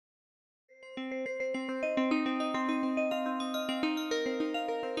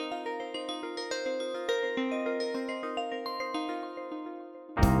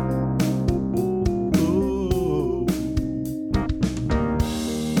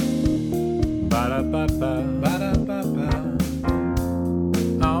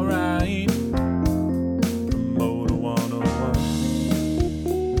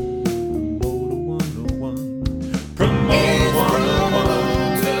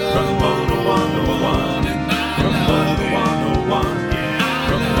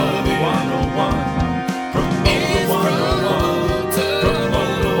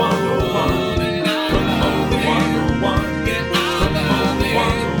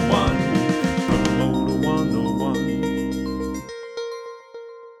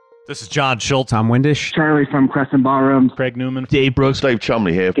This is John Schultz. Tom Windish. Charlie from Crescent Ballroom. Craig Newman. Dave Brooks. Dave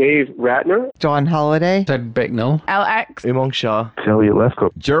Chumley here. Dave Ratner. John Holiday. Ted Bicknell. LX. Imong Shah. Elliot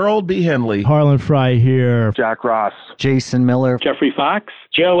Lefkoe. Gerald B. Henley. Harlan Fry here. Jack Ross. Jason Miller. Jeffrey Fox.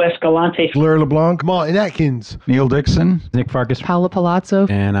 Joe Escalante. Blair LeBlanc. Martin Atkins. Neil Dixon. Nick Farkas. Paula Palazzo.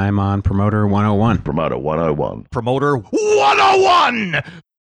 And I'm on Promoter 101. Promoter 101. Promoter 101!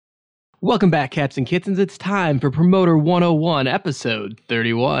 Welcome back, cats and kittens. It's time for Promoter 101, episode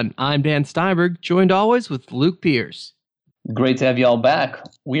 31. I'm Dan Steinberg, joined always with Luke Pierce. Great to have you all back.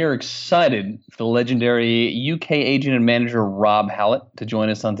 We are excited for the legendary UK agent and manager Rob Hallett to join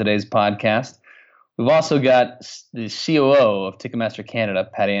us on today's podcast. We've also got the COO of Ticketmaster Canada,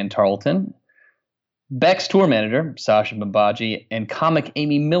 Patty Ann Tarleton, Beck's tour manager, Sasha Babaji, and comic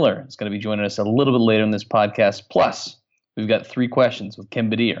Amy Miller is going to be joining us a little bit later in this podcast. Plus, we've got 3 questions with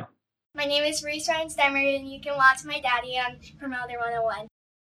Kim Badir. My name is Reese Ryan-Stemmer, and you can watch my daddy on Promoter 101.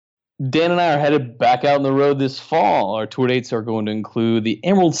 Dan and I are headed back out on the road this fall. Our tour dates are going to include the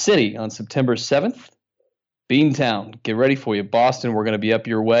Emerald City on September 7th, Beantown, get ready for you. Boston, we're going to be up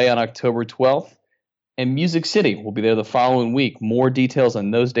your way on October 12th, and Music City, we'll be there the following week. More details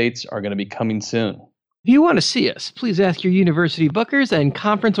on those dates are going to be coming soon. If you want to see us, please ask your university bookers and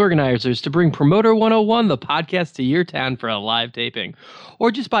conference organizers to bring Promoter 101, the podcast, to your town for a live taping,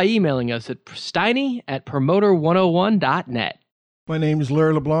 or just by emailing us at steiny@promoter101.net. My name is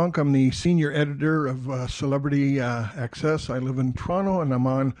Larry LeBlanc. I'm the senior editor of Celebrity Access. I live in Toronto, and I'm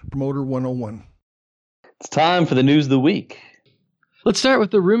on Promoter 101. It's time for the news of the week. Let's start with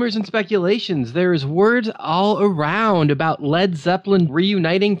the rumors and speculations. There's words all around about Led Zeppelin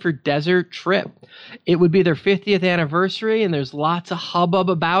reuniting for Desert Trip. It would be their 50th anniversary, and there's lots of hubbub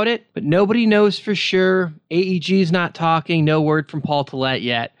about it, but nobody knows for sure. AEG's not talking, no word from Paul Tillett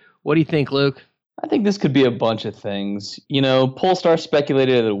yet. What do you think, Luke? I think this could be a bunch of things. You know, Polestar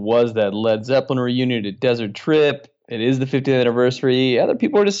speculated that it was that Led Zeppelin reunion at Desert Trip. It is the 50th anniversary. Other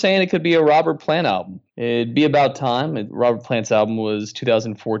people are just saying it could be a Robert Plant album. It'd be about time. Robert Plant's album was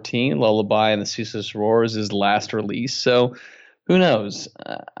 2014. Lullaby and the Ceaseless Roar is his last release. So who knows?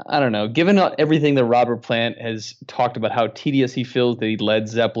 I don't know. Given everything that Robert Plant has talked about, how tedious he feels the Led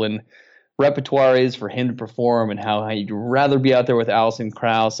Zeppelin repertoire is for him to perform, and how he'd rather be out there with Alison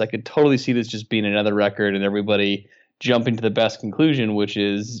Krauss, I could totally see this just being another record and everybody jumping to the best conclusion, which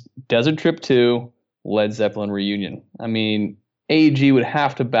is Desert Trip 2, Led Zeppelin reunion. I mean, AEG would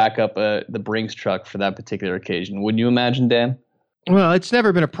have to back up the Brinks truck for that particular occasion. Wouldn't you imagine, Dan? Well, it's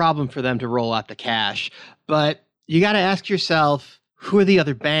never been a problem for them to roll out the cash, but you got to ask yourself, who are the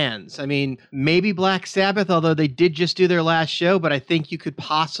other bands? I mean, maybe Black Sabbath, although they did just do their last show, but I think you could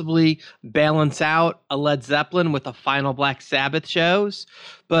possibly balance out a Led Zeppelin with the final Black Sabbath shows.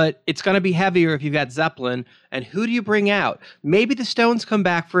 But it's going to be heavier if you've got Zeppelin. And who do you bring out? Maybe the Stones come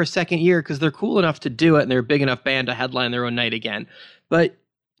back for a second year because they're cool enough to do it and they're a big enough band to headline their own night again. But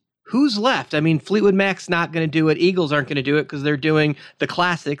who's left? I mean, Fleetwood Mac's not going to do it. Eagles aren't going to do it because they're doing the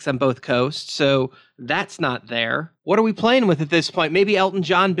classics on both coasts. So that's not there. What are we playing with at this point? Maybe Elton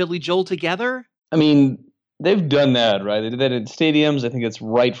John, Billy Joel together? I mean, they've done that, right? They did that in stadiums. I think it's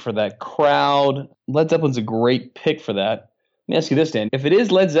right for that crowd. Led Zeppelin's a great pick for that. Let me ask you this, Dan. If it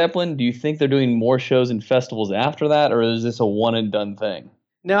is Led Zeppelin, do you think they're doing more shows and festivals after that, or is this a one-and-done thing?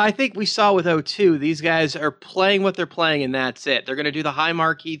 No, I think we saw with O2, these guys are playing what they're playing, and that's it. They're going to do the high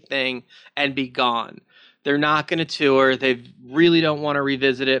marquee thing and be gone. They're not going to tour. They really don't want to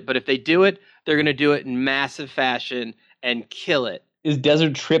revisit it, but if they do it, they're going to do it in massive fashion and kill it. Is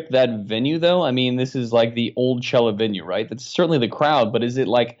Desert Trip that venue, though? I mean, this is like the old Cella venue, right? That's certainly the crowd, but is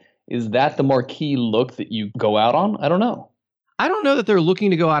that the marquee look that you go out on? I don't know. I don't know that they're looking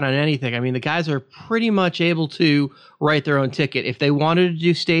to go out on anything. I mean, the guys are pretty much able to write their own ticket. If they wanted to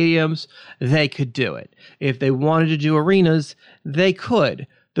do stadiums, they could do it. If they wanted to do arenas, they could.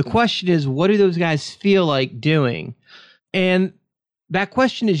 The question is, what do those guys feel like doing? And that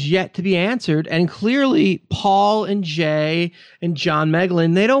question is yet to be answered. And clearly, Paul and Jay and John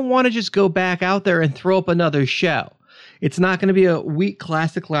Meglin, they don't want to just go back out there and throw up another show. It's not going to be a weak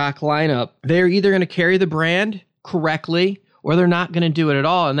classic rock lineup. They're either going to carry the brand correctly, or they're not going to do it at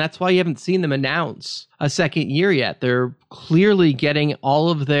all. And that's why you haven't seen them announce a second year yet. They're clearly getting all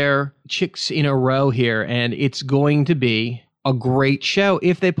of their chicks in a row here, and it's going to be a great show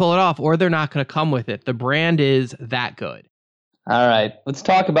if they pull it off, or they're not going to come with it. The brand is that good. All right, let's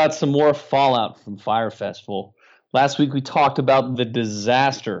talk about some more fallout from Fyre Festival. Last week we talked about the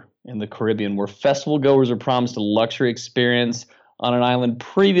disaster in the Caribbean, where festival goers are promised a luxury experience on an island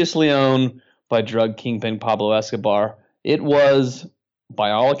previously owned by drug kingpin Pablo Escobar. It was,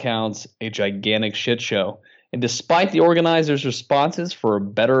 by all accounts, a gigantic shit show. And despite the organizers' responses for a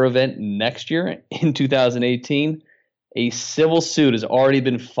better event next year in 2018, a civil suit has already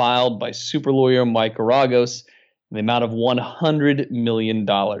been filed by super lawyer Mike Garagos in the amount of $100 million.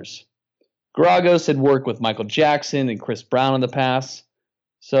 Garagos had worked with Michael Jackson and Chris Brown in the past,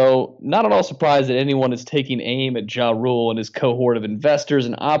 so not at all surprised that anyone is taking aim at Ja Rule and his cohort of investors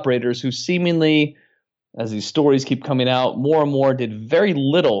and operators who seemingly, as these stories keep coming out, more and more did very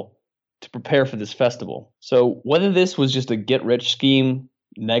little to prepare for this festival. So whether this was just a get-rich scheme,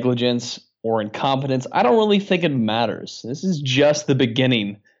 negligence, or incompetence, I don't really think it matters. This is just the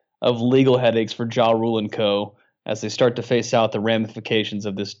beginning of legal headaches for Ja Rule and co. as they start to face out the ramifications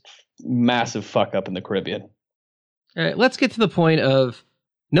of this massive fuck up in the Caribbean. All right, let's get to the point of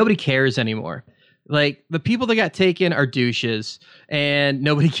nobody cares anymore. Like, the people that got taken are douches, and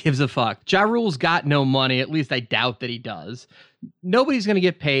nobody gives a fuck. Ja Rule's got no money. At least I doubt that he does. Nobody's going to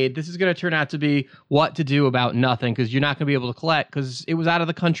get paid. This is going to turn out to be what to do about nothing, because you're not going to be able to collect, because it was out of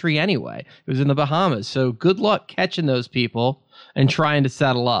the country anyway. It was in the Bahamas. So good luck catching those people and trying to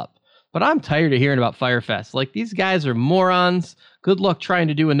settle up. But I'm tired of hearing about Firefest. Like, these guys are morons. Good luck trying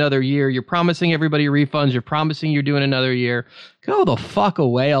to do another year. You're promising everybody refunds. You're promising you're doing another year. Go the fuck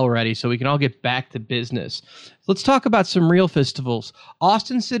away already so we can all get back to business. Let's talk about some real festivals.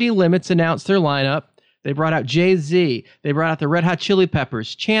 Austin City Limits announced their lineup. They brought out Jay-Z. They brought out the Red Hot Chili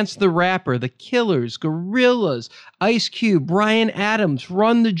Peppers, Chance the Rapper, The Killers, Gorillaz, Ice Cube, Bryan Adams,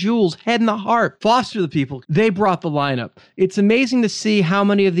 Run the Jewels, Head and the Heart, Foster the People. They brought the lineup. It's amazing to see how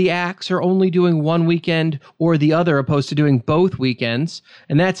many of the acts are only doing one weekend or the other, opposed to doing both weekends.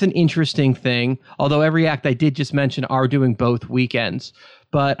 And that's an interesting thing, although every act I did just mention are doing both weekends.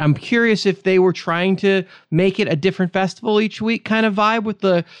 But I'm curious if they were trying to make it a different festival each week kind of vibe, with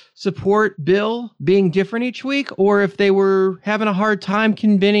the support bill being different each week, or if they were having a hard time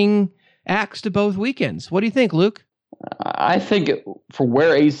convening acts to both weekends. What do you think, Luke? I think for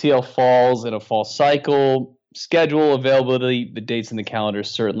where ACL falls in a fall cycle, schedule, availability, the dates in the calendar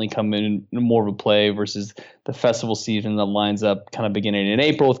certainly come in more of a play versus the festival season that lines up kind of beginning in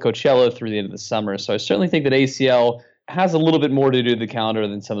April with Coachella through the end of the summer. So I certainly think that ACL has a little bit more to do with the calendar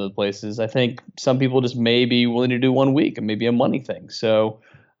than some of the places. I think some people just may be willing to do 1 week and maybe a money thing. So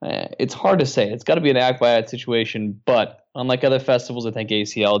it's hard to say. It's got to be an act by act situation. But unlike other festivals, I think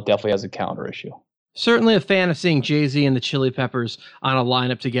ACL definitely has a calendar issue. Certainly a fan of seeing Jay-Z and the Chili Peppers on a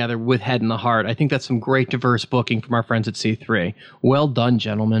lineup together with Head and the Heart. I think that's some great diverse booking from our friends at C3. Well done,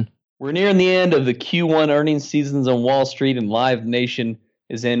 gentlemen. We're nearing the end of the Q1 earnings seasons on Wall Street, and Live Nation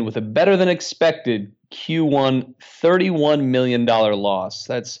is in with a better than expected Q1 $31 million loss.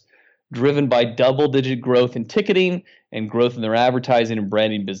 That's driven by double-digit growth in ticketing and growth in their advertising and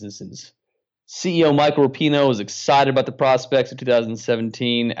branding businesses. CEO Michael Rapino is excited about the prospects of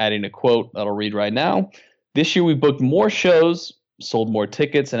 2017, adding a quote that I'll read right now. "This year we booked more shows, sold more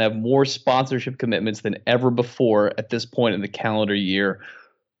tickets, and have more sponsorship commitments than ever before at this point in the calendar year.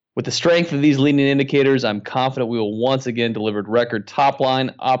 With the strength of these leading indicators, I'm confident we will once again deliver record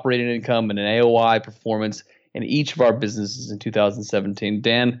top-line, operating income, and an AOI performance in each of our businesses in 2017.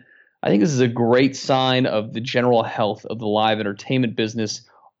 Dan, I think this is a great sign of the general health of the live entertainment business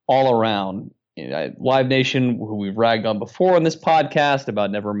all around. Live Nation, who we've ragged on before on this podcast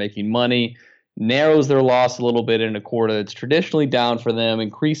about never making money, narrows their loss a little bit in a quarter that's traditionally down for them,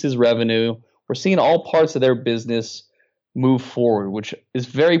 increases revenue. We're seeing all parts of their business move forward, which is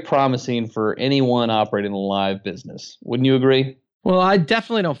very promising for anyone operating a live business. Wouldn't you agree? Well, I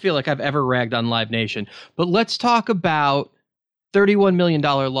definitely don't feel like I've ever ragged on Live Nation, but let's talk about $31 million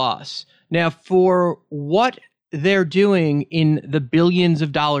loss. Now, for what they're doing in the billions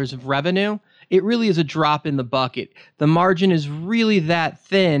of dollars of revenue, it really is a drop in the bucket. The margin is really that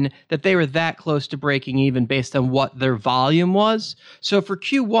thin that they were that close to breaking even based on what their volume was. So for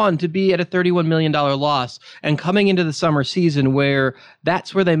Q1 to be at a $31 million loss and coming into the summer season where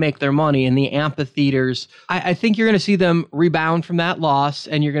that's where they make their money in the amphitheaters, I think you're going to see them rebound from that loss,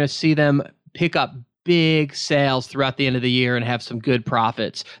 and you're going to see them pick up big sales throughout the end of the year and have some good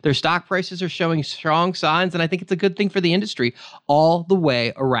profits. Their stock prices are showing strong signs, and I think it's a good thing for the industry all the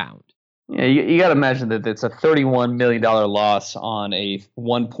way around. Yeah, you got to imagine that it's a $31 million loss on a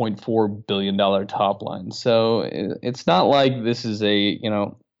 $1.4 billion top line. So it's not like this is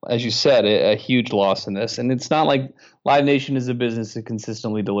as you said, a huge loss in this. And it's not like Live Nation is a business that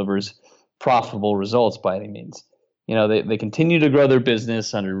consistently delivers profitable results by any means. They continue to grow their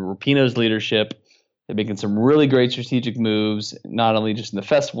business under Rapino's leadership. They're making some really great strategic moves, not only just in the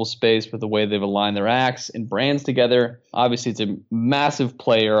festival space, but the way they've aligned their acts and brands together. Obviously, it's a massive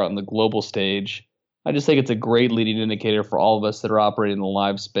player on the global stage. I just think it's a great leading indicator for all of us that are operating in the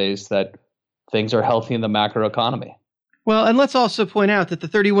live space that things are healthy in the macroeconomy. Well, and let's also point out that the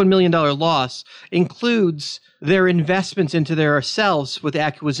 $31 million loss includes their investments into themselves with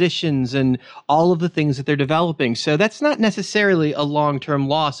acquisitions and all of the things that they're developing. So that's not necessarily a long-term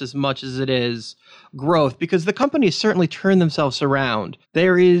loss as much as it is growth, because the company has certainly turned themselves around.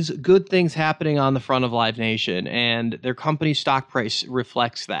 There is good things happening on the front of Live Nation, and their company stock price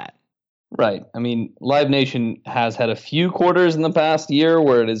reflects that. Right. I mean, Live Nation has had a few quarters in the past year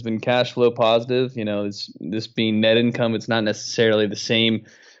where it has been cash flow positive. You know, this being net income, it's not necessarily the same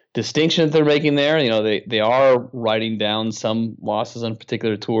distinction that they're making there. You know, they are writing down some losses on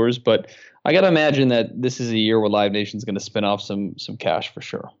particular tours, but I got to imagine that this is a year where Live Nation's going to spin off some cash for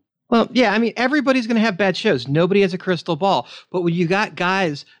sure. Well, yeah, I mean, everybody's going to have bad shows. Nobody has a crystal ball. But when you got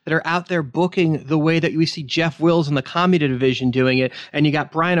guys that are out there booking the way that we see Jeff Wills in the comedy division doing it, and you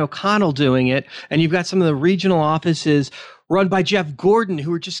got Brian O'Connell doing it, and you've got some of the regional offices run by Jeff Gordon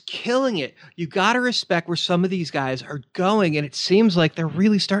who are just killing it, you got to respect where some of these guys are going, and it seems like they're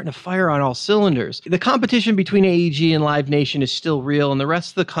really starting to fire on all cylinders. The competition between AEG and Live Nation is still real, and the rest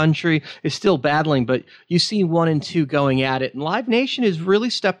of the country is still battling, but you see 1 and 2 going at it, and Live Nation has really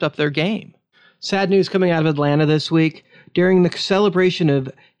stepped up their game. Sad news coming out of Atlanta this week. During the celebration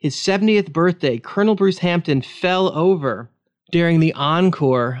of his 70th birthday, Colonel Bruce Hampton fell over during the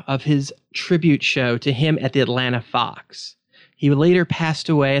encore of his tribute show to him at the Atlanta Fox. He later passed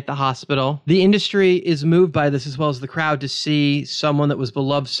away at the hospital. The industry is moved by this, as well as the crowd, to see someone that was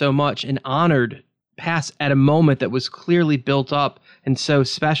beloved so much and honored pass at a moment that was clearly built up and so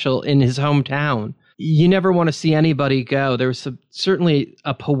special in his hometown. You never want to see anybody go. There was certainly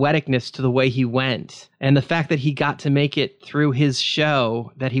a poeticness to the way he went. And the fact that he got to make it through his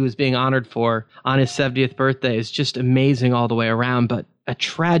show that he was being honored for on his 70th birthday is just amazing all the way around. But a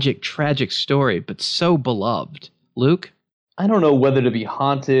tragic, tragic story, but so beloved. Luke? I don't know whether to be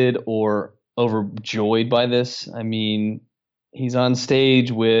haunted or overjoyed by this. I mean, he's on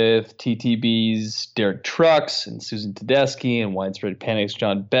stage with TTB's Derek Trucks and Susan Tedeschi and Widespread Panic's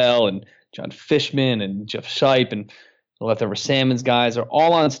John Bell and John Fishman and Jeff Shipe and the Leftover Salmons guys are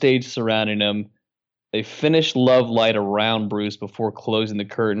all on stage surrounding him. They finish Love Light around Bruce before closing the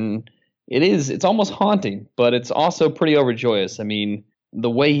curtain. It's almost haunting, but it's also pretty overjoyous. I mean, the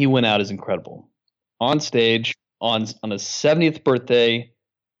way he went out is incredible. On stage, on his 70th birthday,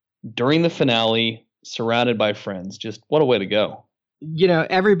 during the finale, surrounded by friends. Just what a way to go. You know,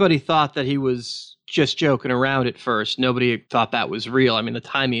 everybody thought that he was just joking around at first. Nobody thought that was real. I mean, the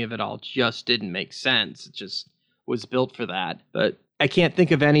timing of it all just didn't make sense. It just was built for that. But I can't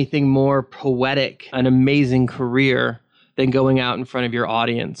think of anything more poetic, an amazing career, than going out in front of your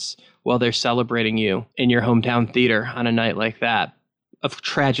audience while they're celebrating you in your hometown theater on a night like that.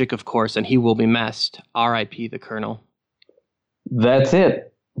 Tragic, of course, and he will be missed. R.I.P. the Colonel. That's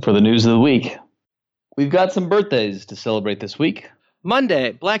it for the news of the week. We've got some birthdays to celebrate this week.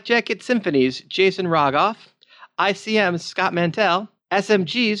 Monday, Black Jacket Symphony's Jason Rogoff. ICM's Scott Mantell.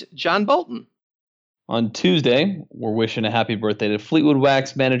 SMG's John Bolton. On Tuesday, we're wishing a happy birthday to Fleetwood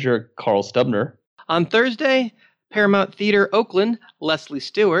Wax manager Carl Stubner. On Thursday, Paramount Theater Oakland, Leslie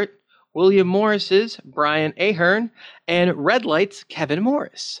Stewart. William Morris's Brian Ahern, and Red Light's Kevin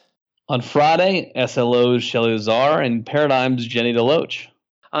Morris. On Friday, SLO's Shelley Lazar and Paradigm's Jenny DeLoach.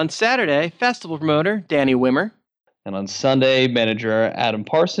 On Saturday, festival promoter Danny Wimmer. And on Sunday, manager Adam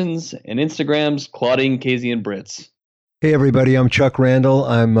Parsons and Instagram's Claudine Casey and Brits. Hey everybody, I'm Chuck Randall.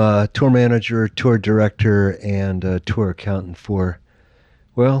 I'm a tour manager, tour director, and a tour accountant for,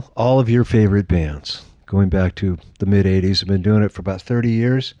 well, all of your favorite bands. Going back to the mid-'80s. I've been doing it for about 30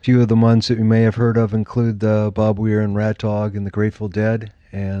 years. A few of the ones that you may have heard of include Bob Weir and Rat Dog and the Grateful Dead.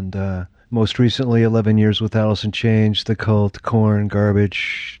 And most recently, 11 years with Alice in Chains, The Cult, Korn,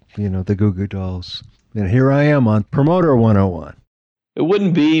 Garbage, the Goo Goo Dolls. And here I am on Promoter 101. It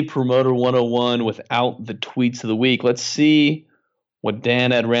wouldn't be Promoter 101 without the tweets of the week. Let's see what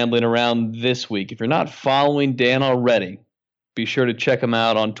Dan had rambling around this week. If you're not following Dan already, be sure to check him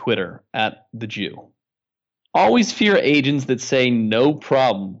out on Twitter, @TheJew. Always fear agents that say no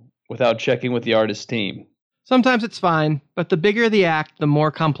problem without checking with the artist team. Sometimes it's fine, but the bigger the act, the more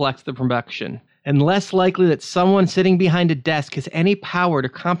complex the production, and less likely that someone sitting behind a desk has any power to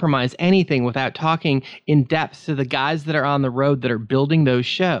compromise anything without talking in depth to the guys that are on the road that are building those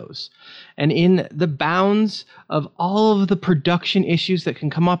shows. And in the bounds of all of the production issues that can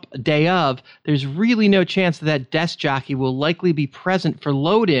come up a day of, there's really no chance that desk jockey will likely be present for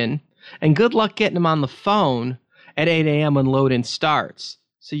load-in. And good luck getting them on the phone at 8 a.m. when load-in starts.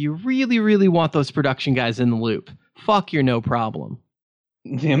 So you really, really want those production guys in the loop. Fuck your no problem.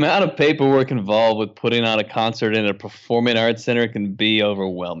 The amount of paperwork involved with putting on a concert in a performing arts center can be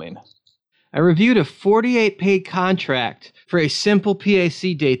overwhelming. I reviewed a 48-page contract for a simple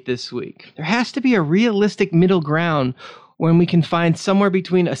PAC date this week. There has to be a realistic middle ground when we can find somewhere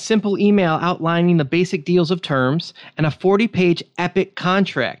between a simple email outlining the basic deals of terms and a 40-page epic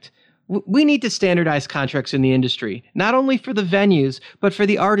contract. We need to standardize contracts in the industry, not only for the venues, but for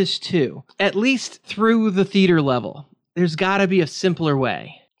the artists too, at least through the theater level. There's got to be a simpler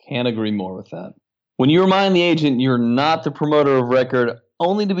way. Can't agree more with that. When you remind the agent you're not the promoter of record,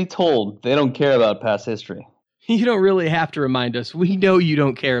 only to be told they don't care about past history. You don't really have to remind us. We know you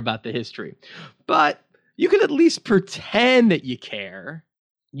don't care about the history. But you can at least pretend that you care.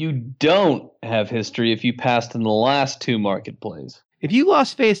 You don't have history if you passed in the last 2 market plays. If you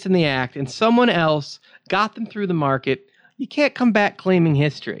lost faith in the act and someone else got them through the market, you can't come back claiming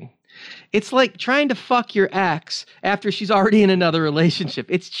history. It's like trying to fuck your ex after she's already in another relationship.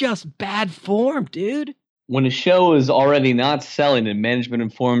 It's just bad form, dude. When a show is already not selling and management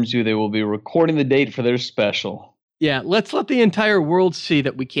informs you they will be recording the date for their special. Yeah, let's let the entire world see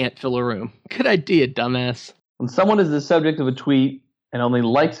that we can't fill a room. Good idea, dumbass. When someone is the subject of a tweet and only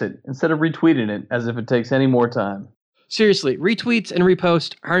likes it instead of retweeting it as if it takes any more time. Seriously, retweets and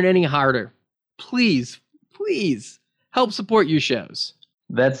reposts aren't any harder. Please, please, help support your shows.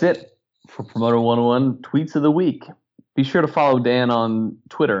 That's it for Promoter 101 Tweets of the Week. Be sure to follow Dan on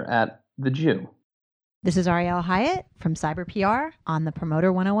Twitter @TheJew. This is Arielle Hyatt from Cyber PR on the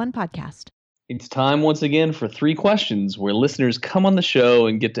Promoter 101 podcast. It's time once again for 3 questions, where listeners come on the show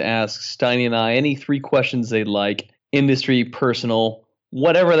and get to ask Steiny and I any 3 questions they'd like, industry, personal,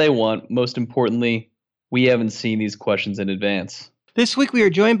 whatever they want. Most importantly, we haven't seen these questions in advance. This week we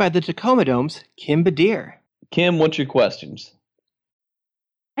are joined by the Tacoma Dome's Kim Badir. Kim, what's your questions?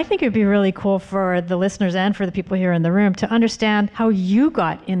 I think it would be really cool for the listeners and for the people here in the room to understand how you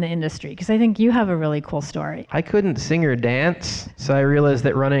got in the industry, because I think you have a really cool story. I couldn't sing or dance, so I realized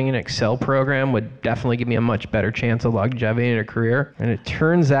that running an Excel program would definitely give me a much better chance of longevity in a career. And it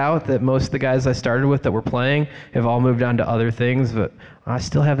turns out that most of the guys I started with that were playing have all moved on to other things, but I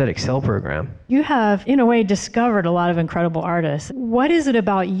still have that Excel program. You have, in a way, discovered a lot of incredible artists. What is it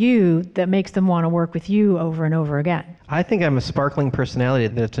about you that makes them want to work with you over and over again? I think I'm a sparkling personality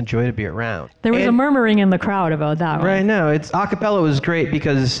that it's a joy to be around. There was a murmuring in the crowd about that one. Right, no, acapella was great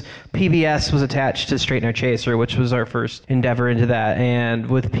because PBS was attached to Straighten Our Chaser, which was our first endeavor into that. And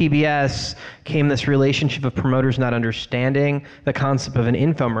with PBS came this relationship of promoters not understanding the concept of an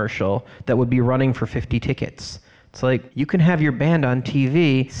infomercial that would be running for 50 tickets. It's like, you can have your band on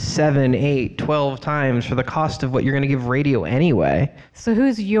TV 7, 8, 12 times for the cost of what you're going to give radio anyway. So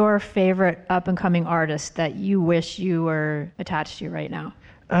who's your favorite up-and-coming artist that you wish you were attached to right now?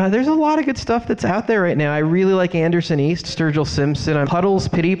 There's a lot of good stuff that's out there right now. I really like Anderson East, Sturgill Simpson, Puddle's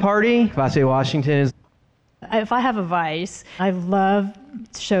Pity Party. Vassie Washington is... If I have a vice, I love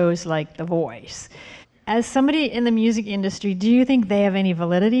shows like The Voice. As somebody in the music industry, do you think they have any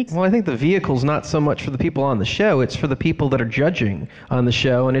validity? Well, I think the vehicle's not so much for the people on the show, it's for the people that are judging on the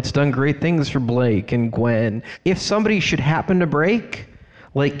show, and it's done great things for Blake and Gwen. If somebody should happen to break,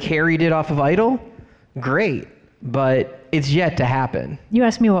 like Carrie did off of Idol, great, but it's yet to happen. You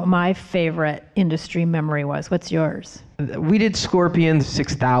asked me what my favorite industry memory was. What's yours? We did Scorpions,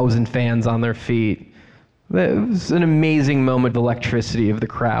 6,000 fans on their feet. It was an amazing moment of electricity of the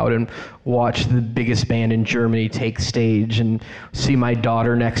crowd, and watch the biggest band in Germany take stage and see my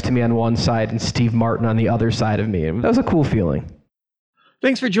daughter next to me on one side and Steve Martin on the other side of me. That was a cool feeling.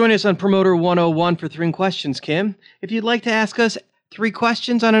 Thanks for joining us on Promoter 101 for 3 questions, Kim. If you'd like to ask us 3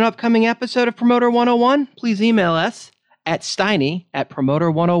 questions on an upcoming episode of Promoter 101, please email us at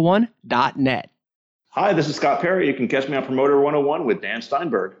steiny@promoter101.net. Hi, this is Scott Perry. You can catch me on Promoter 101 with Dan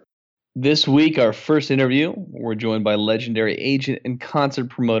Steinberg. This week, our first interview, we're joined by legendary agent and concert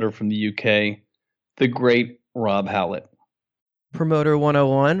promoter from the UK, the great Rob Howlett. Promoter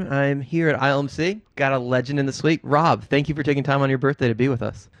 101, I'm here at ILMC. Got a legend in this week. Rob, thank you for taking time on your birthday to be with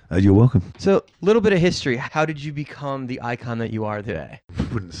us. You're welcome. So, a little bit of history. How did you become the icon that you are today? I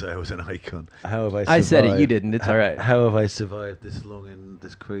wouldn't say I was an icon. How have I survived? I said it, you didn't. It's all right. How have I survived this long in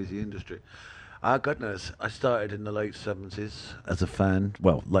this crazy industry? God knows. I started in the late 70s as a fan.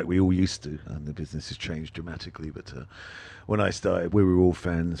 Well, like we all used to, and the business has changed dramatically. But when I started, we were all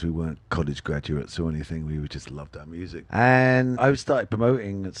fans. We weren't college graduates or anything. We just loved our music. And I started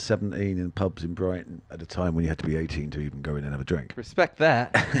promoting at 17 in pubs in Brighton at a time when you had to be 18 to even go in and have a drink. Respect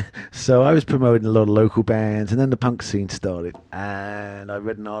that. So I was promoting a lot of local bands, and then the punk scene started. And I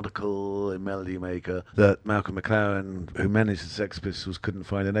read an article in Melody Maker that Malcolm McLaren, who managed the Sex Pistols, couldn't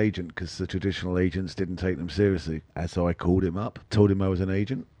find an agent because the traditional agents didn't take them seriously. And so I called him up, told him I was an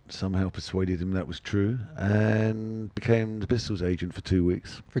agent, somehow persuaded him that was true, and became the Pistols agent for 2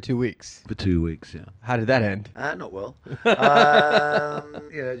 weeks. For 2 weeks? For 2 weeks, yeah. How did that end? Not well.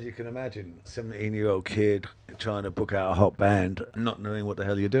 As you can imagine, 17-year-old kid trying to book out a hot band, not knowing what the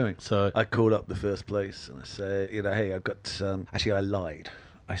hell you're doing. So I called up the first place and I said, hey, I've got, actually I lied.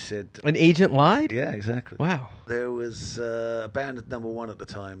 I said... An agent lied? Yeah, exactly. Wow. There was a band at #1 at the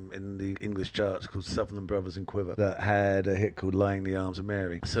time in the English charts called Sutherland Brothers and Quiver that had a hit called Lying in the Arms of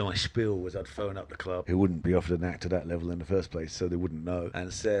Mary. So my spiel was I'd phone up the club, who wouldn't be offered an act to that level in the first place, so they wouldn't know,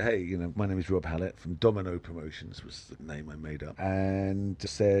 and said, hey, my name is Rob Hallett from Domino Promotions, was the name I made up, and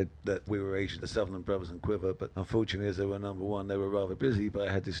said that we were agents of Sutherland Brothers and Quiver, but unfortunately as they were #1, they were rather busy, but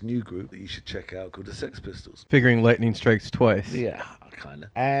I had this new group that you should check out called the Sex Pistols. Figuring lightning strikes twice. Yeah, kind of.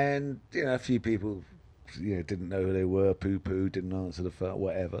 And, a few people... didn't know who they were, poo-poo, didn't answer the phone,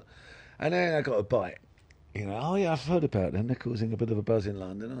 whatever. And then I got a bite. Oh yeah, I've heard about them. They're causing a bit of a buzz in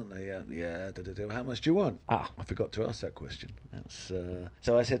London, aren't they? Yeah. How much do you want? I forgot to ask that question.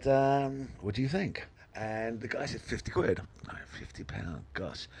 So I said, what do you think? And the guy said, 50 quid. No, £50,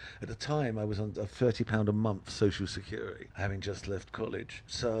 gosh. At the time, I was on a £30 a month social security, having just left college.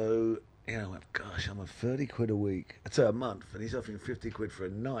 So... I went, gosh, I'm on 30 quid a week. So a month, and he's offering 50 quid for a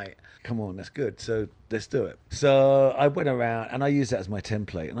night. Come on, that's good. So let's do it. So I went around, and I used that as my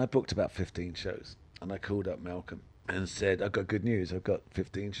template, and I booked about 15 shows. And I called up Malcolm and said, I've got good news. I've got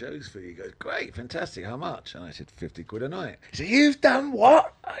 15 shows for you. He goes, great, fantastic. How much? And I said, 50 quid a night. He said, you've done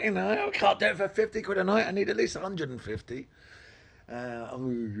what? I can't do it for 50 quid a night. I need at least 150.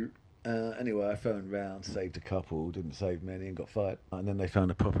 Anyway, I phoned round, saved a couple, didn't save many, and got fired. And then they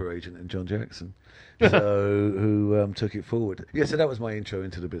found a proper agent in John Jackson, who took it forward. Yeah, so that was my intro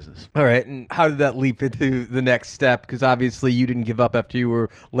into the business. All right, and how did that leap into the next step? Because obviously you didn't give up after you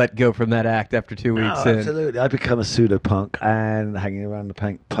were let go from that act after 2 weeks. No, absolutely. I become a pseudo-punk and hanging around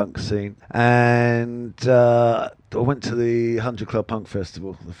the punk scene. And I went to the 100 Club Punk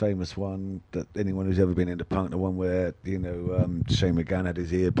Festival, the famous one that anyone who's ever been into punk, the one where, Shane McGann had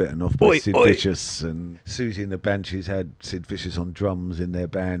his ear bitten off by Sid Vicious, and Susie and the Banshees had Sid Vicious on drums in their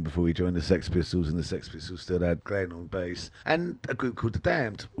band before he joined the Sex Pistols, and the Sex Pistols still had Glenn on bass. And a group called The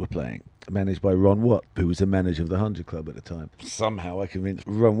Damned were playing, managed by Ron Watt, who was the manager of the 100 Club at the time. Somehow I convinced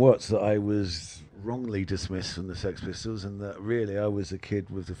Ron Watts that I was wrongly dismissed from the Sex Pistols, and that really I was a kid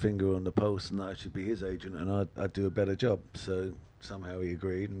with the finger on the pulse, and that I should be his agent, and I'd do a better job. So somehow he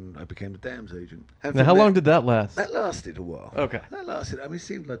agreed, and I became the Damned's agent. And now, how long did that last? That lasted a while. Okay. That lasted. I mean, it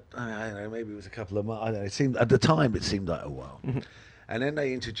seemed like, I don't know, maybe it was a couple of months. I don't know. It seemed at the time it seemed like a while. Mm-hmm. And then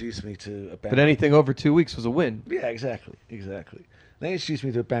they introduced me to a band. But anything over 2 weeks was a win. Yeah, exactly. They introduced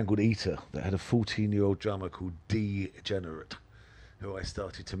me to a band called Eater that had a 14-year-old drummer called Degenerate, who I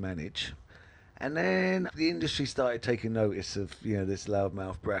started to manage. And then the industry started taking notice of, this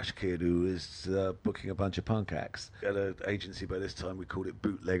loudmouth brash kid who was booking a bunch of punk acts. At an agency by this time, we called it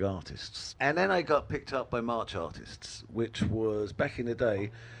Bootleg Artists. And then I got picked up by March Artists, which was, back in the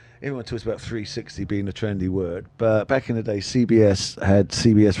day, everyone talks about 360 being a trendy word, but back in the day, CBS had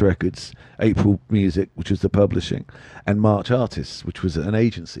CBS Records, April Music, which was the publishing, and March Artists, which was an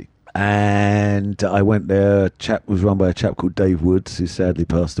agency. And I went there. Chap was run by a chap called Dave Woods, who sadly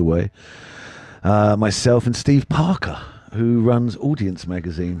passed away. Myself and Steve Parker, who runs Audience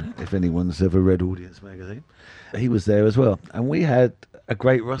Magazine, if anyone's ever read Audience Magazine. He was there as well. And we had a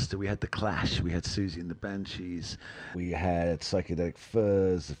great roster. We had The Clash, we had Susie and the Banshees, we had Psychedelic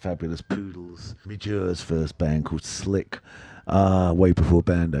Furs, the Fabulous Poodles, Midgeur's first band called Slick, way before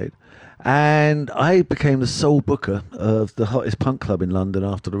Band-Aid. And I became the sole booker of the hottest punk club in London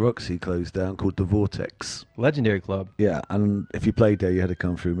after the Roxy closed down, called the Vortex. Legendary club. Yeah, and if you played there, you had to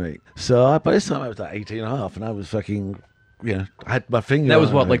come through me. So by this time, I was like 18 and a half, and I was fucking, I had my finger. That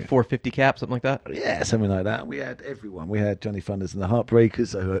was what, like 450 cap, something like that? Yeah, something like that. We had everyone. We had Johnny Thunders and the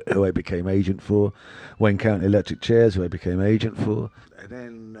Heartbreakers, who I became agent for. Wayne County Electric Chairs, who I became agent for. And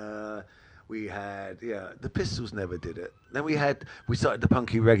then... we had, the Pistols never did it. Then we started the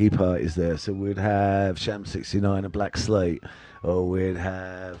punky reggae parties there. So we'd have Sham 69 and Black Slate, or we'd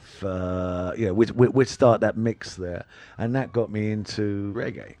have, we'd start that mix there. And that got me into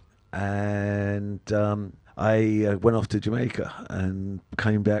reggae. And I went off to Jamaica and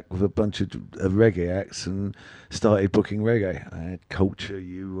came back with a bunch of reggae acts and started booking reggae. I had Culture,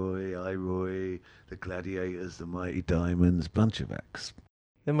 U-Roy, I-Roy, the Gladiators, the Mighty Diamonds, bunch of acts.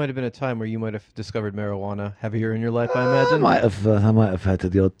 There might have been a time where you might have discovered marijuana heavier in your life, I imagine. I might have had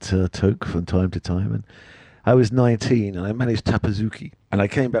the odd toke from time to time. And I was 19 and I managed Tapazuki. And I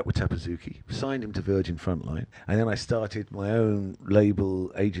came back with Tapazuki, signed him to Virgin Frontline. And then I started my own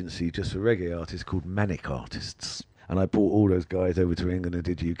label agency just for reggae artists called Manic Artists. And I brought all those guys over to England and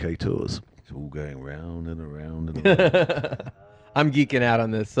did UK tours. It's all going round and around and around. I'm geeking out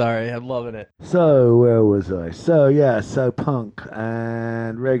on this. Sorry, I'm loving it. So where was I? So punk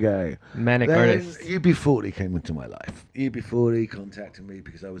and reggae. Manic Then artists. UB40 came into my life. UB40 contacted me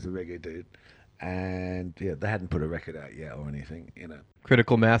because I was a reggae dude. And yeah, they hadn't put a record out yet or anything, you know.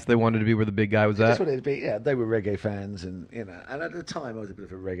 Critical Mass, they wanted to be where the big guy was That's at. what it'd be. Yeah, they were reggae fans, and you know, and at the time I was a bit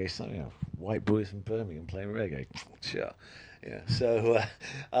of a reggae son. You know, white boys from Birmingham playing reggae. Sure, yeah. So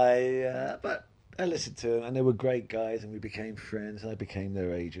but I listened to them, and they were great guys, and we became friends, and I became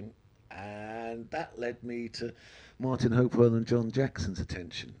their agent, and that led me to Martin Hopewell and John Jackson's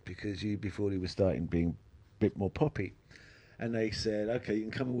attention because UB40 was starting being a bit more poppy, and they said, okay, you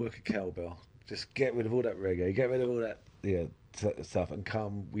can come and work at Cowbell. Just get rid of all that reggae, get rid of all that stuff, and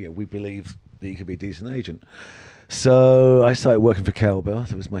come. We believe that you could be a decent agent. So I started working for Cowbell.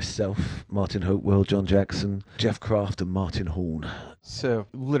 There was myself, Martin Hopewell, John Jackson, Jeff Craft, and Martin Horn. So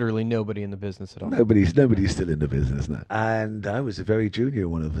literally nobody in the business at all. Nobody's still in the business now. And I was a very junior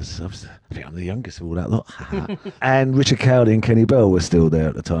one of us. I think I'm the youngest of all that lot. And Richard Cowley and Kenny Bell were still there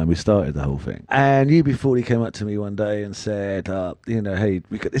at the time. We started the whole thing. And UB40 came up to me one day and said, hey,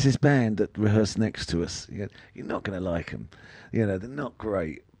 we got this band that rehearsed next to us. You're not going to like them. You know, they're not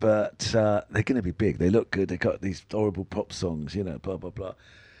great, but they're going to be big. They look good. They got these horrible pop songs, you know, blah, blah, blah.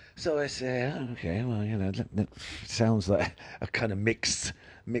 So I said, okay, well, you know, that sounds like a kind of mixed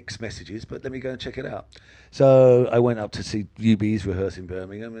messages, but let me go and check it out. So I went up to see UB's rehearse in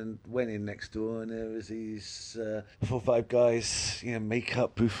Birmingham and went in next door, and there was these 4 or 5 guys, you know,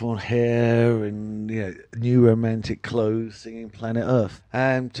 makeup, bouffant hair, and new romantic clothes, singing Planet Earth,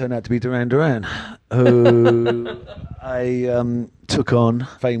 and turned out to be Duran Duran, who I took on,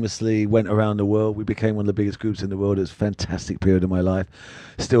 famously went around the world. We became one of the biggest groups in the world. It was a fantastic period of my life.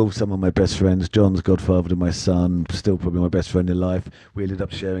 Still some of my best friends. John's godfather to my son, still probably my best friend in life. We ended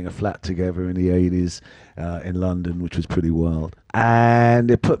up sharing a flat together in the 80s in London, which was pretty wild.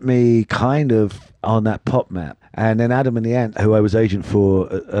 And it put me kind of on that pop map. And then Adam and the Ant, who I was agent for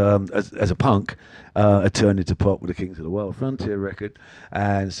as a punk, had turned into pop with the Kings of the Wild Frontier record.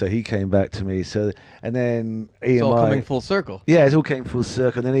 And so he came back to me. And then EMI... It's all coming full circle. Yeah, it all came full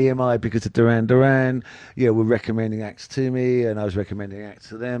circle. And then EMI, because of Duran Duran, were recommending acts to me, and I was recommending acts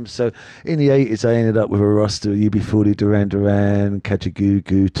to them. So in the 80s, I ended up with a roster of UB40, Duran Duran,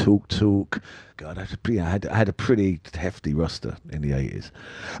 Kajagoogoo, Talk Talk. God, I had a pretty hefty roster in the 80s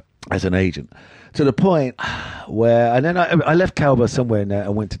as an agent. To the point where... And then I left Cowbell somewhere in there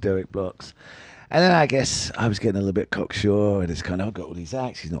and went to Derek Block's. And then I guess I was getting a little bit cocksure, and it's kind of, I've got all these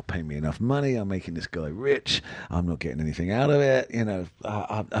acts, he's not paying me enough money, I'm making this guy rich, I'm not getting anything out of it,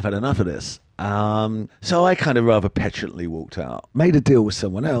 I've had enough of this. So I kind of rather petulantly walked out, made a deal with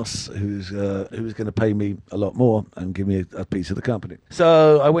someone else who was going to pay me a lot more and give me a piece of the company.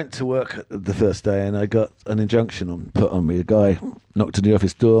 So I went to work the first day, and I got an injunction put on me. A guy knocked on the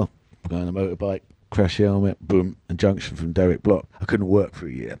office door, guy on a motorbike, crash helmet, boom, injunction from Derek Block. I couldn't work for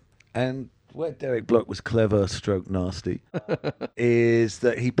a year. And where Derek Block was clever stroke nasty is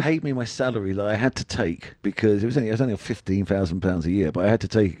that he paid me my salary that I had to take, because I was only on £15,000 a year, but I had to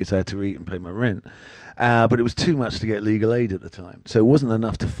take it because I had to eat and pay my rent. But it was too much to get legal aid at the time, so it wasn't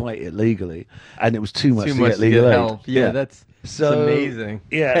enough to fight it legally, and it was too much to get legal aid. Help. Yeah, that's amazing.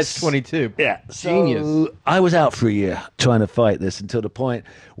 Yeah, that's 22. Yeah, genius. So I was out for a year trying to fight this until the point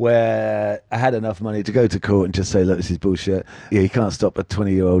where I had enough money to go to court and just say, look, this is bullshit. Yeah, you can't stop a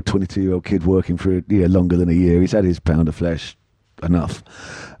 20-year-old, 22-year-old kid working for longer than a year. He's had his pound of flesh. Enough.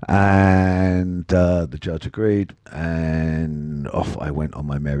 And the judge agreed, and off I went on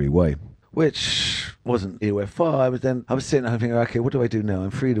my merry way, which wasn't anywhere far. I was sitting there thinking, okay, what do I do now?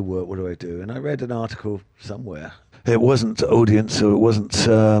 I'm free to work, what do I do? And I read an article somewhere. It wasn't Audience, so it wasn't,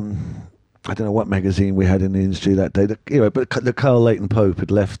 I don't know what magazine we had in the industry that day. But the Carl Leighton Pope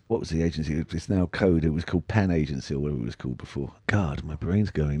had left, what was the agency? It's now Code. It was called Pan Agency, or whatever it was called before. God, my brain's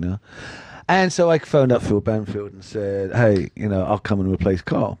going now. And so I phoned up Phil Banfield and said, hey, I'll come and replace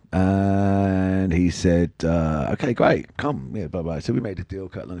Carl. And he said, okay, great, come. Yeah, bye-bye. So we made a deal,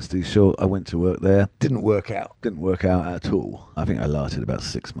 cut long story short. I went to work there. Didn't work out at all. I think I lasted about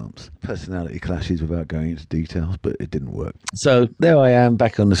 6 months. Personality clashes without going into details, but it didn't work. So there I am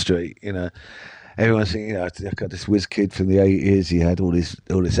back on the street, Everyone's thinking, I've got this whiz kid from the 80s. He had all this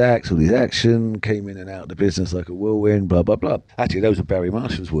acts, all this action, came in and out of the business like a whirlwind, blah, blah, blah. Actually, those are Barry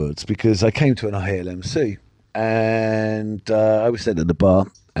Marshall's words, because I came to an ILMC and I was sitting at the bar,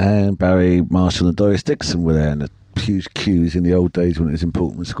 and Barry Marshall and Doris Dixon were there, and the huge queues in the old days when it was in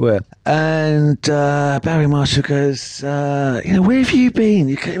Portman Square. And Barry Marshall goes, where have you been?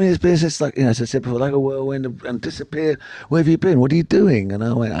 You came in this business, like, as I said before, like a whirlwind and disappeared. Where have you been? What are you doing? And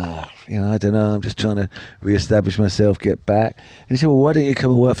I went, I don't know. I'm just trying to reestablish myself, get back. And he said, well, why don't you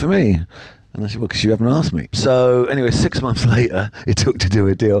come and work for me? And I said, well, because you haven't asked me. So anyway, 6 months later, it took to do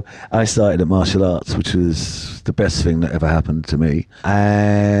a deal. I started at Martial Arts, which was the best thing that ever happened to me.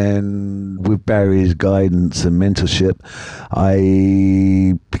 And with Barry's guidance and mentorship,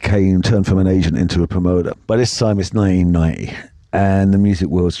 I turned from an agent into a promoter. By this time, it's 1990, and the music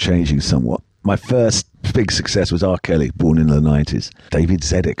world's changing somewhat. My first big success was R. Kelly, born in the 90s. David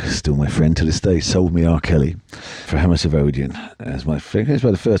Zedek, still my friend to this day, sold me R. Kelly for Hammersmith Odeon as my thing. It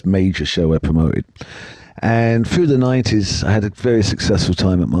was the first major show I promoted. And through the 90s, I had a very successful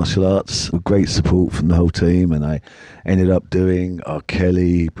time at Martial Arts with great support from the whole team. And I ended up doing R.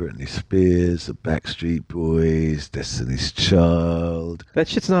 Kelly, Britney Spears, the Backstreet Boys, Destiny's Child. That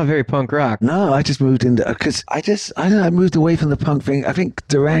shit's not very punk rock. No, I just moved into, because I don't know, I moved away from the punk thing. I think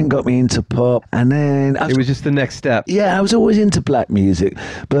Duran got me into pop, and then it was just the next step. Yeah, I was always into black music,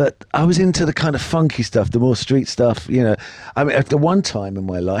 but I was into the kind of funky stuff, the more street stuff, I mean, at the one time in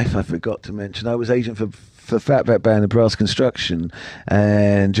my life, I forgot to mention, I was agent for Fatback Band and Brass Construction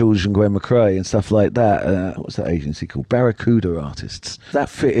and George and Gwen McRae and stuff like that. What was that agency called? Barracuda Artists. That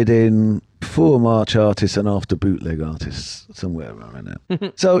fitted in before March artists and after bootleg artists, somewhere around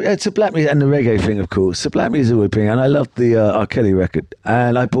there. So it's a black music and the reggae thing, of course. The black music would be, and I loved the R. Kelly record,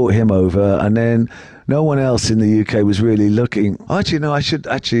 and I brought him over, and then no one else in the UK was really looking. Actually, no, I should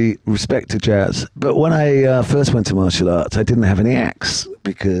actually respect to jazz. But when I first went to Martial Arts, I didn't have any acts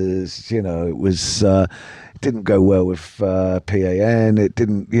because, it was... didn't go well with PAN. It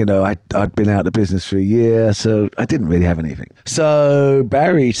didn't, I'd been out of business for a year, so I didn't really have anything. So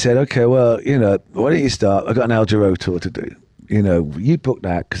Barry said, okay, well, why don't you start? I've got an Al Jarreau tour to do. You book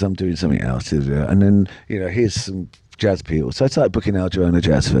that because I'm doing something else. And then, here's some jazz people. So I started booking Al Jarreau in the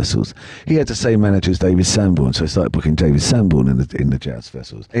jazz festivals. He had the same manager as David Sanborn, so I started booking David Sanborn in the jazz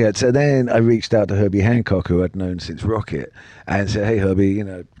festivals. Yeah, so then I reached out to Herbie Hancock, who I'd known since Rocket, and said, hey, Herbie,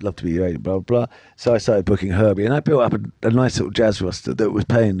 love to be your agent, blah, blah, blah. So I started booking Herbie, and I built up a nice little jazz roster that was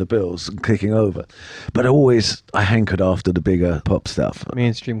paying the bills and kicking over. But I hankered after the bigger pop stuff.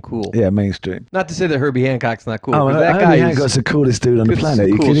 Mainstream cool. Yeah, mainstream. Not to say that Herbie Hancock's not cool. Oh, that Herbie Hancock's the coolest dude on the planet.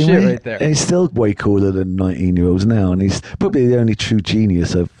 Cool, you kidding shit me? Right there. And he's still way cooler than 19-year-olds now, and he's probably the only true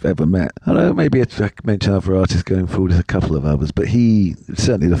genius I've ever met. I don't know, maybe I mention other artists going forward, there's a couple of others, but he's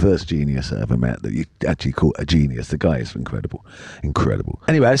certainly the first genius I ever met that you actually call a genius. The guy is incredible.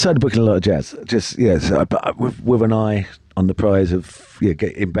 Anyway, I started booking a lot of jazz, with an eye on the prize of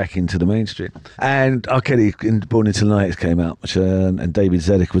getting back into the mainstream. And R. Kelly, Born Into the Night came out, and David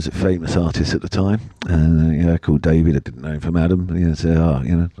Zedek was a famous artist at the time. I called David, I didn't know him from Adam, and he said,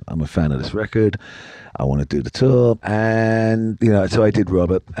 I'm a fan of this record, I want to do the tour. And so I did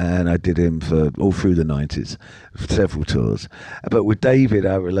Robert, and I did him for all through the 90s, several tours. But with David,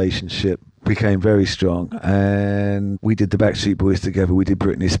 our relationship became very strong, and we did the Backstreet Boys together, we did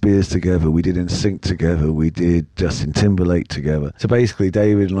Britney Spears together, we did NSYNC together, we did Justin Timberlake together. So basically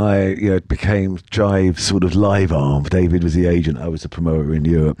David and I became Jive's sort of live arm. David was the agent, I was the promoter in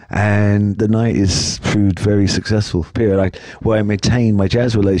Europe, and the 90s proved very successful period where I maintained my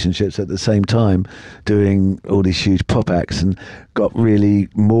jazz relationships at the same time doing all these huge pop acts, and got really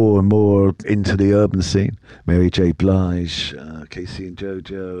more and more into the urban scene. Mary J. Blige, Casey and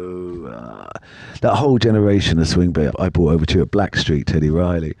JoJo, that whole generation of swing beat I brought over to at Blackstreet, Teddy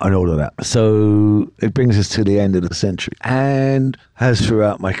Riley, and all of that. So it brings us to the end of the century. And as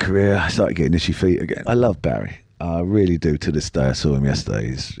throughout my career, I started getting itchy feet again. I love Barry. I really do. To this day, I saw him yesterday.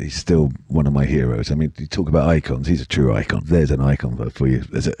 He's still one of my heroes. I mean, you talk about icons. He's a true icon. There's an icon for you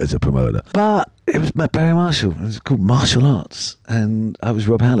as a promoter. But it was Barry Marshall. It was called Martial Arts. And I was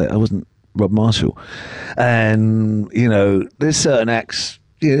Rob Hallett. I wasn't Rob Marshall. And, there's certain acts,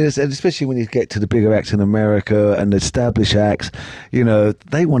 especially when you get to the bigger acts in America and the established acts,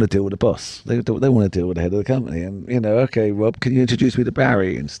 they want to deal with the boss. They want to deal with the head of the company. And, okay, Rob, can you introduce me to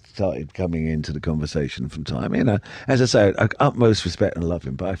Barry? And started coming into the conversation from time. As I say, utmost respect and love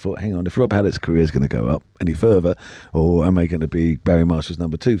him. But I thought, hang on, if Rob Hallett's career is going to go up any further, or am I going to be Barry Marshall's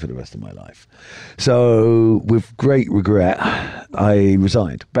number 2 for the rest of my life? So, with great regret, I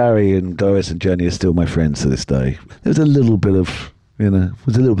resigned. Barry and Doris and Jenny are still my friends to this day. There was a little bit of...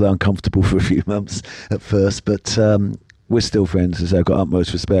 was a little bit uncomfortable for a few months at first, but we're still friends, so I've got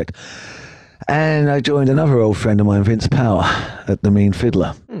utmost respect. And I joined another old friend of mine, Vince Power, at the Mean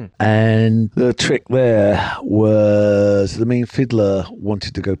Fiddler. And the trick there was the Mean Fiddler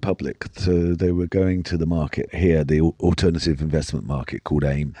wanted to go public. So they were going to the market here, the alternative investment market called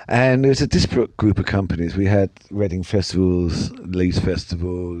AIM. And there was a disparate group of companies. We had Reading Festivals, Leeds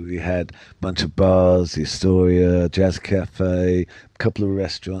Festival, we had a bunch of bars, the Astoria, Jazz Cafe, a couple of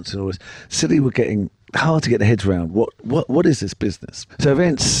restaurants and all this. So they were getting hard to get their heads around. What is this business? So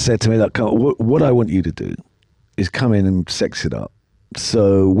Vince said to me, like, what I want you to do is come in and sex it up.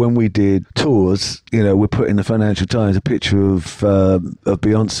 So when we did tours, we put in the Financial Times a picture of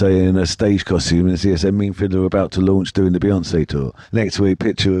Beyonce in a stage costume, and it said Mean Fiddler about to launch doing the Beyonce tour. Next week,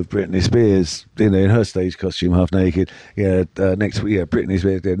 picture of Britney Spears, in her stage costume, half naked. Next week, Britney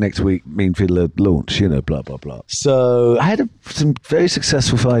Spears. Next week, Mean Fiddler launch. Blah blah blah. So I had some very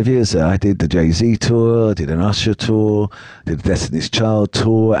successful 5 years there. I did the Jay-Z tour, I did an Usher tour, did the Destiny's Child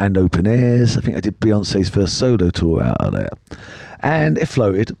tour, and open airs. I think I did Beyonce's first solo tour out of there. And it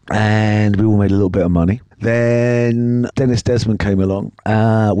floated, and we all made a little bit of money. Then Dennis Desmond came along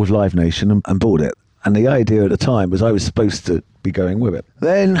with Live Nation and bought it. And the idea at the time was I was supposed to be going with it.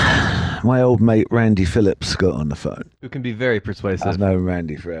 Then my old mate Randy Phillips got on the phone. Who can be very persuasive. I've known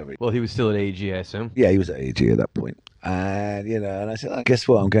Randy forever. Well, he was still at AEG, I assume. Yeah, he was at AEG at that point. And, and I said, oh, guess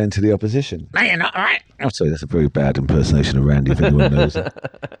what? I'm going to the opposition. No, you're not, all right? I'm sorry, that's a very bad impersonation of Randy, if anyone knows it.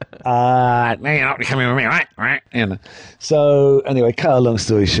 No, you're not coming with me, all right? So, anyway, cut a long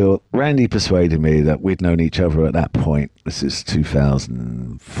story short, Randy persuaded me that we'd known each other at that point. This is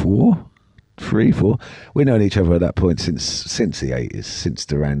 2004? 3, 4. We've known each other at that point since the 80s, since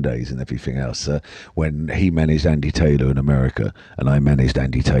Duran days and everything else. When he managed Andy Taylor in America, and I managed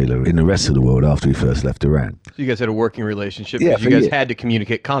Andy Taylor in the rest of the world after he first left Duran. So you guys had a working relationship. Yeah, you guys had to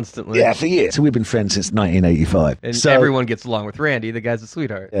communicate constantly. Yeah, for years. So we've been friends since 1985. And everyone gets along with Randy. The guy's a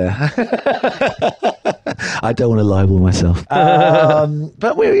sweetheart. Yeah. I don't want to libel myself.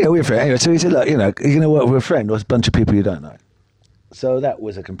 But we're friends. Anyway, so he said, look, you know what, we're a friend. There's a bunch of people you don't know. So that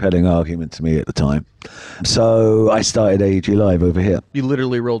was a compelling argument to me at the time. So I started AEG Live over here. You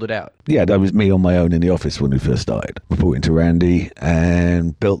literally rolled it out. Yeah, that was me on my own in the office when we first started. Reporting to Randy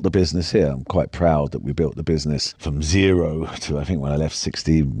and built the business here. I'm quite proud that we built the business from 0 to, I think when I left,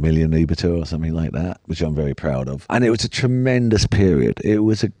 60 million EBITDA or something like that, which I'm very proud of. And it was a tremendous period. It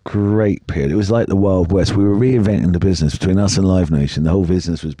was a great period. It was like the Wild West. We were reinventing the business between us and Live Nation. The whole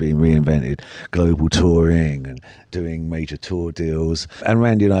business was being reinvented. Global touring and doing major tour deals. And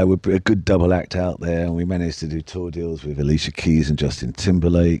Randy and I were a good double act out there, and we managed to do tour deals with Alicia Keys and Justin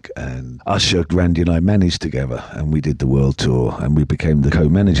Timberlake, and Usher. Randy and I managed together, and we did the world tour, and we became the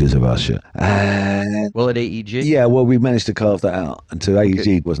co-managers of Usher. And well, at AEG? Yeah, well, we managed to carve that out. And so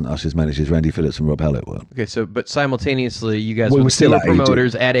AEG wasn't Usher's managers, Randy Phillips and Rob Hallett were. Okay, so, but simultaneously, you guys were still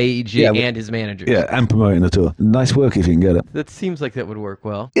promoters at AEG and his managers. Yeah, and promoting the tour. Nice work if you can get it. That seems like that would work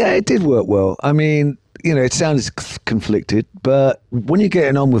well. Yeah, it did work well. I mean, it sounds conflicted, but when you're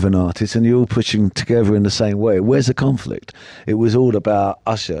getting on with an artist and you're all pushing together in the same way, where's the conflict? It was all about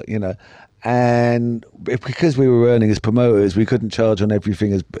Usher, and because we were earning as promoters, we couldn't charge on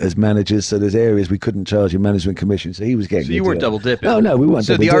everything as managers, so there's areas we couldn't charge in management commission, so he was getting... So you weren't double dipping? No, we weren't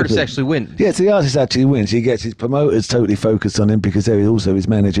so double dipping. So the artist actually wins? Yeah, so the artist actually wins. He gets his promoters totally focused on him because they're also his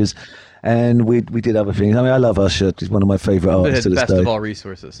managers. And we did other things. I mean, I love Usher. He's one of my favourite artists to this day. Best of all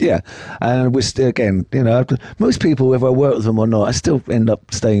resources. Yeah. And we're still, again, most people, whether I work with them or not, I still end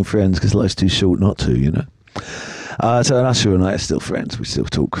up staying friends because life's too short not to, So Usher and I are still friends. We still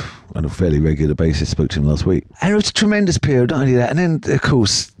talk on a fairly regular basis. Spoke to him last week. And it was a tremendous period, not only that. And then, of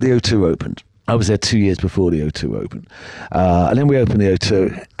course, the O2 opened. I was there 2 years before the O2 opened. And then we opened the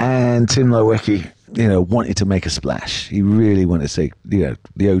O2. And Tim Lowecki, wanted to make a splash. He really wanted to say, the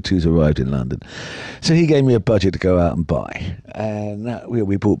O2's arrived in London. So he gave me a budget to go out and buy. And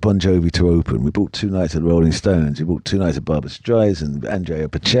we bought Bon Jovi to open. We bought 2 nights at the Rolling Stones. We bought 2 nights at Barbra Streisand, Andrea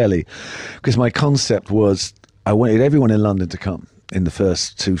Bocelli. Because my concept was I wanted everyone in London to come in the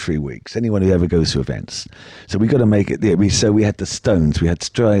first 2-3 weeks. Anyone who ever goes to events. So we got to make it. So we had the Stones, we had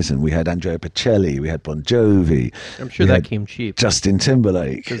Streisand, we had Andrea Bocelli, we had Bon Jovi. I'm sure that came cheap. Justin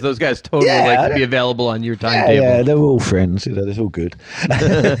Timberlake. Because those guys totally like to be available on your timetable. Yeah, they were all friends. It's all good.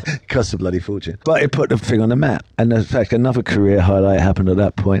 Cost a bloody fortune. But it put the thing on the map. And in fact, another career highlight happened at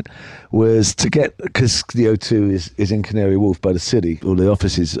that point was to get, because the O2 is in Canary Wharf by the city, or the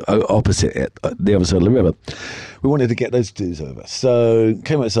office is opposite it, the other side of the river. We wanted to get those dudes over. So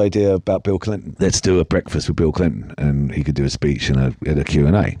came up with this idea about Bill Clinton. Let's do a breakfast with Bill Clinton, and he could do a speech and a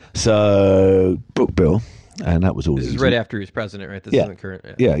Q&A. So booked Bill. And that was all. This is right after he was president, right? This Yeah. isn't current.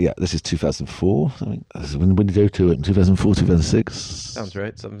 Yeah. This is 2004. I mean, when did you go to it? 2004, 2006? Sounds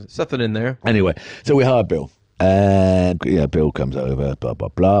right. Something in there. Anyway, so we hired Bill. And Bill comes over, blah, blah,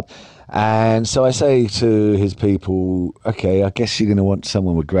 blah. And so I say to his people, okay, I guess you're going to want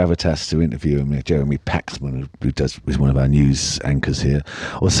someone with gravitas to interview him, Jeremy Paxman, who's one of our news anchors here,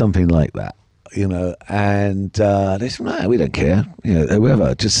 or something like that. And they said, no, we don't care.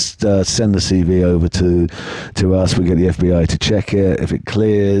 Whoever, just send the CV over to us. We get the FBI to check it. If it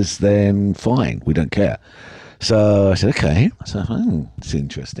clears, then fine. We don't care. So I said, okay. So it's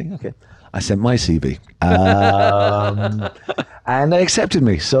interesting. Okay. I sent my CV. And they accepted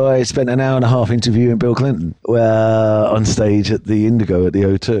me. So I spent an hour and a half interviewing Bill Clinton on stage at the Indigo at the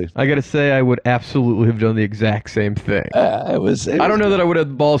O2. I got to say, I would absolutely have done the exact same thing. I don't know that I would have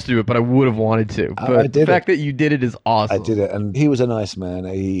the balls to do it, but I would have wanted to. But the fact that you did it is awesome. I did it. And he was a nice man.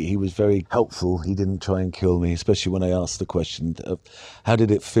 He was very helpful. He didn't try and kill me, especially when I asked the question of how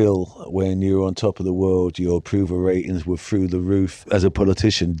did it feel when you were on top of the world, your approval ratings were through the roof as a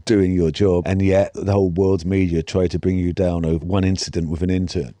politician doing your job, and yet the whole world's media tried to bring you down over one incident with an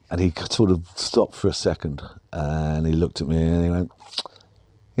intern. And he sort of stopped for a second and he looked at me and he went,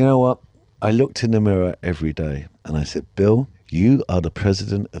 you know what? I looked in the mirror every day and I said, Bill, you are the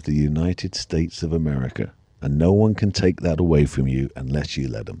president of the United States of America and no one can take that away from you unless you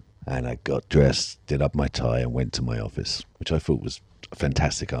let them. And I got dressed, did up my tie and went to my office, which I thought was a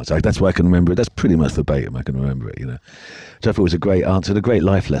fantastic answer. That's why I can remember it. That's pretty much verbatim. I can remember it, Which I thought was a great answer, a great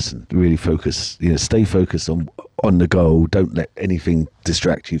life lesson. Really focus, stay focused on the goal. Don't let anything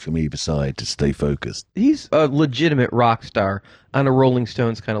distract you from either side. To stay focused. He's a legitimate rock star on a Rolling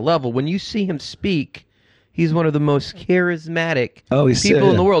Stones kind of level. When you see him speak, he's one of the most charismatic people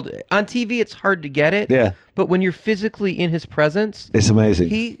in the world. On TV, it's hard to get it. Yeah. But when you're physically in his presence, it's amazing.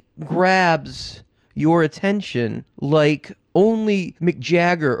 He grabs your attention like only Mick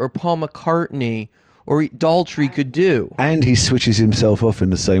Jagger or Paul McCartney or Daltrey could do. And he switches himself off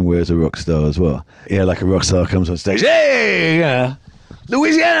in the same way as a rock star as well. Like a rock star comes on stage, hey,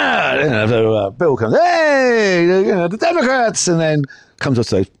 Louisiana! Bill comes, hey, the Democrats! And then comes on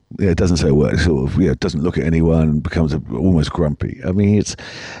stage, it doesn't say a word, sort of, doesn't look at anyone, becomes almost grumpy. I mean,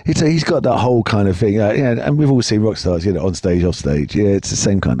 he's got that whole kind of thing. And we've all seen rock stars, on stage, off stage. Yeah, it's the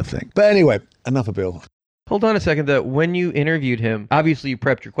same kind of thing. But anyway, enough of Bill. Hold on a second, though. When you interviewed him, obviously you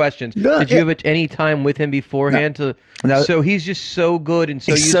prepped your questions. Did you have any time with him beforehand? No. So he's just so good and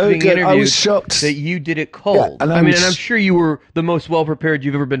so used to being interviewed I was shocked that you did it cold. And I'm sure you were the most well-prepared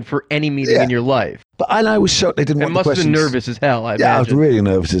you've ever been for any meeting in your life. And I was shocked they didn't want the questions. It must have been nervous as hell, I imagine. I was really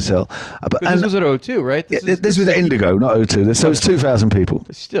nervous as hell. This was at O2, right? This was at Indigo, not O2. So it was 2,000 people.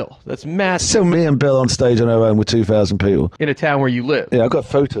 Still, that's massive. Still me and Bill on stage on our own with 2,000 people. In a town where you live. Yeah, I've got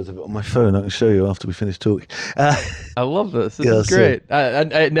photos of it on my phone. I can show you after we finish talking. I love this. This is great.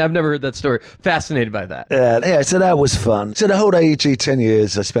 I've never heard that story. Fascinated by that. Yeah, so that was fun. So the whole AEG 10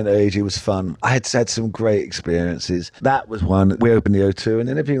 years I spent at AEG was fun. I had some great experiences. That was one. We opened the O2 and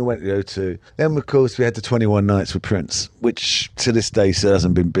then everything went to the O2. Then, of course, we had the 21 Nights with Prince, which to this day still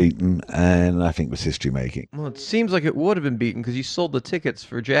hasn't been beaten and I think was history making. Well, it seems like it would have been beaten because you sold the tickets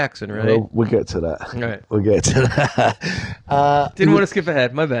for Jackson, right? Well, we'll get to that. All right. We'll get to that. Didn't want to skip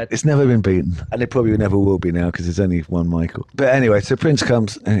ahead. My bad. It's never been beaten and it probably never will be now because there's only one Michael. But anyway, so Prince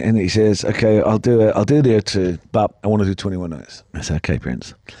comes and he says, okay, I'll do the O2, but I want to do 21 nights. I said, okay,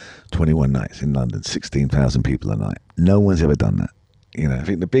 Prince, 21 nights in London, 16,000 people a night. No one's ever done that. I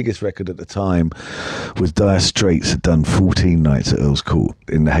think the biggest record at the time was Dire Straits had done 14 nights at Earl's Court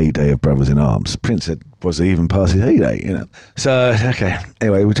in the heyday of Brothers in Arms. Prince was even past his heyday, So, okay.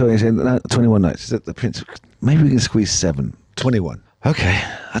 Anyway, we're talking 21 nights. The Prince, maybe we can squeeze 7. 21. Okay,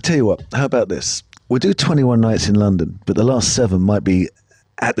 I'll tell you what. How about this? We'll do 21 nights in London, but the last 7 might be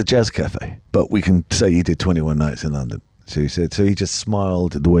at the Jazz Cafe. But we can say you did 21 nights in London. So he said, so he just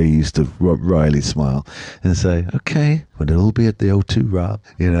smiled the way he used to Rob Riley smile and say, okay, well, it'll be at the O2, Rob,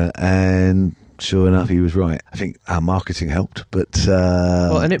 and sure enough, he was right. I think our marketing helped, but...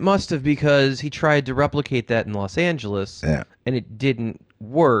 and it must have because he tried to replicate that in Los Angeles, and it didn't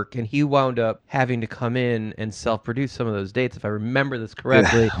work, and he wound up having to come in and self-produce some of those dates, if I remember this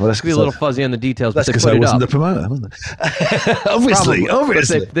correctly. Well, that's be a little fuzzy on the details, that's but they because put I it wasn't up. the promoter, wasn't I?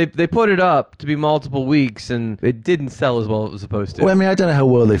 Obviously. But they put it up to be multiple weeks, and it didn't sell as well as it was supposed to. Well, I mean, I don't know how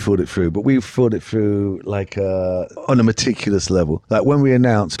well they thought it through, but we thought it through on a meticulous level. Like when we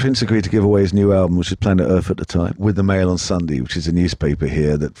announced, Prince agreed to give away his new album, which was Planet Earth at the time, with the Mail on Sunday, which is a newspaper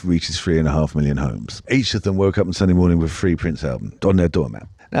here that reaches 3.5 million homes. Each of them woke up on Sunday morning with a free Prince album on their doormat.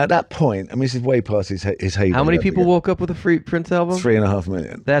 Now, at that point, I mean, this is way past his heyday. How many people woke up with a free Prince album? 3.5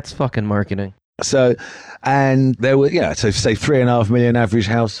 million. That's fucking marketing. So, and there were, so say 3.5 million average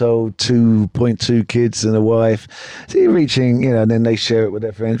household, 2.2 kids and a wife. So you're reaching, and then they share it with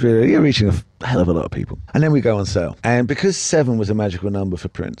their friends. Really, you're reaching a hell of a lot of people. And then we go on sale. And because 7 was a magical number for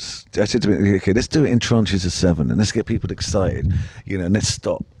Prince, I said to me, okay, let's do it in tranches of 7 and let's get people excited, and let's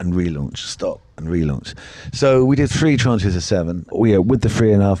stop and relaunch, stop and relaunch. So we did 3 tranches of 7. With the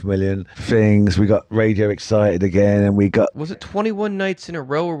 3.5 million things, we got radio excited again, and we got... Was it 21 nights in a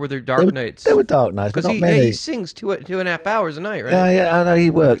row, or were there dark nights? There were dark nights, but not many. He sings 2.5 hours a night, right? Yeah, I know, he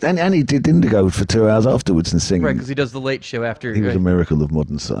worked. And he did Indigo for 2 hours afterwards and singing. Right, because he does the late show after. He was a miracle of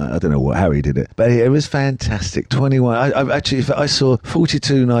modern science. I don't know how he did it. But it was fantastic. 21. I saw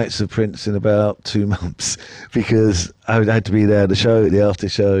 42 nights of Prince in about 2 months because I had to be there at the show, the after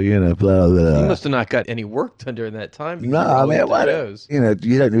show, blah, blah, blah. You must have not got any work done during that time. No, I mean,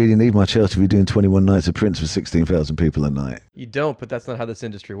 you don't really need much else if you're doing 21 nights of Prince with 16,000 people a night. You don't, but that's not how this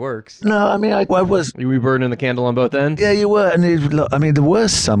industry works. No, I mean, I was... You were burning the candle on both ends? Yeah, you were. And the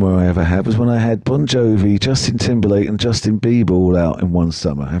worst summer I ever had was when I had Bon Jovi, Justin Timberlake and Justin Bieber all out in one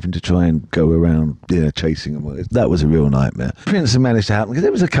summer, having to try and go around, chasing them. That was a real nightmare. Prince managed to happen because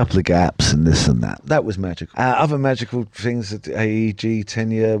there was a couple of gaps and this and that. That was magical. Other magical things at AEG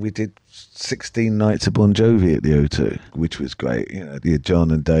tenure, we did 16 nights of Bon Jovi at the O2, which was great.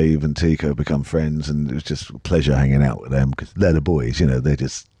 John and Dave and Tico become friends, and it was just a pleasure hanging out with them because they're the boys, they're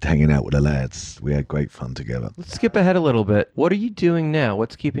just hanging out with the lads. We had great fun together. Let's skip ahead a little bit. What are you doing now?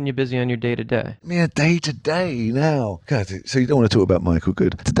 What's keeping you busy on your day-to-day? Yeah, day-to-day now. God, so you don't want to talk about Michael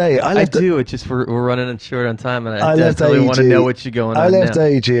Good. Today, I do. It's just we're running short on time, and I definitely want to know what's going on. I left now.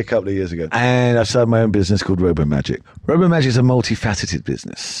 AEG a couple of years ago, and I started my own business called RoboMagic. RoboMagic is a multifaceted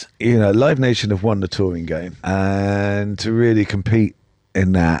business. Live Nation have won the touring game, and to really compete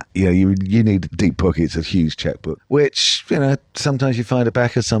in that, you need deep pockets, a huge checkbook, which, sometimes you find a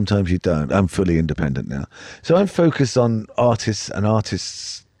backer, sometimes you don't. I'm fully independent now. So I'm focused on artists and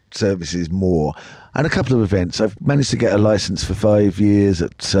artists' services more. And a couple of events. I've managed to get a license for 5 years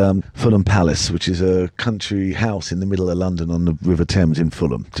at Fulham Palace, which is a country house in the middle of London on the River Thames in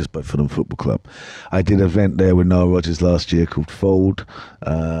Fulham, just by Fulham Football Club. I did an event there with Nile Rodgers last year called Fold,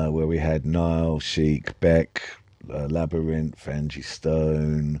 where we had Nile, Chic, Beck, Labyrinth, Angie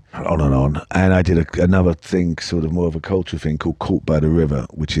Stone, on and on. And I did another thing, sort of more of a cultural thing, called Caught by the River,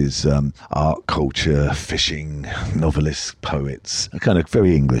 which is art, culture, fishing, novelists, poets, kind of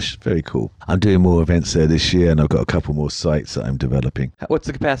very English, very cool. I'm doing more events there this year, and I've got a couple more sites that I'm developing. What's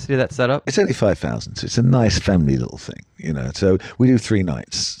the capacity of that setup? It's only 5,000, so it's a nice family little thing, So we do 3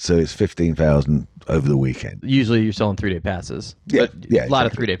 nights, so it's 15,000 over the weekend. Usually you're selling 3-day passes. Yeah, a lot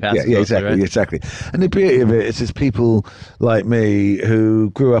of 3-day passes. Yeah, mostly, right? exactly. And the beauty of it is just people like me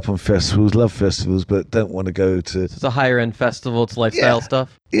who grew up on festivals, love festivals, but don't want to go to... It's a higher end festival, it's lifestyle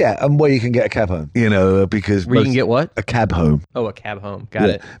stuff. Yeah, and where you can get a cab home, because... Where you can get what? A cab home. Oh, a cab home. Got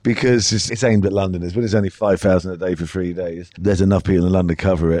it. Because it's aimed at Londoners, but it's only 5,000 a day for 3 days. There's enough people in London to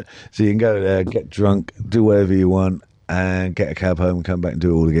cover it. So you can go there, get drunk, do whatever you want, and get a cab home and come back and do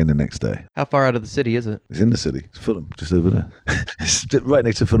it all again the next day. How far out of the city is it? It's in the city. It's Fulham, just over there. It's right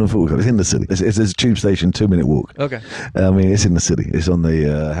next to Fulham Football Club. It's in the city. It's a tube station, 2-minute walk. Okay. It's in the city. It's on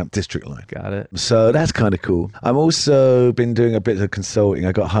the district line. Got it. So that's kind of cool. I'm also been doing a bit of consulting.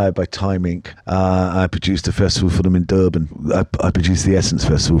 I got hired by Time Inc. I produced a festival for them in Durban. I produced the Essence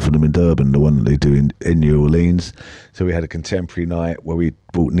Festival for them in Durban, the one that they do in New Orleans. So we had a contemporary night where we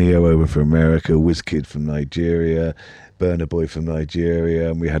brought Neo over from America, Wizkid from Nigeria, Burna Boy from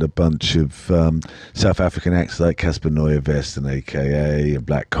Nigeria, and we had a bunch of South African acts like Casper Neuervest and AKA and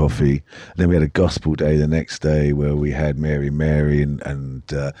Black Coffee. And then we had a gospel day the next day where we had Mary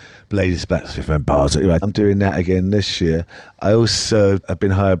and Ladies Blacksmith and Bars. Anyway, I'm doing that again this year. I also have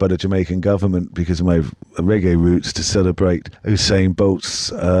been hired by the Jamaican government because of my reggae roots to celebrate Usain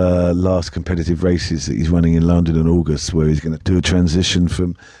Bolt's last competitive races that he's running in London in August, where he's going to do a transition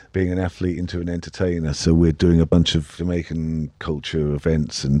from being an athlete into an entertainer. So we're doing a bunch of Jamaican culture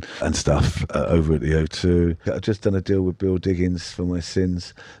events and stuff over at the O2. I've just done a deal with Bill Diggins for my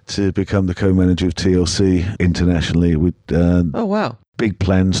sins to become the co-manager of TLC internationally with oh wow, big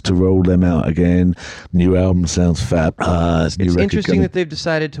plans to roll them out again. New album sounds fab. It's interesting that they've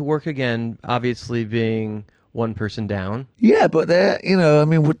decided to work again, obviously being one person down. Yeah, but they're, what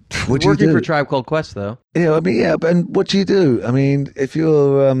do you do? Working for Tribe Called Quest, though. And what do you do? If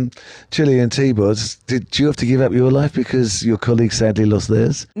you're Chili and T-Boz, did you have to give up your life because your colleague sadly lost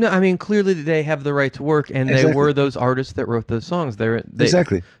theirs? No, clearly they have the right to work, and they were those artists that wrote those songs.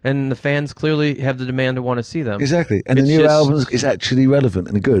 Exactly. And the fans clearly have the demand to want to see them. Exactly. And the new album is actually relevant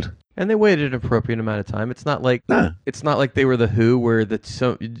and good. And they waited an appropriate amount of time. It's not like they were the Who, where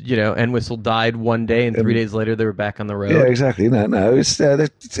End Whistle died one day and 3 days later they were back on the road. Yeah, exactly. No, it's 10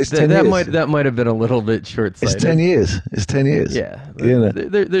 years. That might have been a little bit short-sighted. It's 10 years. It's 10 years. Yeah, You know.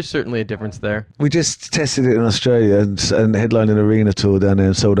 there's certainly a difference there. We just tested it in Australia and headlined an arena tour down there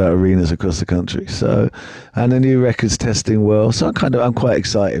and sold out arenas across the country. So, and the new record's testing well. So I'm quite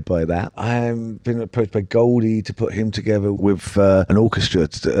excited by that. I've been approached by Goldie to put him together with an orchestra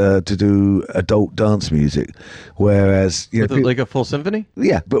to do adult dance music, whereas Like a full symphony.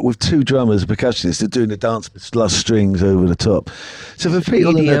 Yeah, but with 2 drummers, percussionists, they're doing the dance with lush strings over the top. So for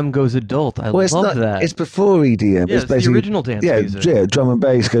people EDM goes adult. I love that. It's before EDM. Yeah, it's the original dance music. Yeah, drum and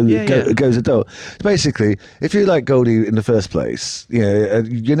bass goes adult. Basically, if you like Goldie in the first place,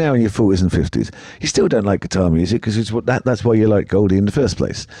 you're now in your 40s and 50s. You still don't like guitar music because that's why you like Goldie in the first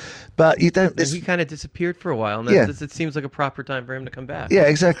place. But you don't. He kind of disappeared for a while, and it seems like a proper time for him to come back. Yeah,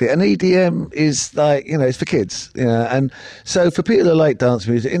 exactly. And EDM is like, it's for kids. And so for people who like dance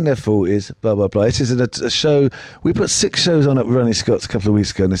music in their 40s, blah, blah, blah. This is a show. We put 6 shows on at Ronnie Scott's a couple of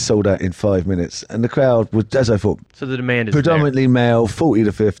weeks ago, and they sold out in 5 minutes. And the crowd was, as I thought, so the demand is predominantly male, 40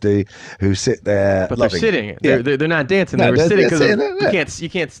 to 50, who sit there. But loving. they're sitting. Yeah. They're not dancing. No, they were sitting because sitting, you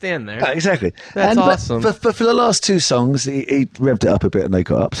can't stand there. Exactly. That's awesome. But for the last 2 songs, he revved it up a bit and they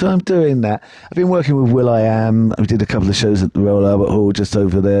got up. So I'm doing that. I've been working with will.i.am. We did a couple of shows at the Royal Albert Hall just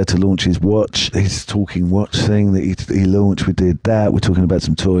over there to launch his watch, his talking watch thing that he launched. We did that. We're talking about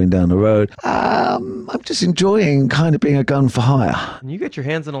some touring down the road. I'm just enjoying kind of being a gun for hire. You get your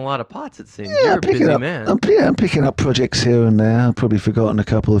hands in a lot of pots, it seems. Yeah, You're a busy man. I'm picking up projects here and there. I've probably forgotten a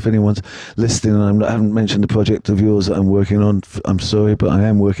couple. If anyone's listening and I haven't mentioned a project of yours that I'm working on, I'm sorry, but I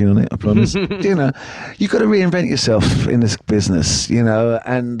am working on it, I promise. You've got to reinvent yourself in this business,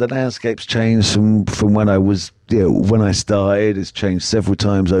 and the landscape's changed from when I was when I started. It's changed several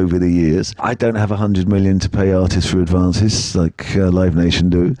times over the years. I don't have 100 million to pay artists for advances like Live Nation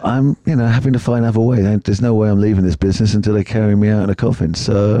do. I'm, having to find another way. There's no way I'm leaving this business until they carry me out in a coffin.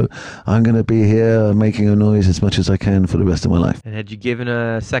 So I'm going to be here making a noise as much as I can for the rest of my life. And had you given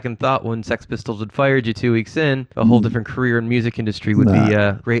a second thought when Sex Pistols had fired you 2 weeks in, a whole different career in music industry would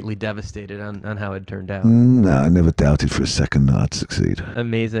be greatly devastated on how it turned out. No, I never doubted for a second that I'd succeed.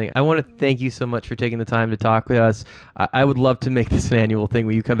 Amazing. I want to thank you so much for taking the time to talk with us. I would love to make this an annual thing.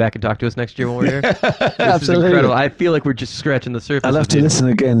 Will you come back and talk to us next year when we're here? This Absolutely. is incredible. I feel like we're just scratching the surface. I'll have to listen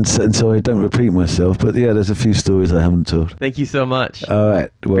again so I don't repeat myself. But yeah, there's a few stories I haven't told. Thank you so much. All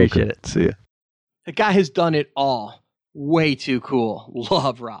right. Welcome. Appreciate it. See you. The guy has done it all. Way too cool.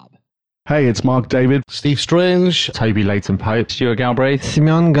 Love Rob. Hey, it's Mark David, Steve Strange, Toby Leighton Pope, Stuart Galbraith,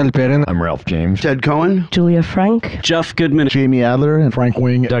 Simeon Galperin. I'm Ralph James, Ted Cohen, Julia Frank, Jeff Goodman, Jamie Adler, and Frank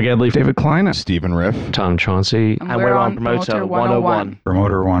Wing, Doug Edley, David Klein, Stephen Riff, Tom Chauncey, and we're on Promoter 101.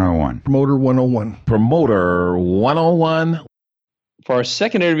 Promoter 101. Promoter 101. Promoter 101. For our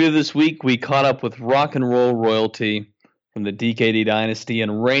second interview this week, we caught up with rock and roll royalty from the DKD dynasty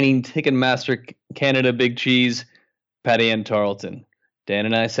and reigning Ticketmaster Canada Big Cheese, Patty Ann Tarleton. Dan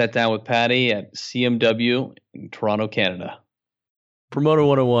and I sat down with Patty at CMW in Toronto, Canada. Promoter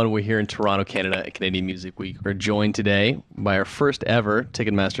 101, we're here in Toronto, Canada at Canadian Music Week. We're joined today by our first ever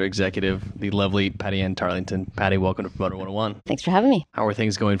Ticketmaster executive, the lovely Patty Ann Tarleton. Patty, welcome to Promoter 101. Thanks for having me. How are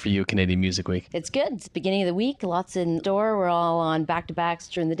things going for you at Canadian Music Week? It's good. It's the beginning of the week. Lots in store. We're all on back-to-backs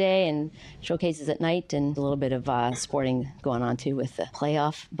during the day and showcases at night, and a little bit of sporting going on too with the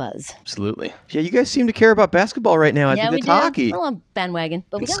playoff buzz. Absolutely. Yeah, you guys seem to care about basketball right now. I Yeah, think we it's do. hockey. We're on bandwagon,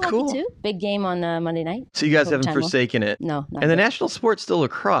 but we It's got cool. hockey too. Big game on Monday night. So you guys Over haven't time, forsaken it. No, not And the yet. national sport's still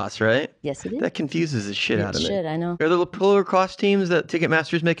lacrosse, right? Yes, it is. That confuses the shit It out of me. should, I know. Are there pro lacrosse teams that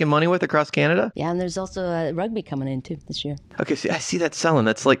Ticketmaster's making money with across Canada? Yeah, and there's also rugby coming in too this year. Okay, see, I see that selling.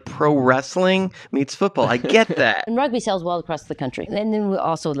 That's like pro wrestling meets football. I get that. And rugby sells well across the country. And then we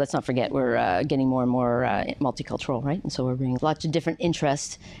also, let's not forget, we're getting more and more multicultural, right? And so we're bringing lots of different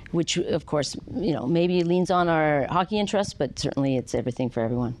interests, which of course, maybe leans on our hockey interests, but certainly it's everything for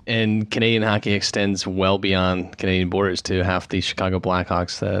everyone. And Canadian hockey extends well beyond Canadian borders to half the Chicago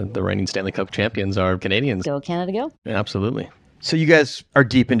Blackhawks, the reigning Stanley Cup champions, are Canadians. Go Canada, go. Yeah, absolutely. So you guys are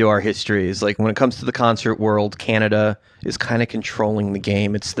deep into our histories. Like when it comes to the concert world, Canada is kind of controlling the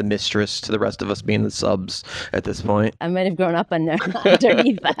game. It's the mistress to the rest of us being the subs at this point. I might have grown up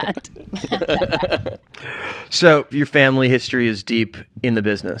underneath that. So your family history is deep in the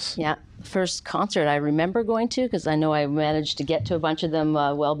business. Yeah. First concert I remember going to, because I know I managed to get to a bunch of them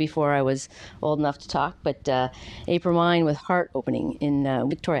well before I was old enough to talk, but April Mine with Heart opening in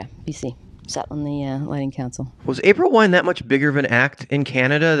Victoria, BC. sat on the lighting council. Was April Wine that much bigger of an act in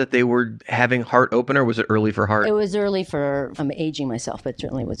Canada that they were having Heart open, or was it early for Heart? It was early for, I'm aging myself, but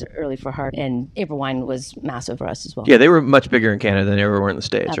certainly was early for Heart. And April Wine was massive for us as well. Yeah, they were much bigger in Canada than they ever were in the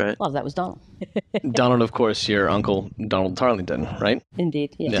States, right? A lot of that was Donald. Donald, of course, your uncle, Donald Tarlington, right?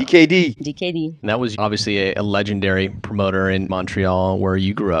 Indeed, yeah. DKD. DKD. And that was obviously a legendary promoter in Montreal where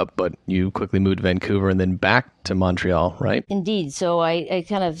you grew up, but you quickly moved to Vancouver and then back to Montreal, right? Indeed. So I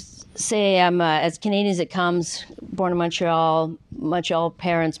kind of say I'm, as Canadian as it comes, born in Montreal. Montreal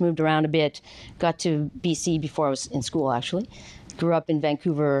parents moved around a bit, got to BC before I was in school, actually. Grew up in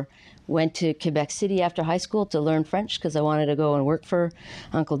Vancouver, went to Quebec City after high school to learn French because I wanted to go and work for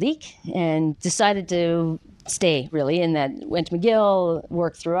Uncle Deke, and decided to stay, really, and that went to McGill,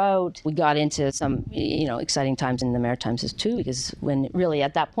 worked throughout. We got into some, exciting times in the Maritimes too, because when really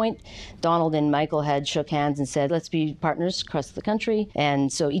at that point, Donald and Michael had shook hands and said, let's be partners across the country.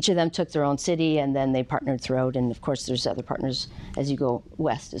 And so each of them took their own city, and then they partnered throughout. And of course, there's other partners as you go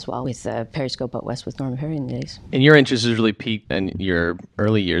west as well, with Periscope out west with Norman Perry in the days. And your interest has really peaked in your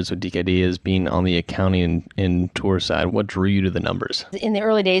early years with DKD as being on the accounting and tour side. What drew you to the numbers? In the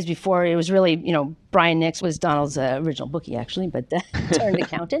early days before, it was really, Brian Nix was Donald's original bookie, actually, but turned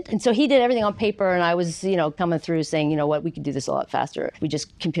accountant. And so he did everything on paper, and I was, coming through saying, we could do this a lot faster. We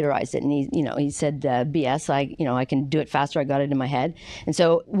just computerized it. And he said, BS, I can do it faster. I got it in my head. And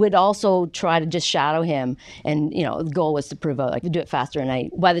so would also try to just shadow him. And, the goal was to prove out, do it faster.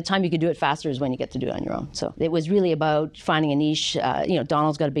 And by the time you could do it faster is when you get to do it on your own. So it was really about finding a niche.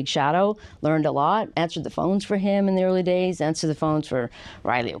 Donald's got a big shadow, learned a lot, answered the phones for him in the early days, answered the phones for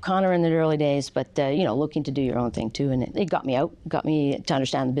Riley O'Connor in the early days, but looking to do your own thing too. And it got me out, got me to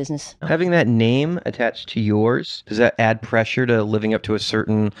understand the business. Having that name attached to yours, does that add pressure to living up to a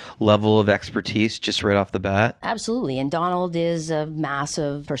certain level of expertise just right off the bat? Absolutely. And Donald is a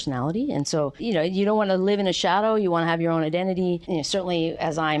massive personality. And so, you don't want to live in a shadow. You want to have your own identity. Certainly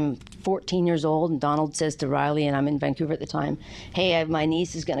as I'm 14 years old and Donald says to Riley, and I'm in Vancouver at the time, hey, my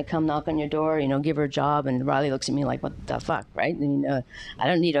niece is going to come knock on your door, give her a job. And Riley looks at me like, what the fuck, right? I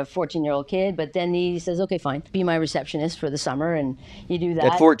don't need a 14-year-old kid. But then he says, okay, fine, be my receptionist for the summer, and you do that.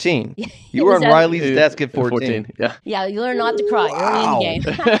 At 14? You were on Riley's desk at 14. Yeah. Yeah, you learn not to cry early in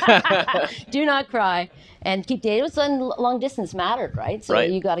the game. Do not cry. And keep dating. It was long distance mattered, right? So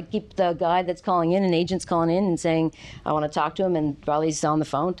you got to keep the guy that's calling in, and agent's calling in and saying, I want to talk to him. And Riley's on the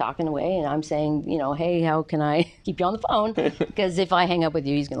phone talking away. And I'm saying, hey, how can I keep you on the phone? Because if I hang up with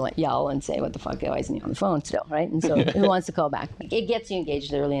you, he's going to yell and say, what the fuck, why isn't he on the phone still, right? And so who wants to call back? It gets you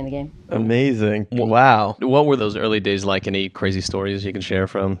engaged early in the game. Amazing. Wow. What were those early days like? Any crazy stories you can share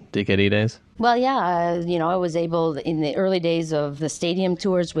from DKD days? Well, yeah, I was able in the early days of the stadium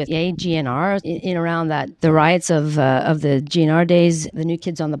tours with GNR, in around the riots of the GNR days, the New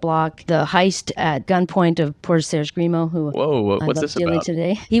Kids on the Block, the heist at gunpoint of poor Serge Grimo, who what's this about?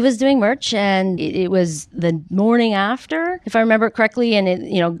 Today. He was doing merch, and it was the morning after, if I remember correctly,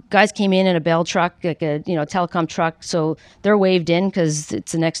 and guys came in a Bell truck, like a telecom truck, so they're waved in because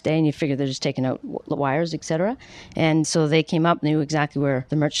it's the next day, and you figure they're just taking out wires, etc. And so they came up, knew exactly where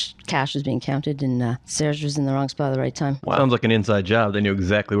the merch cash was being counted, and Serge was in the wrong spot at the right time. Wow. Sounds like an inside job. They knew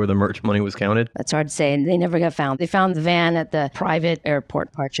exactly where the merch money was counted. That's hard to say, and they never got found. They found the van at the private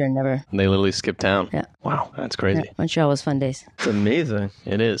airport departure and never. They literally skipped town. Yeah. Wow, that's crazy. Yeah. Montreal was fun days. It's amazing.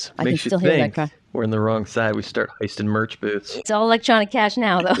 It is. I Makes can still you hear think that cry. we're on the wrong side. We start heisting merch booths. It's all electronic cash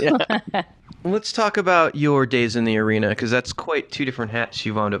now, though. Yeah. Let's talk about your days in the arena, because that's quite two different hats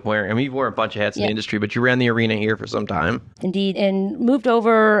you've wound up wearing. I mean, you've worn a bunch of hats in the industry, but you ran the arena here for some time. Indeed, and moved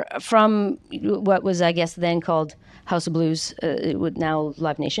over from what was, I guess, then called House of Blues, now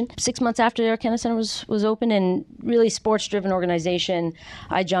Live Nation. 6 months after the Air Canada Centre was open, and really sports-driven organization.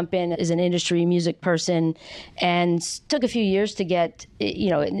 I jump in as an industry music person, and took a few years to get,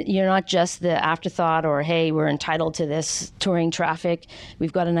 you're not just the afterthought or, hey, we're entitled to this touring traffic.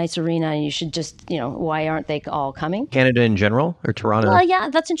 We've got a nice arena, and you should just, why aren't they all coming? Canada in general, or Toronto? Well, yeah,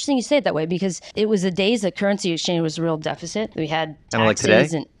 that's interesting you say it that way, because it was the days that currency exchange was a real deficit. We had kind of like today?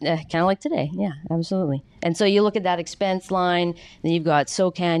 Kind of like today, yeah, absolutely. And so you look at that expense line, then you've got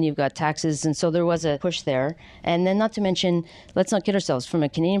SOCAN, you've got taxes, and so there was a push there. And then not to mention, let's not kid ourselves, from a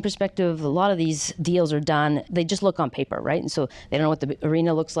Canadian perspective, a lot of these deals are done, they just look on paper, right? And so they don't know what the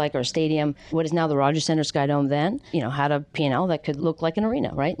arena looks like, or a stadium. What is now the Rogers Centre Skydome then, had a P&L that could look like an arena,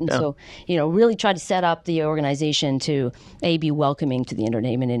 right? And so, really try to set up the organization to, be welcoming to the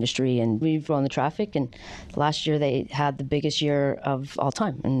entertainment industry. And we've grown the traffic, and last year they had the biggest year of all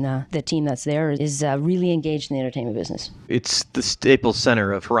time. And the team that's there is really really engaged in the entertainment business. It's the Staples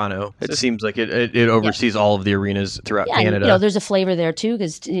Center of Toronto. It seems like it oversees all of the arenas throughout Canada. And, there's a flavor there too,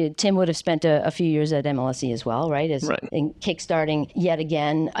 because Tim would have spent a few years at MLSE as well, right? In kickstarting yet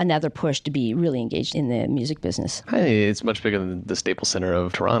again another push to be really engaged in the music business. Hey, it's much bigger than the Staples Center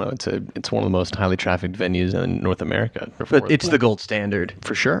of Toronto. It's one of the most highly trafficked venues in North America. But it's the gold standard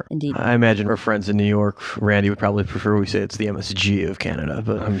for sure. Indeed. I imagine our friends in New York, Randy, would probably prefer we say it's the MSG of Canada,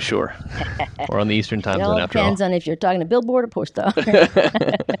 but I'm sure. Or on the Eastern Time It Zone all after all. depends on if you're talking to Billboard or Porstar.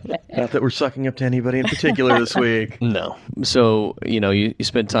 Not that we're sucking up to anybody in particular this week. No. So, you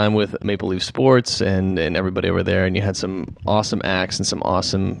spent time with Maple Leaf Sports and everybody over there, and you had some awesome acts and some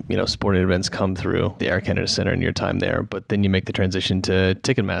awesome, sporting events come through the Air Canada Center in your time there. But then you make the transition to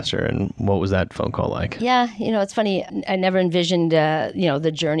Ticketmaster, and what was that phone call like? Yeah, it's funny. I never envisioned,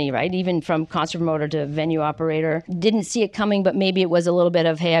 the journey, right? Even from concert promoter to venue operator. Didn't see it coming, but maybe it was a little bit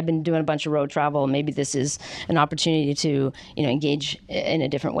of, hey, I've been doing a bunch of road travel. Maybe this is an opportunity to, engage in a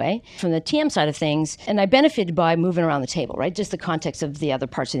different way. From the TM side of things, and I benefited by moving around the table, right? Just the context of the other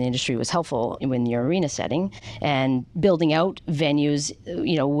parts of the industry was helpful in your arena setting, and building out venues,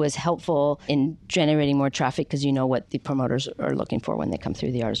 was helpful in generating more traffic because you know what the promoters are looking for when they come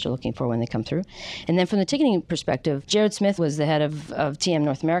through, the artists are looking for when they come through. And then from the ticketing perspective, Jared Smith was the head of TM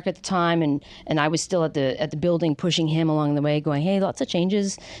North America at the time, and I was still at the building pushing him along the way, going, hey, lots of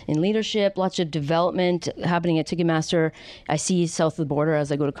changes in leadership, lots of development happening at Ticketmaster. I see south of the border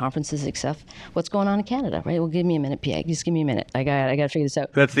as I go to conferences, except what's going on in Canada, right? Well, give me a minute, Pierre. Just give me a minute. I got to figure this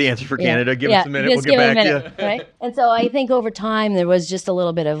out. That's the answer for Canada. Give us a minute. We'll get back to you. Right? And so I think over time there was just a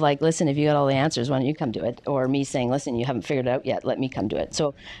little bit of like, listen, if you got all the answers, why don't you come do it? Or me saying, listen, you haven't figured it out yet. Let me come do it.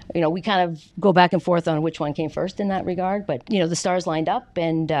 So, we kind of go back and forth on which one came first in that regard. But, the stars lined up,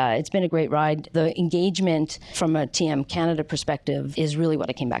 and it's been a great ride. The engagement from a TM Canada perspective is really what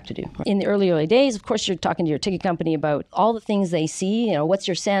I came back to do. In the early days, of course, you're talking to your ticket company about all the things they see. What's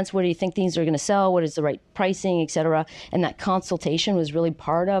your sense? What do you think things are going to sell? What is the right pricing, et cetera? And that consultation was really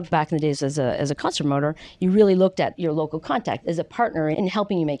part of, back in the days as a concert promoter, you really looked at your local contact as a partner in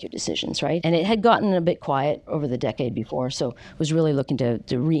helping you make your decisions, right? And it had gotten a bit quiet over the decade before, so was really looking to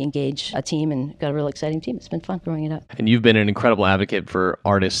re-engage a team, and got a real exciting team. It's been fun growing it up. And you've been an incredible advocate for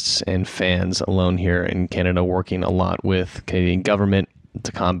artists and fans alone here in Canada, working a lot with Canadian government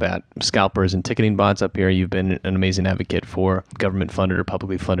to combat scalpers and ticketing bots up here. You've been an amazing advocate for government-funded or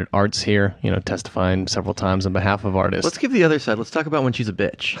publicly funded arts here, testifying several times on behalf of artists. Let's give the other side. Let's talk about when she's a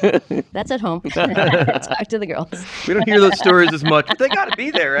bitch. That's at home. Talk to the girls. We don't hear those stories as much, but they got to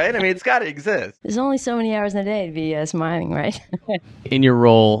be there, right? I mean, it's got to exist. There's only so many hours in a day to be smiling, right? In your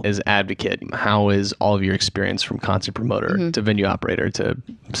role as advocate, how is all of your experience from concert promoter to venue operator to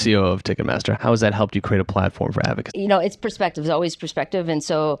COO of Ticketmaster, how has that helped you create a platform for advocacy? It's perspective. It's always perspective. And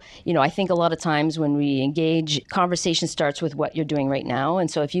so, I think a lot of times when we engage, conversation starts with what you're doing right now. And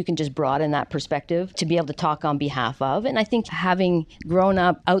so if you can just broaden that perspective to be able to talk on behalf of, and I think having grown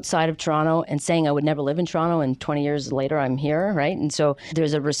up outside of Toronto and saying I would never live in Toronto, and 20 years later I'm here, right? And so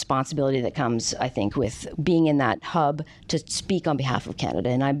there's a responsibility that comes, I think, with being in that hub to speak on behalf of Canada.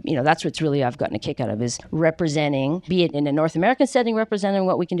 And that's what's really I've gotten a kick out of, is representing, be it in a North American setting, representing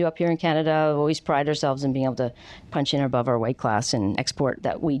what we can do up here in Canada. We've always pride ourselves in being able to punch in above our weight class and export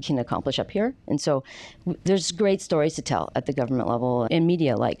that we can accomplish up here. And so there's great stories to tell at the government level and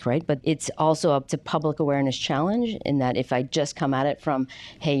media alike, right? But it's also up to public awareness challenge, in that if I just come at it from,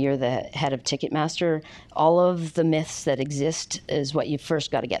 hey, you're the head of Ticketmaster, all of the myths that exist is what you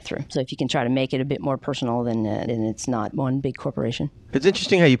first got to get through. So if you can try to make it a bit more personal, then it's not one big corporation. It's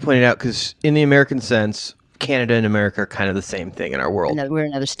interesting how you pointed out, because in the American sense, Canada and America are kind of the same thing in our world. We're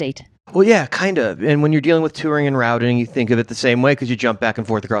another state. Well, yeah, kind of. And when you're dealing with touring and routing, you think of it the same way, because you jump back and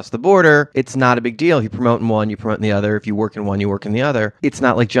forth across the border. It's not a big deal. If you promote in one, you promote in the other. If you work in one, you work in the other. It's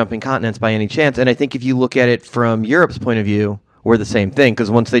not like jumping continents by any chance. And I think if you look at it from Europe's point of view, we're the same thing, because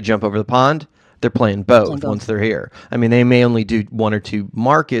once they jump over the pond, they're playing both once they're here. I mean, they may only do one or two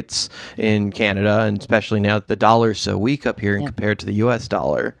markets in Canada, and especially now that the dollar is so weak up here compared to the U.S.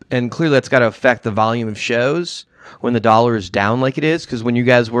 dollar. And clearly that's got to affect the volume of shows when the dollar is down like it is, because when you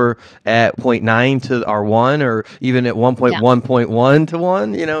guys were at 0.9 to our 1, or even at 1.1 to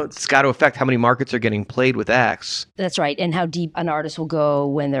 1, it's got to affect how many markets are getting played with acts. That's right. And how deep an artist will go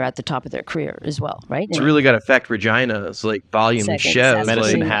when they're at the top of their career as well, right? It's really got to affect Regina's volume of shows.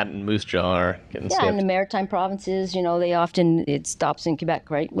 Medicine Hat and Moose Jaw are getting skipped. And the maritime provinces, they often, it stops in Quebec,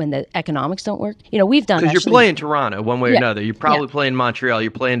 right? When the economics don't work. We've done because you're playing Toronto one way or another. You're probably playing Montreal.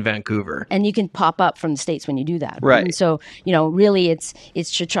 You're playing Vancouver. And you can pop up from the States when you do that. that. Right. And so, really it's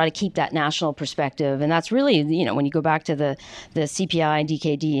to try to keep that national perspective. And that's really, when you go back to the CPI and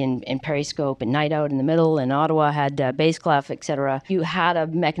DKD and Periscope and Night Out in the middle, and Ottawa had Baseclef, et cetera, you had a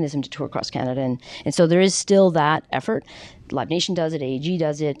mechanism to tour across Canada. And so there is still that effort. Live Nation does it, AEG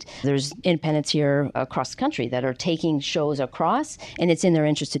does it. There's independents here across the country that are taking shows across, and it's in their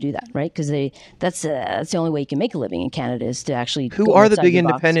interest to do that, right? Because that's the only way you can make a living in Canada is to actually. Who are the big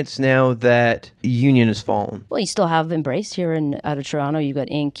independents now that Union has fallen? Well, you still have Embrace here out of Toronto. You've got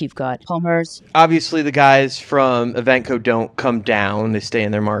Inc. You've got Palmer's. Obviously, the guys from Eventco don't come down; they stay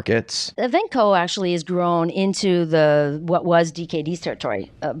in their markets. Eventco actually has grown into what was DKD's territory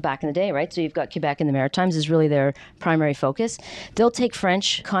back in the day, right? So you've got Quebec and the Maritimes is really their primary focus. They'll take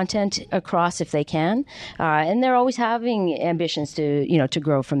French content across if they can, and they're always having ambitions to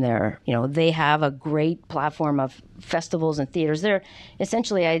grow from there. They have a great platform of festivals and theaters. They're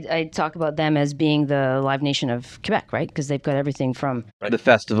essentially, I talk about them as being the Live Nation of Quebec, right? Because they've got everything from the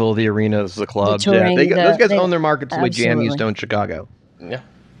festival, the arenas, the clubs. The touring, those guys own their markets the way Jam absolutely. used to own Chicago. Yeah.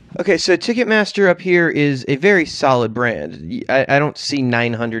 Okay, so Ticketmaster up here is a very solid brand. I don't see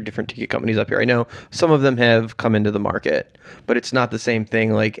 900 different ticket companies up here. I know some of them have come into the market, but it's not the same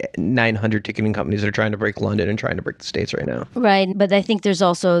thing like 900 ticketing companies that are trying to break London and trying to break the States right now. Right, but I think there's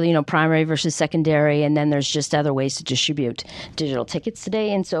also, primary versus secondary, and then there's just other ways to distribute digital tickets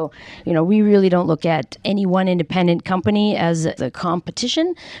today. And so, we really don't look at any one independent company as the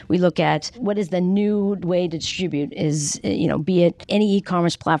competition. We look at what is the new way to distribute is, be it any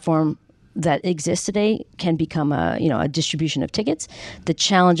e-commerce platform that exists today can become a distribution of tickets. The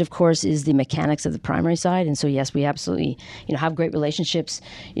challenge, of course, is the mechanics of the primary side. And so, yes, we absolutely, have great relationships.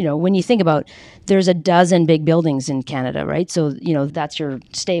 When you think about, there's a dozen big buildings in Canada, right? So, that's your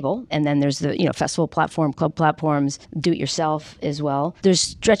stable. And then there's the, festival platform, club platforms, do-it-yourself as well. There's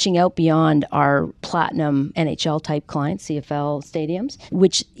stretching out beyond our platinum NHL type clients, CFL stadiums,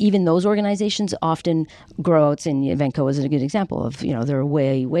 which even those organizations often grow out. And Eventco is a good example of, they're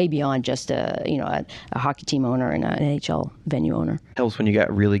way, way beyond just a hockey team owner and an NHL venue owner. Helps when you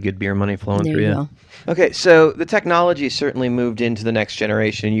got really good beer money flowing There through you you. go. Okay, so the technology certainly moved into the next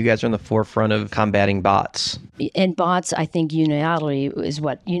generation. You guys are on the forefront of combating bots. And bots, I think, unilaterally is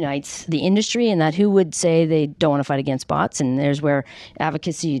what unites the industry, and that who would say they don't want to fight against bots. And there's where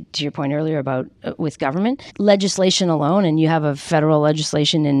advocacy, to your point earlier about with government, legislation alone, and you have a federal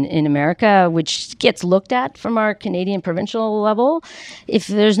legislation in America, which gets looked at from our Canadian provincial level. If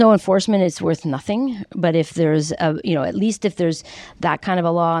there's no enforcement, it's worth nothing. But if there's, at least if there's that kind of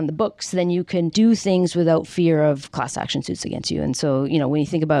a law on the books, then you can do things without fear of class action suits against you. And so, when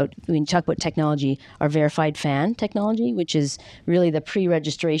you talk about technology, our verified fan technology, which is really the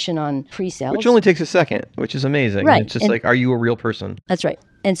pre-registration on pre-sales. Which only takes a second, which is amazing. Right. It's just like, are you a real person? That's right.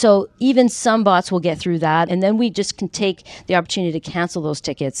 And so even some bots will get through that. And then we just can take the opportunity to cancel those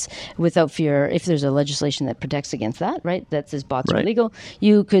tickets without fear. If there's a legislation that protects against that, right, that says bots are illegal,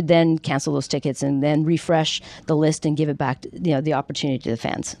 you could then cancel those tickets and then refresh the list and give it back, the opportunity to the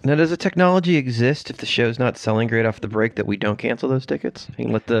fans. Now, does the technology exist if the show's not selling great off the break that we don't cancel those tickets?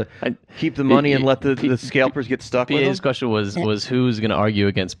 You can keep the money and let the scalpers get stuck with them? His question was who's going to argue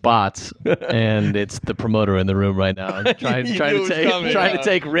against bots, and it's the promoter in the room right now trying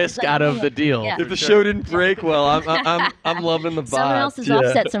to take risk out of the deal. Yeah. If the show didn't break, well, I'm loving the bots. Someone else has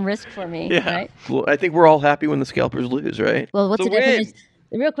offset some risk for me, right? Well, I think we're all happy when the scalpers lose, right? Well, what's the difference?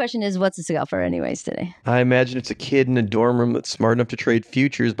 The real question is, what's a scalper anyways today? I imagine it's a kid in a dorm room that's smart enough to trade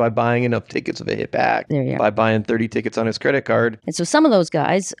futures by buying enough tickets if they hit back. There you are. By buying 30 tickets on his credit card. And so some of those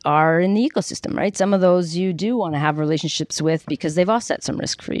guys are in the ecosystem, right? Some of those you do want to have relationships with because they've offset some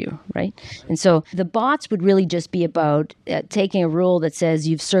risk for you, right? And so the bots would really just be about taking a rule that says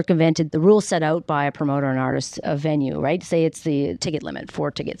you've circumvented the rule set out by a promoter, an artist, a venue, right? Say it's the ticket limit, 4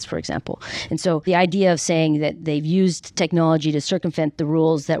 tickets, for example. And so the idea of saying that they've used technology to circumvent the rules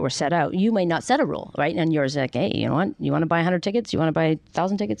that were set out, you may not set a rule, right? And yours like, hey, you know what? You want to buy 100 tickets? You want to buy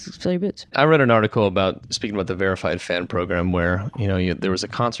 1,000 tickets? Fill your boots. I read an article speaking about the verified fan program where, there was a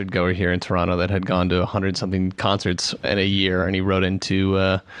concert goer here in Toronto that had gone to 100-something concerts in a year, and he wrote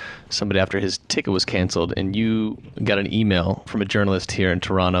into somebody after his ticket was canceled, and you got an email from a journalist here in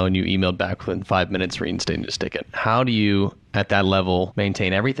Toronto, and you emailed back within 5 minutes reinstating his ticket. How do you, at that level,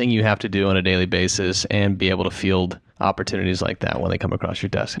 maintain everything you have to do on a daily basis and be able to field opportunities like that when they come across your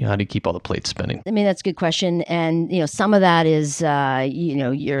desk? How do you keep all the plates spinning? I mean, that's a good question. And, some of that is,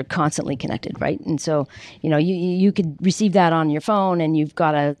 you're constantly connected, right? And so, you could receive that on your phone and you've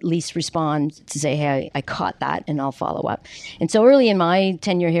got to at least respond to say, hey, I caught that and I'll follow up. And so early in my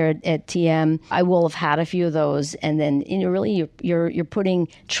tenure here at TM, I will have had a few of those. And then, really you're putting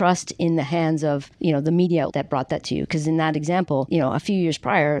trust in the hands of, the media that brought that to you. Because in that example, a few years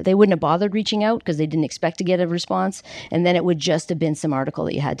prior, they wouldn't have bothered reaching out because they didn't expect to get a response. And then it would just have been some article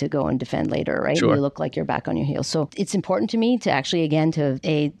that you had to go and defend later, right? Sure. And you look like you're back on your heels. So it's important to me to actually, again,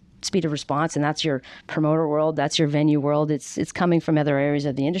 to speed of response, and that's your promoter world, that's your venue world. It's coming from other areas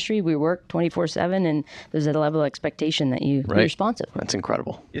of the industry. We work 24/7, and there's a level of expectation that you be responsive. That's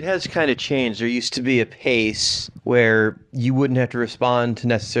incredible. It has kind of changed. There used to be a pace where you wouldn't have to respond to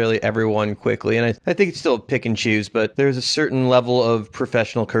necessarily everyone quickly, and I think it's still pick and choose, but there's a certain level of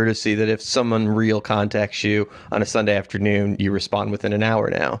professional courtesy that if someone real contacts you on a Sunday afternoon, you respond within an hour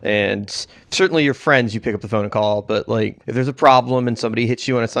now. And certainly your friends, you pick up the phone and call, but like if there's a problem and somebody hits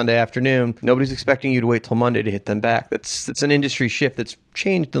you on a Sunday afternoon, nobody's expecting you to wait till Monday to hit them back. That's an industry shift that's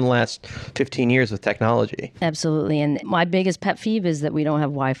changed in the last 15 years with technology. Absolutely. And my biggest pet peeve is that we don't have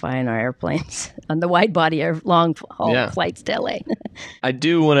Wi-Fi in our airplanes on the wide body or long haul flights to LA. I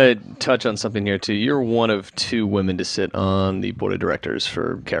do want to touch on something here too. You're one of 2 women to sit on the board of directors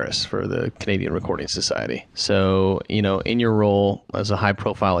for CARAS, for the Canadian Recording Society. So, in your role as a high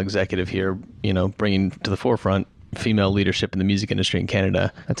profile executive here, bringing to the forefront female leadership in the music industry in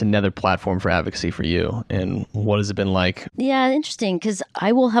Canada, that's another platform for advocacy for you. And what has it been like? Yeah, interesting, because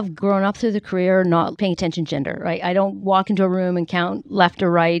I will have grown up through the career not paying attention to gender, right? I don't walk into a room and count left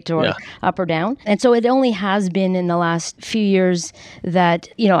or right or up or down. And so it only has been in the last few years that,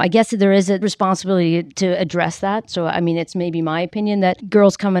 I guess there is a responsibility to address that. So, I mean, it's maybe my opinion that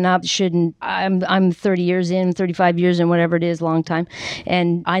girls coming up shouldn't, I'm 30 years in, 35 years in, whatever it is, long time.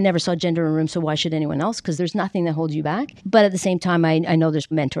 And I never saw gender in a room, so why should anyone else? Because there's nothing that holds you back. But at the same time, I know there's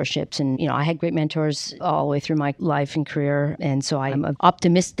mentorships, and I had great mentors all the way through my life and career, and so I'm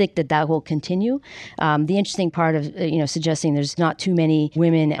optimistic that will continue. The interesting part of suggesting there's not too many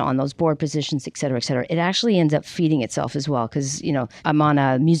women on those board positions, et cetera, it actually ends up feeding itself as well, because I'm on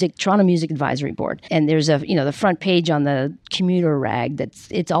a Toronto Music Advisory Board, and there's the front page on the commuter rag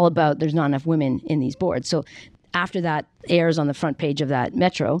it's all about there's not enough women in these boards. So after that airs on the front page of that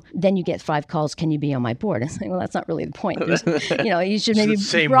Metro, then you get 5 calls, can you be on my board? It's like, well, that's not really the point. You should maybe it's the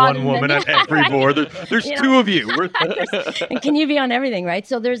same one woman on every board. There's 2 of you. And can you be on everything, right?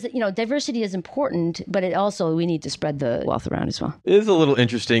 So there's, diversity is important, but we need to spread the wealth around as well. It is a little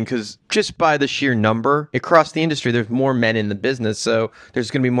interesting because just by the sheer number, across the industry, there's more men in the business. So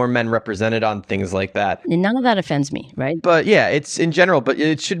there's going to be more men represented on things like that. And none of that offends me, right? But yeah, it's in general, but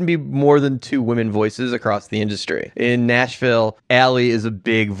it shouldn't be more than 2 women voices across the industry. In Nashville, Allie is a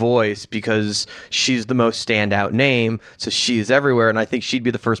big voice because she's the most standout name, so she's everywhere, and I think she'd be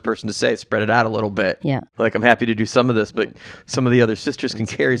the first person to say, spread it out a little bit. Yeah. Like, I'm happy to do some of this, but some of the other sisters can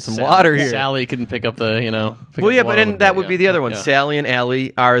carry some water here. Sally couldn't pick up the, Well, yeah, but then that would be the other one. Yeah. Sally and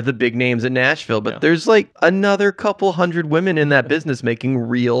Allie are the big names in Nashville, but there's like another couple hundred women in that business making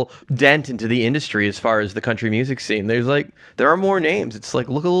real dent into the industry as far as the country music scene. There are more names. It's like,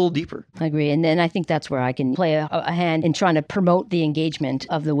 look a little deeper. I agree, and then I think that's where I can play a hand in trying to promote the engagement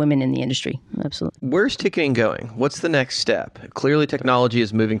of the women in the industry. Absolutely. Where's ticketing going? What's the next step? Clearly, technology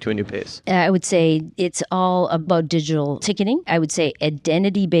is moving to a new pace. I would say it's all about digital ticketing. I would say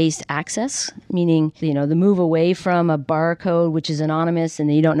identity-based access, meaning, the move away from a barcode, which is anonymous,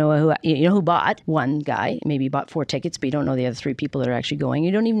 and you don't know who bought. One guy maybe bought 4 tickets, but you don't know the other 3 people that are actually going. You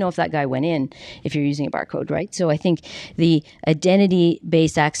don't even know if that guy went in if you're using a barcode, right? So I think the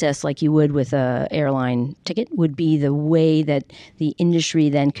identity-based access, like you would with a airline ticket, would be the way that the industry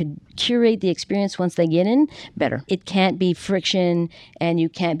then could curate the experience once they get in better. It can't be friction and you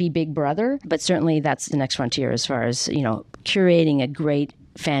can't be Big Brother, but certainly that's the next frontier as far as, curating a great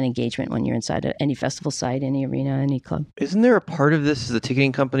fan engagement when you're inside any festival site, any arena, any club. Isn't there a part of this as a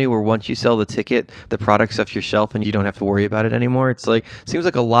ticketing company where once you sell the ticket, the product's off your shelf and you don't have to worry about it anymore? It's like, seems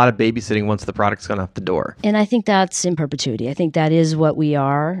like a lot of babysitting once the product's gone out the door. And I think that's in perpetuity. I think that is what we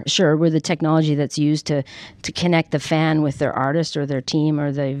are. Sure, we're the technology that's used to connect the fan with their artist or their team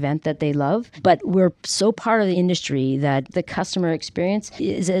or the event that they love. But we're so part of the industry that the customer experience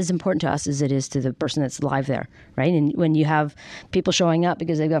is as important to us as it is to the person that's live there, right? And when you have people showing up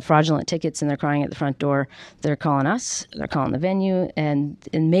because they've got fraudulent tickets and they're crying at the front door, they're calling us, they're calling the venue, and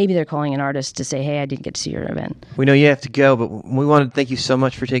maybe they're calling an artist to say, hey, I didn't get to see your event. We know you have to go, but we want to thank you so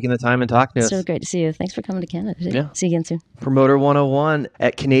much for taking the time and talking to us. So great to see you. Thanks for coming to Canada. Yeah. See you again soon. Promoter 101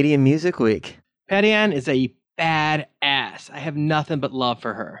 at Canadian Music Week. Patty Ann is a badass. I have nothing but love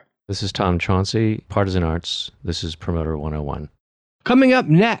for her. This is Tom Chauncey, Partisan Arts. This is Promoter 101. Coming up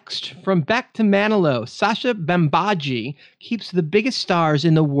next, from Beck to Manilow, Sasha Bambaji keeps the biggest stars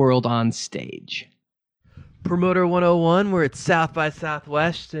in the world on stage. Promoter 101, we're at South by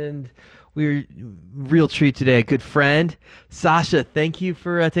Southwest, and we're real treat today. A good friend, Sasha. Thank you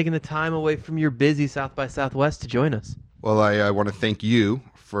for taking the time away from your busy South by Southwest to join us. Well, I want to thank you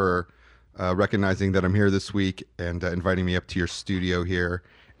for recognizing that I'm here this week and inviting me up to your studio here,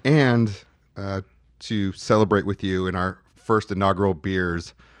 and to celebrate with you in our first inaugural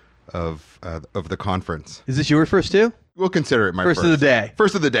beers of the conference. Is this your first too? We'll consider it my first. First of the day.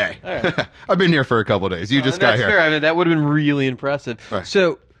 First of the day. All right. I've been here for a couple of days. You just got here. That's fair. I mean, that would have been really impressive. Right.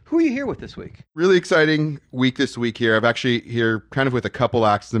 So, who are you here with this week? Really exciting week this week here. I've actually here kind of with a couple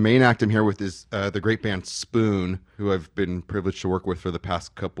acts. The main act I'm here with is the great band Spoon, who I've been privileged to work with for the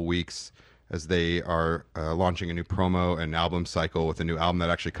past couple weeks as they are launching a new promo and album cycle with a new album that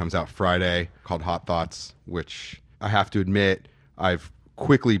actually comes out Friday called Hot Thoughts, which I have to admit I've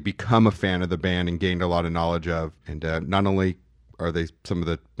quickly become a fan of the band and gained a lot of knowledge of. And not only are they some of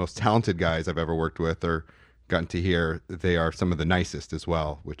the most talented guys I've ever worked with or gotten to hear, they are some of the nicest as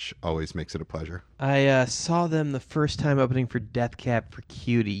well, which always makes it a pleasure. I saw them the first time opening for Death Cab for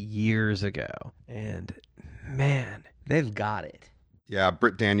Cutie years ago, and man, they've got it. Yeah,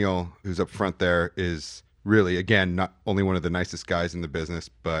 Britt Daniel, who's up front there, is really, again, not only one of the nicest guys in the business,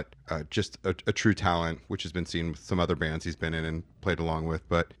 but just a true talent, which has been seen with some other bands he's been in and played along with,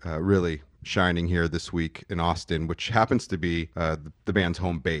 but really shining here this week in Austin, which happens to be the band's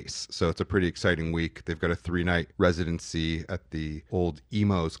home base. So it's a pretty exciting week. They've got a 3-night residency at the old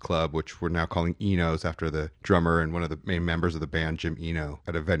Emos Club, which we're now calling Enos after the drummer and one of the main members of the band, Jim Eno,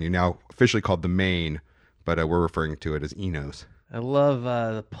 at a venue now officially called The Main, but we're referring to it as Enos. I love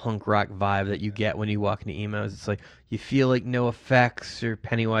the punk rock vibe that you get when you walk into Emos. It's like you feel like NoFX or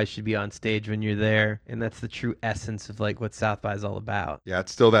Pennywise should be on stage when you're there, and that's the true essence of like what South by is all about. Yeah,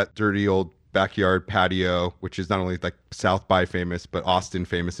 it's still that dirty old backyard patio, which is not only like South by famous, but Austin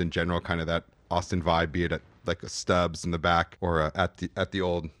famous in general, kind of that Austin vibe, be it at like a Stubbs in the back or at the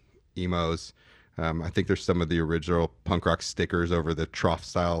old Emos. I think there's some of the original punk rock stickers over the trough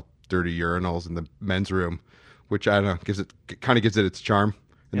style dirty urinals in the men's room, which I don't know, kind of gives it its charm.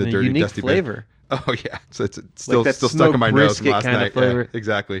 And the a dirty, unique dusty flavor. Oh yeah, so it's still Like that stuck in my nose from smoked last brisket kind night. of flavor. Yeah,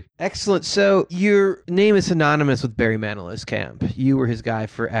 exactly. Excellent. So your name is synonymous with Barry Manilow's camp. You were his guy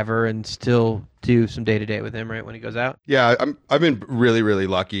forever and still do some day-to-day with him, right, when he goes out? Yeah, I've been really, really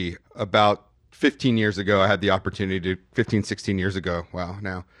lucky. About 15 years ago, I had the opportunity to, 15, 16 years ago, wow,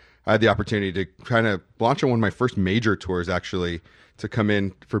 now, I had the opportunity to kind of launch on one of my first major tours, actually, to come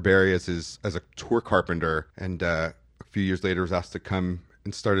in for Barry as a tour carpenter, and a few years later was asked to come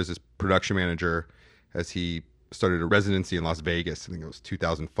and start as his production manager as he started a residency in Las Vegas. I think it was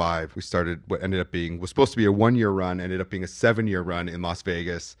 2005. We started what was supposed to be a 1-year run, ended up being a 7-year run in Las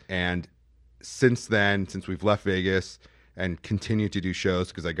Vegas. And since then, since we've left Vegas and continued to do shows,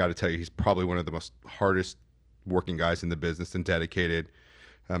 because I got to tell you, he's probably one of the most hardest working guys in the business and dedicated.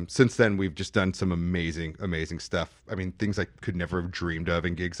 Since then, we've just done some amazing, amazing stuff. I mean, things I could never have dreamed of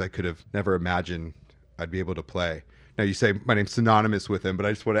and gigs I could have never imagined I'd be able to play. Now, you say my name's synonymous with him, but I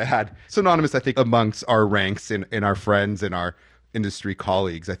just want to add synonymous, I think, amongst our ranks in our friends and our industry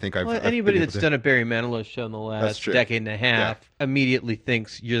colleagues. I think anybody that's done a Barry Manilow show in the last decade and a half immediately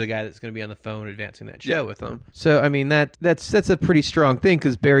thinks you're the guy that's going to be on the phone advancing that show with them. So, I mean, that's a pretty strong thing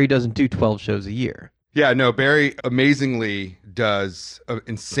because Barry doesn't do 12 shows a year. Yeah, no, Barry amazingly does an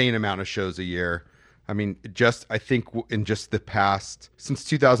insane amount of shows a year. I mean, I think in just the past, since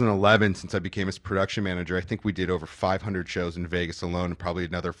 2011, since I became his production manager, I think we did over 500 shows in Vegas alone and probably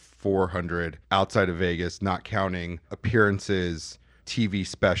another 400 outside of Vegas, not counting appearances, TV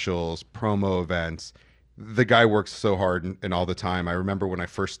specials, promo events. The guy works so hard and all the time. I remember when I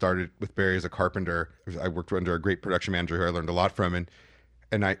first started with Barry as a carpenter, I worked under a great production manager who I learned a lot from.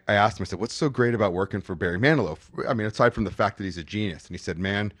 And I asked him, I said, what's so great about working for Barry Manilow? I mean, aside from the fact that he's a genius. And he said,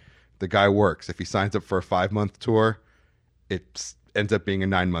 man, the guy works. If he signs up for a 5-month tour, it ends up being a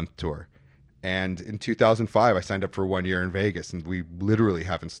 9-month tour. And in 2005, I signed up for 1 year in Vegas, and we literally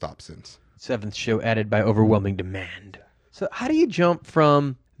haven't stopped since. 7th show added by overwhelming demand. So how do you jump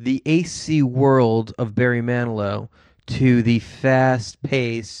from the AC world of Barry Manilow to the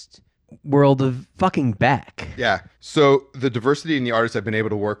fast-paced world of fucking Beck? Yeah. So the diversity in the artists I've been able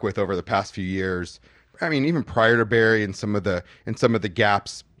to work with over the past few years, I mean, even prior to Barry and some of the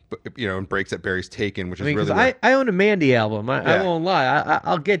gaps, you know, and breaks that Barry's taken, which is really. I own a Mandy album. I won't lie.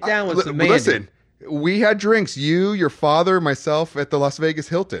 I'll get down with some Mandy. Listen, We had drinks. You, your father, myself at the Las Vegas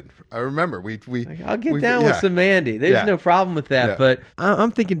Hilton. I remember. I'll get down with some Mandy. There's no problem with that. Yeah. But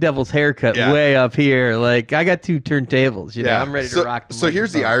I'm thinking Devil's Haircut way up here. Like I got 2 turntables. You know, I'm ready to rock. So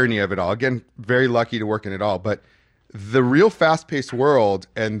here's the irony of it all. Again, very lucky to work in it all. But the real fast-paced world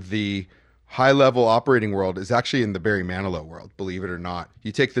and the high-level operating world is actually in the Barry Manilow world. Believe it or not.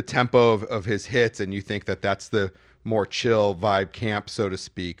 You take the tempo of his hits and you think that that's the more chill vibe camp, so to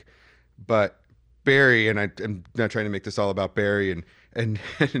speak. But Barry, and I'm not trying to make this all about Barry and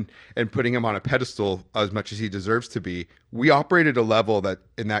putting him on a pedestal as much as he deserves to be. We operated a level that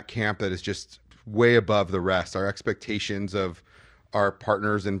in that camp that is just way above the rest. Our expectations of our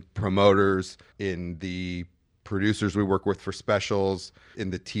partners and promoters, in the producers we work with for specials,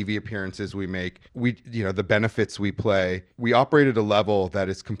 in the TV appearances we make, the benefits we play, we operated a level that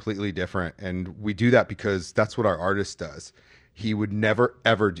is completely different. And we do that because that's what our artist does. He would never,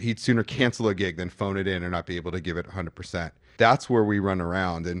 ever, he'd sooner cancel a gig than phone it in or not be able to give it 100%. That's where we run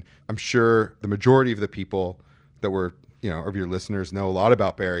around. And I'm sure the majority of the people that were, of your listeners know a lot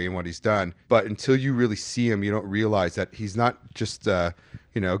about Barry and what he's done. But until you really see him, you don't realize that he's not just, a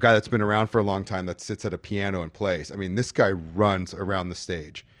guy that's been around for a long time that sits at a piano and plays. I mean, this guy runs around the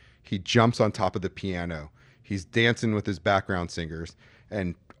stage. He jumps on top of the piano. He's dancing with his background singers.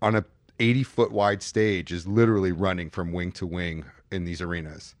 And on a 80-foot wide stage is literally running from wing to wing in these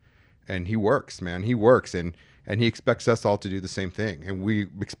arenas. And he works, man. He works. And he expects us all to do the same thing. And we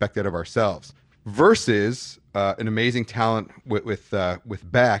expect that of ourselves. Versus an amazing talent with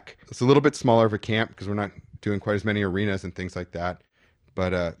Beck. It's a little bit smaller of a camp because we're not doing quite as many arenas and things like that.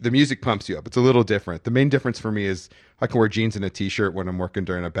 But the music pumps you up. It's a little different. The main difference for me is I can wear jeans and a T-shirt when I'm working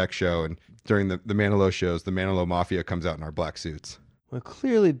during a Beck show. And during the Manilow shows, the Manilow Mafia comes out in our black suits. Well,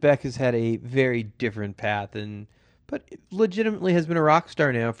 clearly Beck has had a very different path, but legitimately has been a rock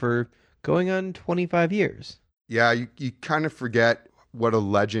star now for going on 25 years. Yeah, you kind of forget what a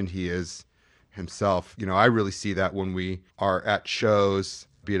legend he is himself. I really see that when we are at shows,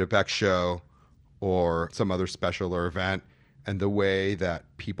 be it a Beck show or some other special or event, and the way that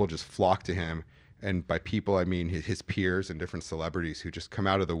people just flock to him. And by people, I mean his peers and different celebrities who just come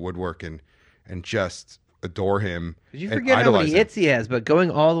out of the woodwork and just adore him. You forget how many hits he has, but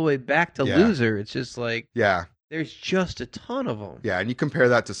going all the way back to Loser, it's just like, there's just a ton of them. Yeah, and you compare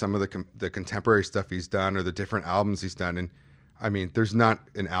that to some of the contemporary stuff he's done or the different albums he's done, and I mean, there's not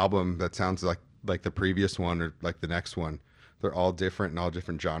an album that sounds like the previous one or like the next one. They're all different and all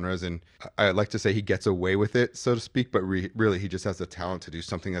different genres, and I like to say he gets away with it, so to speak, but really he just has the talent to do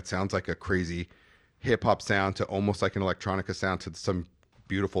something that sounds like a crazy hip-hop sound to almost like an electronica sound to some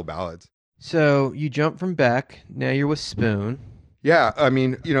beautiful ballads. So you jump from Beck, now you're with Spoon. Yeah, I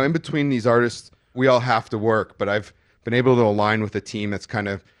mean, in between these artists, we all have to work, but I've been able to align with a team that's kind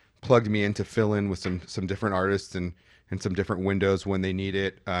of plugged me in to fill in with some different artists and some different windows when they need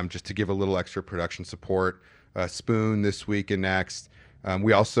it, just to give a little extra production support. Spoon this week and next. I've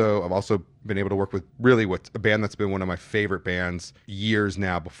also been able to work with really what's a band that's been one of my favorite bands years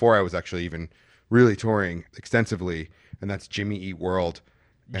now, before I was actually even really touring extensively, and that's Jimmy Eat World.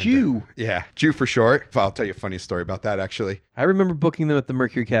 Jew. Jew for short. I'll tell you a funny story about that, actually. I remember booking them at the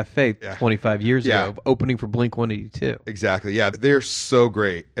Mercury Cafe 25 years ago, opening for Blink-182. Exactly. Yeah, they're so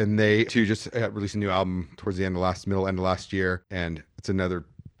great. And they, too, just released a new album towards the end of last year. And it's another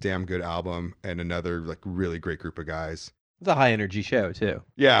damn good album and another really great group of guys. It's a high-energy show, too.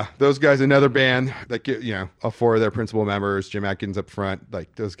 Yeah, those guys, another band that get, all 4 of their principal members, Jim Atkins up front,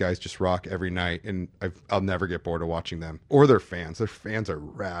 those guys just rock every night, and I'll never get bored of watching them. Or their fans. Their fans are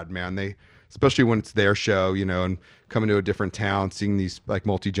rad, man. They, especially when it's their show, and coming to a different town, seeing these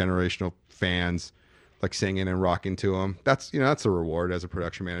multi-generational fans singing and rocking to them. That's that's a reward as a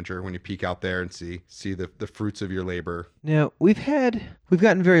production manager when you peek out there and see the fruits of your labor. Now, we've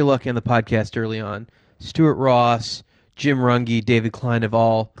gotten very lucky on the podcast early on. Stuart Ross, Jim Runge, David Klein have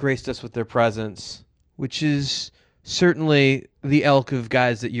all graced us with their presence, which is certainly the ilk of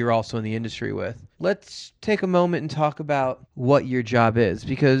guys that you're also in the industry with. Let's take a moment and talk about what your job is,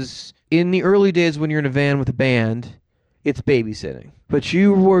 because in the early days when you're in a van with a band, it's babysitting. But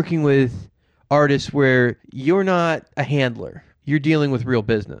you're working with artists where you're not a handler. You're dealing with real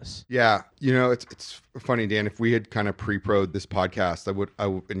business. Yeah, it's funny, Dan. If we had kind of pre-pro'd this podcast,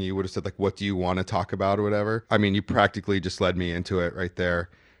 and you would have said what do you want to talk about or whatever. I mean, you practically just led me into it right there,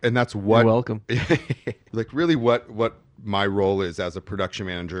 and that's what. You're welcome. Really, what my role is as a production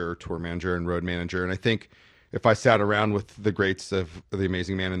manager or tour manager and road manager, and I think if I sat around with the greats of The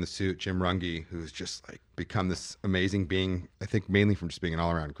Amazing Man in the Suit, Jim Runge, who's just like become this amazing being, I think mainly from just being an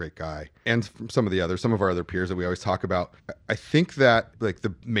all around great guy, and from some of our other peers that we always talk about. I think that like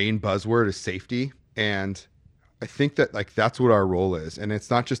the main buzzword is safety. And I think that like that's what our role is. And it's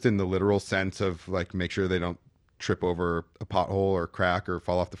not just in the literal sense of like make sure they don't trip over a pothole or crack or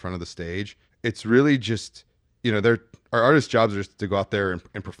fall off the front of the stage. It's really just, our artists' jobs are just to go out there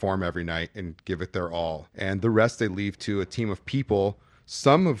and perform every night and give it their all. And the rest they leave to a team of people,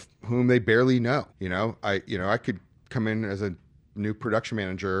 some of whom they barely know. I could come in as a new production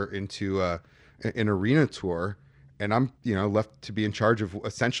manager into an arena tour, and I'm, left to be in charge of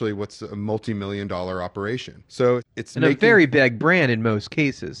essentially what's a multi-million-dollar operation. So it's a very big brand in most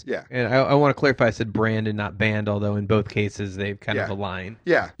cases. Yeah. And I want to clarify, I said brand and not band, although in both cases they've kind of align.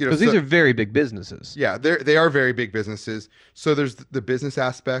 Yeah. Because these are very big businesses. Yeah, they are very big businesses. So there's the business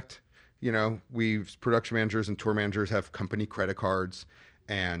aspect. Production managers and tour managers have company credit cards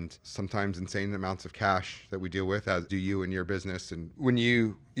and sometimes insane amounts of cash that we deal with, as do you in your business. And when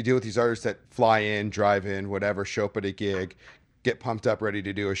you deal with these artists that fly in, drive in, whatever, show up at a gig, get pumped up, ready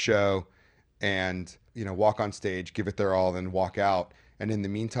to do a show, and walk on stage, give it their all, then walk out. And in the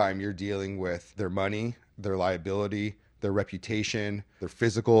meantime, you're dealing with their money, their liability, their reputation, their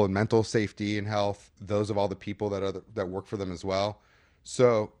physical and mental safety and health, those of all the people that work for them as well.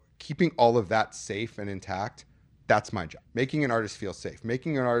 So keeping all of that safe and intact, that's my job. Making an artist feel safe,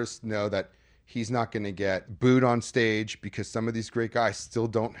 making an artist know that he's not going to get booed on stage, because some of these great guys still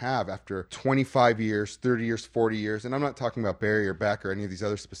don't have, after 25 years, 30 years, 40 years. And I'm not talking about Barry or Beck or any of these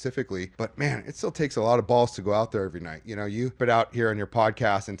others specifically, but man, it still takes a lot of balls to go out there every night. You put out here on your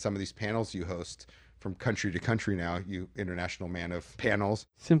podcast and some of these panels you host from country to country now, you international man of panels.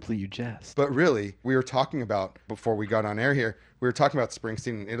 Simply you jest. But really, we were talking about, before we got on air here, we were talking about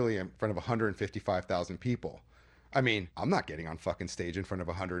Springsteen in Italy in front of 155,000 people. I mean, I'm not getting on fucking stage in front of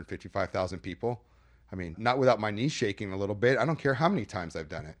 155,000 people. I mean, not without my knees shaking a little bit. I don't care how many times I've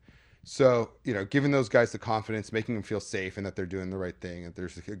done it. So, giving those guys the confidence, making them feel safe and that they're doing the right thing, and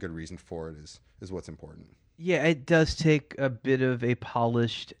there's a good reason for it is what's important. Yeah, it does take a bit of a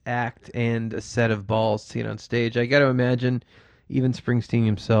polished act and a set of balls to get on stage. I got to imagine even Springsteen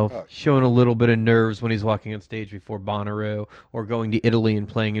himself showing a little bit of nerves when he's walking on stage before Bonnaroo, or going to Italy and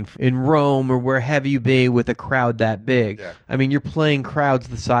playing in Rome, or wherever you be with a crowd that big. Yeah. I mean, you're playing crowds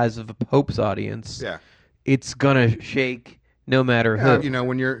the size of a Pope's audience. Yeah. It's going to shake no matter who.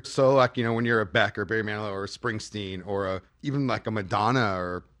 When you're so like, when you're a Beck or Barry Manilow or a Springsteen or even like a Madonna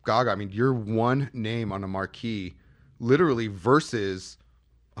or Gaga, I mean, you're one name on a marquee literally versus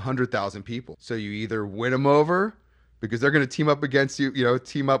 100,000 people. So you either win them over because they're going to team up against you,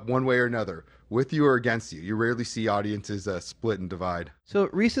 team up one way or another, with you or against you. You rarely see audiences split and divide. So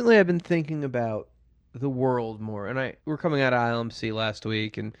recently I've been thinking about the world more, and we're coming out of ILMC last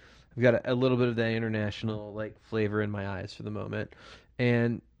week, and I've got a little bit of that international flavor in my eyes for the moment.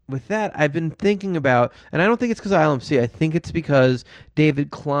 And with that, I've been thinking about, and I don't think it's because of ILMC, I think it's because David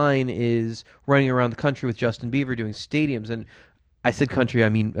Klein is running around the country with Justin Bieber doing stadiums. And I said country, I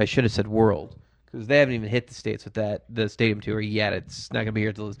mean, I should have said world, because they haven't even hit the States with the stadium tour yet. It's not going to be here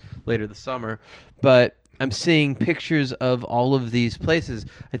until later this summer. But I'm seeing pictures of all of these places.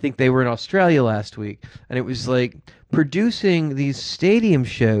 I think they were in Australia last week. And it was like producing these stadium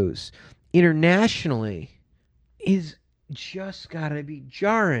shows internationally is just got to be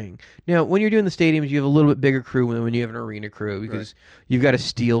jarring. Now, when you're doing the stadiums, you have a little bit bigger crew than when you have an arena crew, because you've got a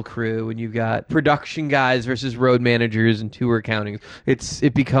steel crew and you've got production guys versus road managers and tour accounting.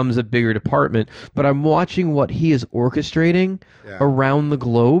 It becomes a bigger department. But I'm watching what he is orchestrating around the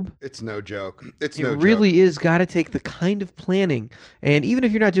globe. It's no joke. It really is got to take the kind of planning. And even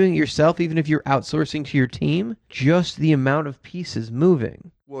if you're not doing it yourself, even if you're outsourcing to your team, just the amount of pieces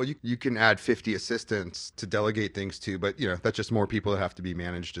moving. Well, you can add 50 assistants to delegate things to, but that's just more people that have to be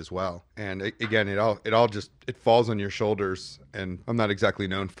managed as well. And again, it all just falls on your shoulders. And I'm not exactly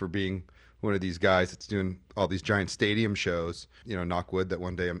known for being one of these guys that's doing all these giant stadium shows. Knock wood that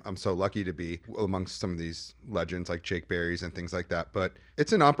one day I'm so lucky to be amongst some of these legends like Jake Berry's and things like that. But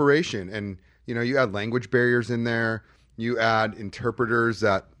it's an operation, and you add language barriers in there. You add interpreters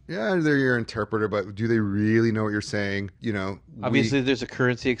that. Yeah, they're your interpreter, but do they really know what you're saying? Obviously, there's a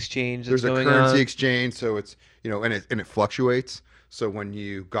currency exchange. There's a currency exchange, so it's and it fluctuates. So when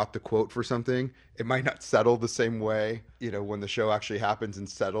you got the quote for something, it might not settle the same way. When the show actually happens and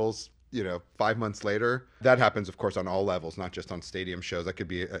settles, 5 months later. That happens, of course, on all levels, not just on stadium shows. That could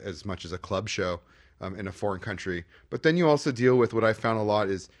be as much as a club show in a foreign country. But then you also deal with what I found a lot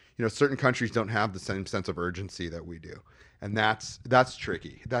is certain countries don't have the same sense of urgency that we do. And that's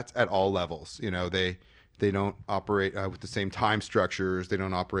tricky. That's at all levels. They They don't operate with the same time structures. They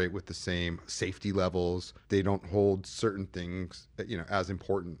don't operate with the same safety levels. They don't hold certain things, as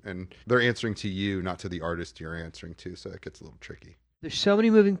important. And they're answering to you, not to the artist you're answering to. So it gets a little tricky. There's so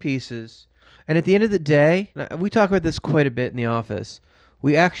many moving pieces. And at the end of the day, we talk about this quite a bit in the office.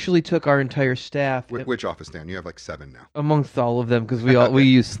 We actually took our entire staff. Which office, Dan? You have like 7 now. Amongst all of them, because we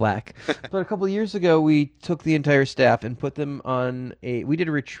use Slack. But a couple of years ago, we took the entire staff and put them on we did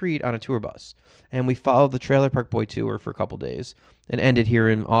a retreat on a tour bus. And we followed the Trailer Park Boy tour for a couple days and ended here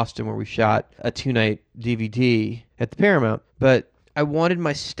in Austin, where we shot a 2-night DVD at the Paramount. But I wanted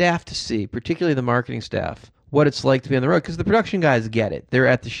my staff to see, particularly the marketing staff, what it's like to be on the road, because the production guys get it. They're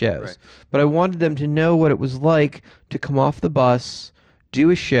at the shows. Right. But I wanted them to know what it was like to come off the bus, do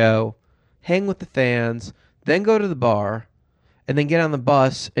a show, hang with the fans, then go to the bar, and then get on the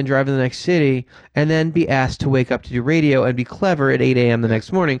bus and drive to the next city, and then be asked to wake up to do radio and be clever at 8 a.m. the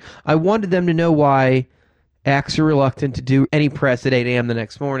next morning. I wanted them to know why acts are reluctant to do any press at 8 a.m. the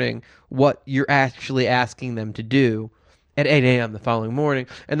next morning, what you're actually asking them to do at 8 a.m. the following morning.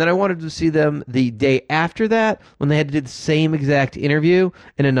 And then I wanted to see them the day after that, when they had to do the same exact interview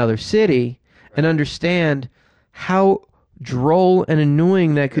in another city, and understand how droll and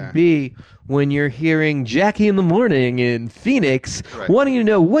annoying that could be when you're hearing Jackie in the morning in Phoenix wanting to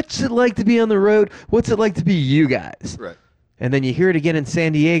know what's it like to be on the road, what's it like to be you guys. Right. And then you hear it again in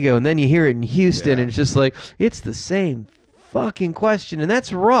San Diego, and then you hear it in Houston, and it's just like, it's the same fucking question, and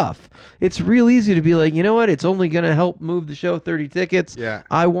that's rough. It's real easy to be like, you know what, it's only going to help move the show 30 tickets. Yeah.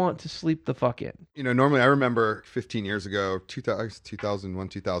 I want to sleep the fuck in. Normally I remember 15 years ago, 2001,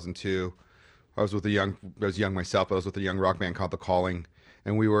 2002, I was young myself, but I was with a young rock band called The Calling,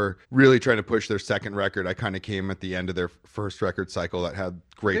 and we were really trying to push their second record. I kind of came at the end of their first record cycle that had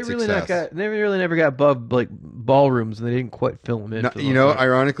great success. They really never got above like ballrooms, and they didn't quite fill them in.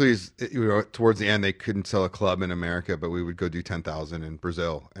 Ironically, towards the end, they couldn't sell a club in America, but we would go do 10,000 in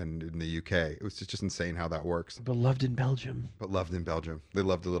Brazil and in the UK. It was just insane how that works. But loved in Belgium. They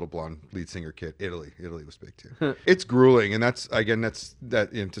loved the little blonde lead singer kid. Italy was big too. It's grueling, and that's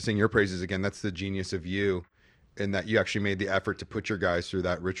to sing your praises again. That's the genius of you. And that you actually made the effort to put your guys through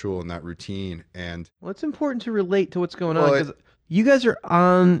that ritual and that routine. And it's important to relate to what's going on, because you guys are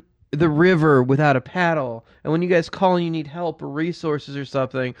on the river without a paddle, and when you guys call and you need help or resources or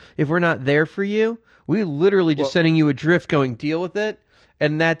something, if we're not there for you, we literally just sending you adrift going, deal with it.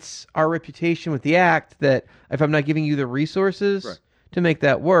 And that's our reputation with the act, that if I'm not giving you the resources to make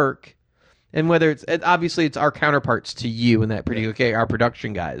that work, and whether it's obviously it's our counterparts to you in that our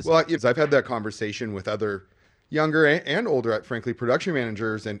production guys. Well, I've had that conversation with other younger and older, frankly, production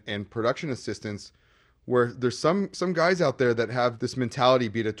managers and production assistants, where there's some guys out there that have this mentality,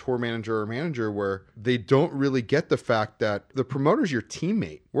 be it a tour manager or manager, where they don't really get the fact that the promoter's your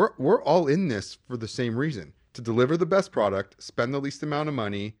teammate. We're all in this for the same reason, to deliver the best product, spend the least amount of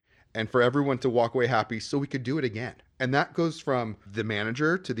money, and for everyone to walk away happy so we could do it again. And that goes from the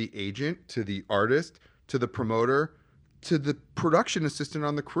manager to the agent to the artist to the promoter to the production assistant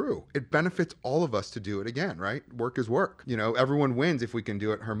on the crew. It benefits all of us to do it again, right? Work is work. Everyone wins if we can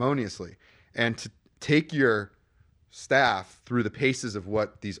do it harmoniously. And to take your staff through the paces of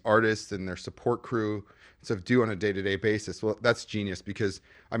what these artists and their support crew stuff do on a day-to-day basis, well, that's genius, because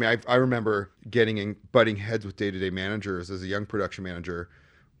I remember butting heads with day-to-day managers as a young production manager,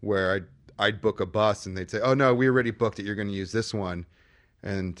 where I'd book a bus and they'd say, oh no, we already booked it, you're going to use this one.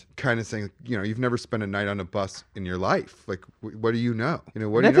 And kind of saying, you've never spent a night on a bus in your life. Like, what do you know? What do you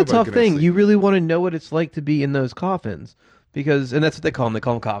know about That's a tough thing. sleep? You really want to know what it's like to be in those coffins, and that's what they call them. They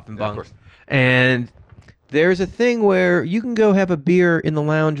call them coffin bunks. And there's a thing where you can go have a beer in the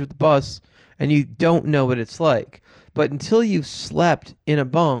lounge of the bus, and you don't know what it's like. But until you've slept in a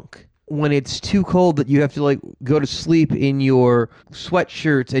bunk, when it's too cold that you have to go to sleep in your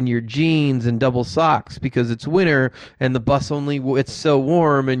sweatshirts and your jeans and double socks because it's winter and the bus it's so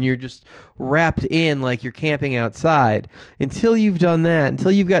warm and you're just wrapped in like you're camping outside. Until you've done that,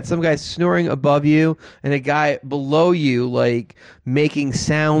 until you've got some guy snoring above you and a guy below you making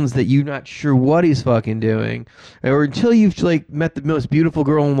sounds that you're not sure what he's fucking doing, or until you've met the most beautiful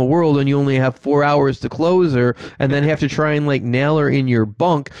girl in the world and you only have 4 hours to close her and then have to try and nail her in your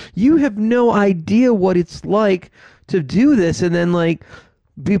bunk, you have no idea what it's like to do this and then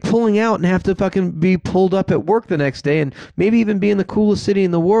be pulling out and have to fucking be pulled up at work the next day, and maybe even be in the coolest city in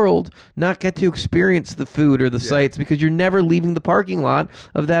the world, not get to experience the food or the sights because you're never leaving the parking lot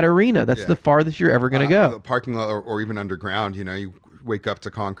of that arena. That's the farthest you're ever going to go. The parking lot or even underground, you wake up to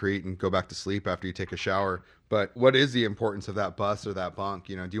concrete and go back to sleep after you take a shower. But what is the importance of that bus or that bunk?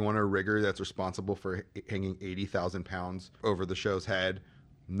 Do you want a rigger that's responsible for hanging 80,000 pounds over the show's head,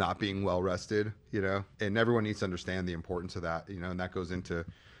 not being well rested, and everyone needs to understand the importance of that, and that goes into,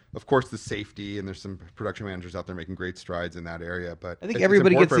 of course, the safety, and there's some production managers out there making great strides in that area. But I think it's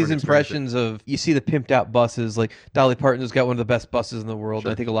everybody important gets for these everyone to experience impressions of, you see the pimped out buses, like Dolly Parton's got one of the best buses in the world.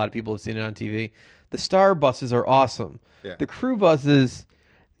 Sure. I think a lot of people have seen it on TV. The Star buses are awesome. Yeah. The crew buses,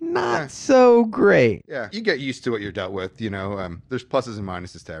 not so great. Yeah, you get used to what you're dealt with. There's pluses and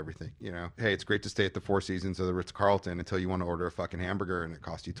minuses to everything. Hey, it's great to stay at the Four Seasons or the Ritz-Carlton until you want to order a fucking hamburger and it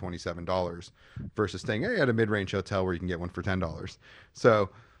costs you $27 versus staying at a mid-range hotel where you can get one for $10. So,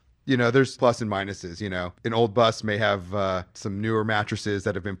 there's plus and minuses. An old bus may have some newer mattresses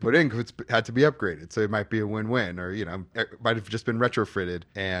that have been put in because it's had to be upgraded. So it might be a win-win, or, it might have just been retrofitted,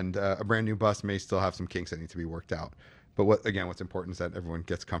 and a brand new bus may still have some kinks that need to be worked out. But what's important is that everyone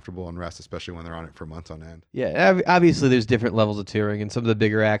gets comfortable and rest, especially when they're on it for months on end. Yeah, obviously there's different levels of touring, and some of the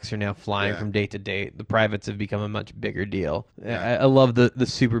bigger acts are now flying from date to date. The privates have become a much bigger deal. Yeah. I love the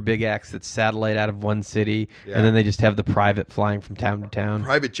super big acts that satellite out of one city, and then they just have the private flying from town to town.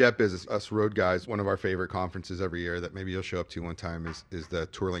 Private jet business, us road guys, one of our favorite conferences every year that maybe you'll show up to one time is the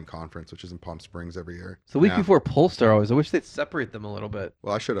Tourlink Conference, which is in Palm Springs every year. So the week before Polestar always, I wish they'd separate them a little bit.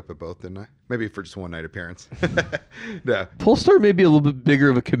 Well, I showed up at both, didn't I? Maybe for just one night appearance. No. Polestar may be a little bit bigger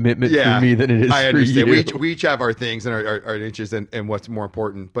of a commitment for me than it is I for understand. you. We each have our things and our niches and what's more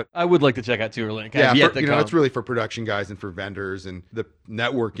important. But I would like to check out Tourlink. yeah, I've yet to come. it's really for production guys and for vendors, and the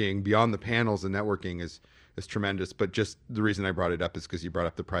networking beyond the panels. The networking is tremendous. But just the reason I brought it up is because you brought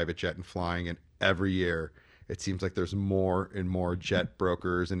up the private jet and flying, and every year it seems like there's more and more jet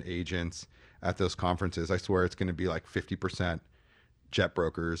brokers and agents at those conferences. I swear it's going to be like 50% jet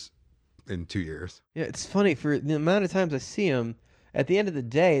brokers in 2 years. Yeah, it's funny, for the amount of times I see them, at the end of the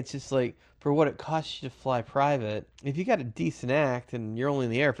day, it's just like, for what it costs you to fly private, if you got a decent act and you're only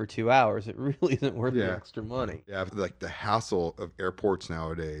in the air for 2 hours, it really isn't worth the extra money. Yeah, like the hassle of airports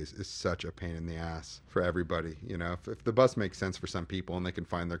nowadays is such a pain in the ass for everybody. If the bus makes sense for some people and they can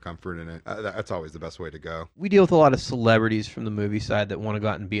find their comfort in it, that's always the best way to go. We deal with a lot of celebrities from the movie side that want to go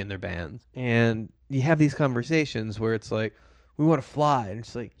out and be in their bands. And you have these conversations where it's like, we want to fly. And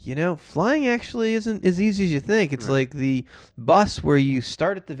it's like, flying actually isn't as easy as you think. It's like the bus where you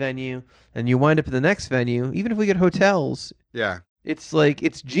start at the venue and you wind up at the next venue. Even if we get hotels. Yeah. It's like,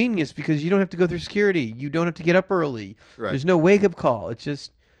 it's genius because you don't have to go through security. You don't have to get up early. Right. There's no wake-up call. It's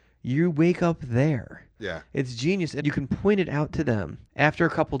just, you wake up there. Yeah. It's genius. And you can point it out to them after a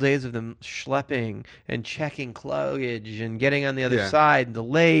couple days of them schlepping and checking luggage and getting on the other side and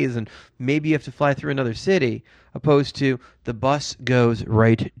delays, and maybe you have to fly through another city, opposed to the bus goes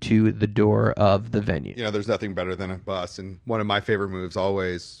right to the door of the venue. There's nothing better than a bus. And one of my favorite moves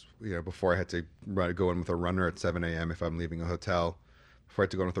always, before I had to go in with a runner at 7 a.m. if I'm leaving a hotel, before I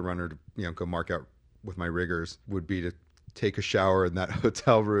had to go in with a runner to, go mark out with my riggers, would be to take a shower in that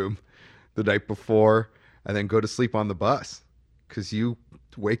hotel room the night before and then go to sleep on the bus, because you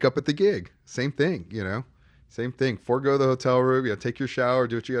wake up at the gig. Same thing, same thing. Forego the hotel room, take your shower,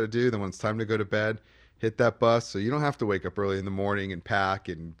 do what you got to do. Then when it's time to go to bed, hit that bus, so you don't have to wake up early in the morning and pack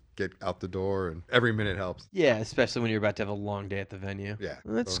and get out the door, and every minute helps. Yeah, especially when you're about to have a long day at the venue. Yeah.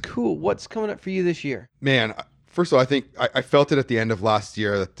 Well, that's cool. What's coming up for you this year? Man, first of all, I think I felt it at the end of last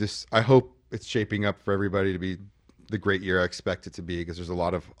year that I hope it's shaping up for everybody to be the great year I expect it to be, because there's a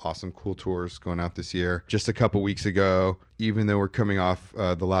lot of awesome, cool tours going out this year. Just a couple weeks ago, even though we're coming off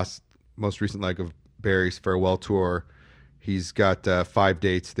the most recent leg of Barry's farewell tour, he's got 5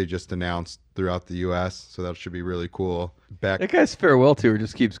 dates they just announced throughout the U.S., so that should be really cool. That guy's farewell tour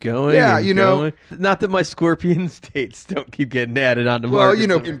just keeps going. Yeah, and going. Not that my Scorpions dates don't keep getting added onto Well,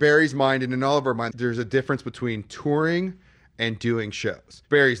 market. in Barry's mind and in all of our minds, there's a difference between touring and doing shows.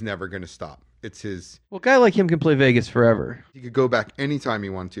 Barry's never going to stop. It's his. Well, a guy like him can play Vegas forever. He could go back anytime he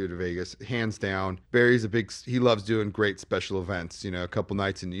wanted to Vegas, hands down. Barry's he loves doing great special events. A couple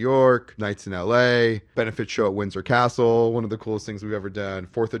nights in New York, nights in LA, benefit show at Windsor Castle, one of the coolest things we've ever done.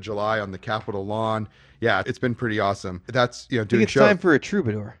 4th of July on the Capitol lawn. Yeah, it's been pretty awesome. That's, doing it's shows. time for a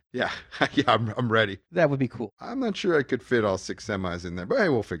troubadour. Yeah, yeah, I'm ready. That would be cool. I'm not sure I could fit all 6 semis in there, but hey,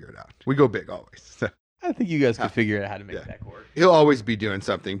 we'll figure it out. We go big always. So. I think you guys could figure out how to make that work. He'll always be doing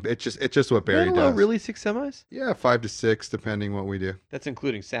something. It's just what Barry does. Really, 6 semis? Yeah, 5 to 6, depending what we do. That's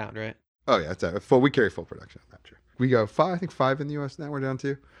including sound, right? Oh yeah, it's full. We carry full production. Not true. We go 5. I think 5 in the U.S. now. We're down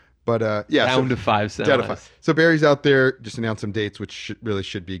to, but yeah, down to 5 semis. Down to 5. So Barry's out there, just announced some dates, which really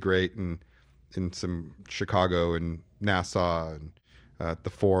should be great, and in some Chicago and Nassau and the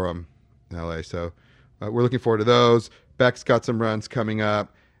Forum in L.A. So we're looking forward to those. Beck's got some runs coming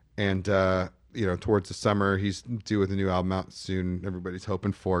up, and towards the summer. He's due with a new album out soon. Everybody's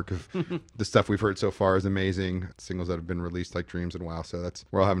hoping for, because the stuff we've heard so far is amazing. Singles that have been released like Dreams and Wow. So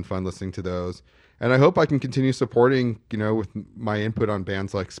we're all having fun listening to those. And I hope I can continue supporting, with my input on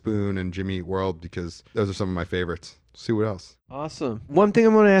bands like Spoon and Jimmy Eat World, because those are some of my favorites. See what else. Awesome. One thing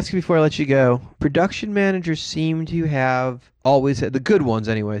I'm going to ask you before I let you go. Production managers seem to the good ones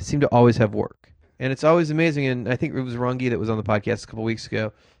anyway, seem to always have work. And it's always amazing. And I think it was Rungi that was on the podcast a couple weeks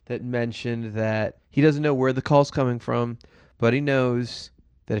ago that mentioned that he doesn't know where the call's coming from, but he knows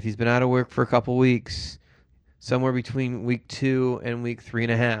that if he's been out of work for a couple weeks, somewhere between week 2 and week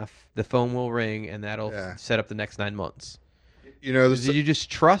 3.5, the phone will ring, and that'll set up the next 9 months. Do you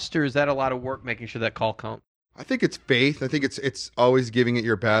just trust, or is that a lot of work making sure that call comes? I think it's faith. I think it's always giving it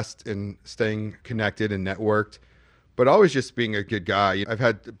your best and staying connected and networked, but always just being a good guy.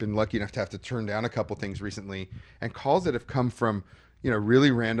 I've been lucky enough to have to turn down a couple things recently, and calls that have come from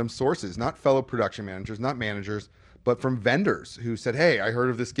really random sources, not fellow production managers, not managers, but from vendors who said, "Hey, I heard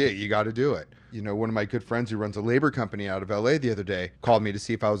of this gig. You got to do it." One of my good friends who runs a labor company out of LA the other day called me to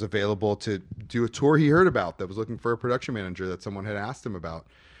see if I was available to do a tour he heard about that was looking for a production manager that someone had asked him about.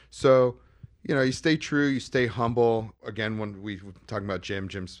 So, you stay true, you stay humble. Again, when we were talking about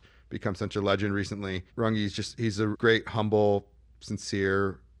Jim's become such a legend recently. Rungi's he's a great, humble,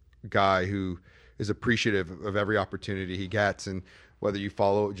 sincere guy who is appreciative of every opportunity he gets. And whether you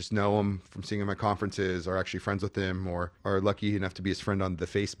just know him from seeing him at conferences, or actually friends with him, or are lucky enough to be his friend on the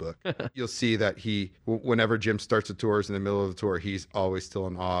Facebook, you'll see that whenever Jim starts a tour, is in the middle of the tour, he's always still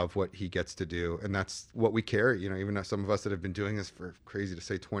in awe of what he gets to do. And that's what we carry. Even some of us that have been doing this for, crazy to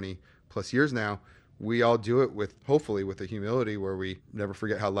say, 20 plus years now, we all do it hopefully with a humility where we never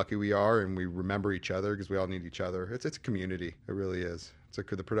forget how lucky we are, and we remember each other, because we all need each other. It's a community. It really is. The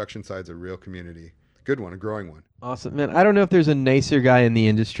production side's a real community. Good one, a growing one. Awesome, man. I don't know if there's a nicer guy in the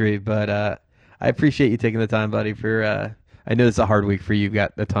industry, but I appreciate you taking the time, buddy. I know it's a hard week for you. You've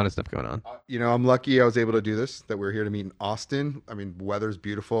got a ton of stuff going on. I'm lucky I was able to do this, that we're here to meet in Austin. I mean, weather's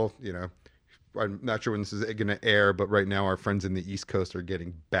beautiful. I'm not sure when this is going to air, but right now our friends in the East Coast are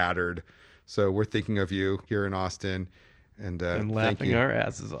getting battered. So we're thinking of you here in Austin, and laughing our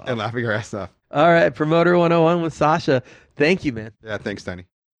asses off. And laughing our asses off. All right, Promoter 101 with Sasha. Thank you, man. Yeah, thanks, Tiny.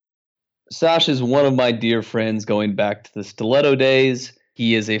 Sasha's one of my dear friends going back to the Stiletto days.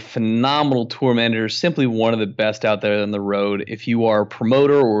 He is a phenomenal tour manager, simply one of the best out there on the road. If you are a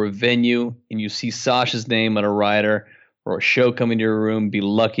promoter or a venue and you see Sasha's name on a rider or a show coming to your room, be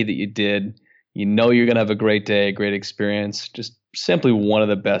lucky that you did. You're going to have a great day, a great experience. Just simply one of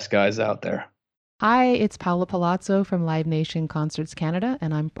the best guys out there. Hi, it's Paula Palazzo from Live Nation Concerts Canada,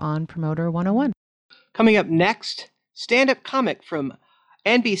 and I'm on Promoter 101. Coming up next, stand-up comic from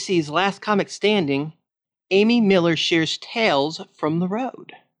NBC's Last Comic Standing, Amy Miller shares tales from the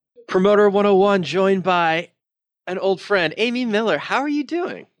road. Promoter 101 joined by an old friend, Amy Miller. How are you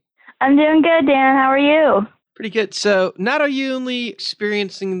doing? I'm doing good, Dan. How are you? Pretty good. So not are you only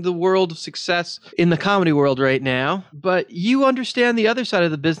experiencing the world of success in the comedy world right now, but you understand the other side of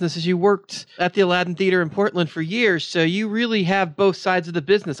the business, as you worked at the Aladdin Theater in Portland for years. So you really have both sides of the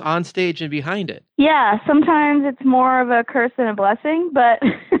business, on stage and behind it. Yeah, sometimes it's more of a curse than a blessing, but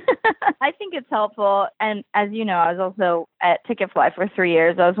I think it's helpful. And as you know, I was also at Ticketfly for 3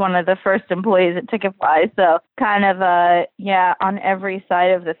 years. I was one of the first employees at Ticketfly. So kind of, on every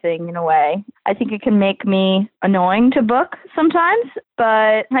side of the thing in a way. I think it can make me annoying to book sometimes,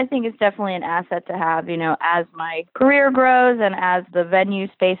 but I think it's definitely an asset to have, as my career grows and as the venue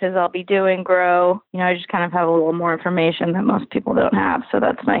spaces I'll be doing grow. I just kind of have a little more information that most people don't have. So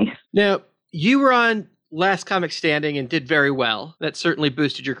that's nice. Now, you were on Last Comic Standing and did very well. That certainly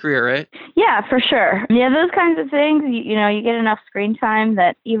boosted your career, right? Yeah, for sure. Yeah, those kinds of things, you get enough screen time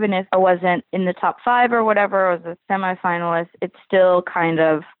that even if I wasn't in the top 5 or whatever, I was a semifinalist, it still kind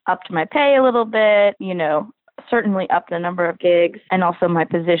of upped my pay a little bit, certainly upped the number of gigs and also my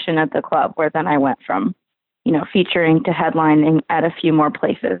position at the club, where then I went from, featuring to headlining at a few more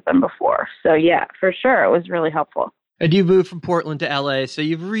places than before. So yeah, for sure. It was really helpful. And you moved from Portland to LA, so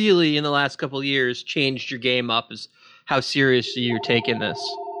you've really, in the last couple of years, changed your game up as how seriously you're taking this.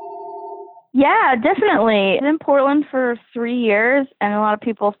 Yeah, definitely. I was in Portland for 3 years, and a lot of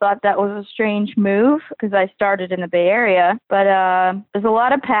people thought that was a strange move because I started in the Bay Area. But there's a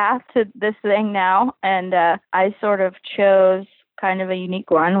lot of path to this thing now, and I sort of chose kind of a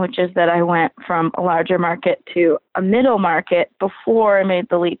unique one, which is that I went from a larger market to a middle market before I made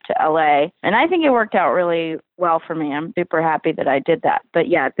the leap to LA. And I think it worked out really well for me. I'm super happy that I did that. But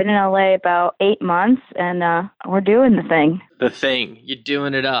yeah, I've been in LA about 8 months, and we're doing the thing. The thing. You're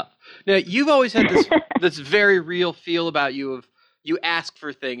doing it up. Now, you've always had this this very real feel about you of You ask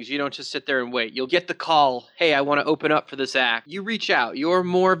for things. You don't just sit there and wait. You'll get the call, hey, I want to open up for this act. You reach out. You're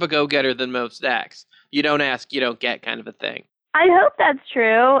more of a go-getter than most acts. You don't ask, you don't get kind of a thing. I hope that's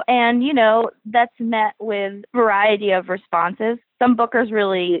true. And, you know, that's met with variety of responses. Some bookers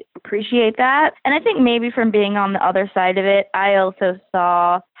really appreciate that. And I think maybe from being on the other side of it, I also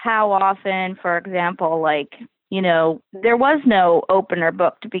saw how often, for example, like, you know, there was no opener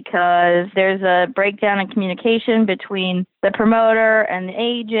booked because there's a breakdown in communication between the promoter and the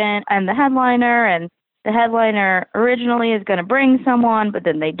agent and the headliner, and the headliner originally is going to bring someone, but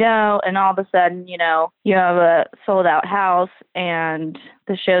then they don't, and all of a sudden, you know, you have a sold-out house and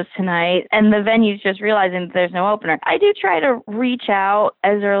the show's tonight, and the venue's just realizing that there's no opener. I do try to reach out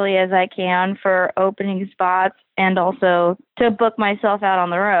as early as I can for opening spots and also to book myself out on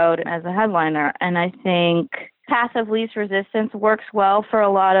the road as a headliner, and I think path of least resistance works well for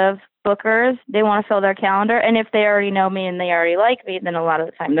a lot of bookers. They want to fill their calendar, and if they already know me and they already like me, then a lot of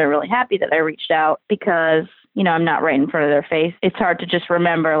the time they're really happy that I reached out because, you know, I'm not right in front of their face. It's hard to just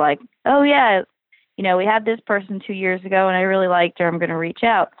remember like, oh yeah, you know, we had this person 2 years ago and I really liked her, I'm going to reach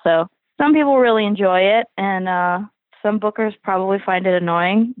out. So some people really enjoy it, and some bookers probably find it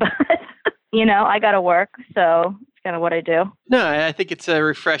annoying, but you know, I got to work, so it's kind of what I do. No, I think it's a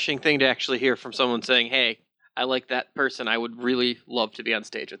refreshing thing to actually hear from someone saying, hey, I like that person. I would really love to be on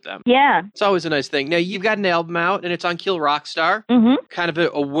stage with them. Yeah. It's always a nice thing. Now, you've got an album out, and it's on Kill Rockstar. Mm-hmm. Kind of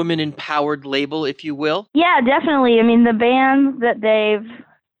a woman-empowered label, if you will. Yeah, definitely. I mean, the bands that they've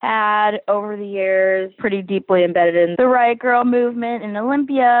had over the years pretty deeply embedded in the Riot Girl movement in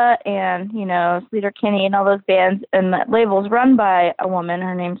Olympia and, you know, Sleater Kinney and all those bands. And that label's run by a woman.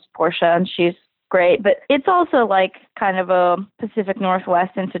 Her name's Portia, and she's great, but it's also like kind of a Pacific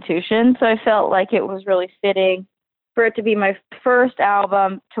Northwest institution, so I felt like it was really fitting for it to be my first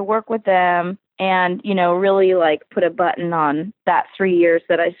album, to work with them and, you know, really like put a button on that 3 years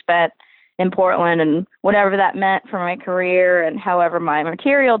that I spent in Portland and whatever that meant for my career and however my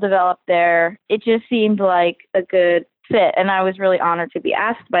material developed there. It just seemed like a good fit, and I was really honored to be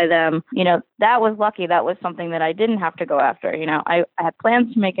asked by them. You know, that was lucky. That was something that I didn't have to go after. You know, I had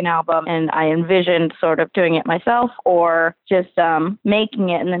plans to make an album, and I envisioned sort of doing it myself or just making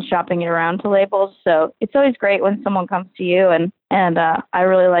it and then shopping it around to labels. So it's always great when someone comes to you, and I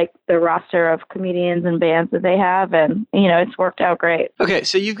really like the roster of comedians and bands that they have, and, you know, it's worked out great. Okay,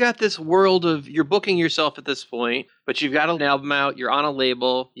 so you've got this world of, you're booking yourself at this point, but you've got an album out, you're on a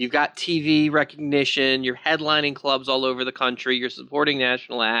label, you've got TV recognition, you're headlining clubs all over the country, you're supporting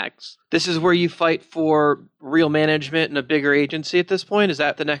national acts. This is where you fight for real management and a bigger agency at this point? Is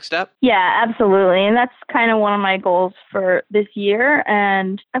that the next step? Yeah, absolutely. And that's kind of one of my goals for this year.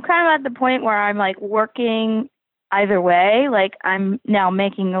 And I'm kind of at the point where I'm like working either way. Like, I'm now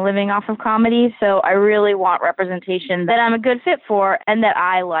making a living off of comedy, so I really want representation that I'm a good fit for and that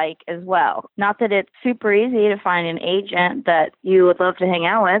I like as well. Not that it's super easy to find an agent that you would love to hang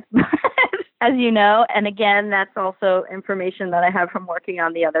out with, as you know. And again, that's also information that I have from working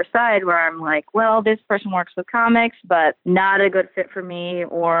on the other side, where I'm like, well, this person works with comics, but not a good fit for me,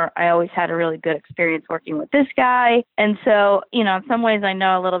 or I always had a really good experience working with this guy. And so, you know, in some ways I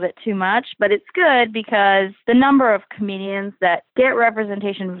know a little bit too much, but it's good because the number of comedians that get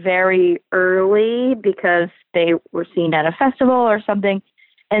representation very early because they were seen at a festival or something,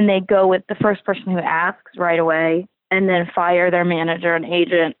 and they go with the first person who asks right away, and then fire their manager and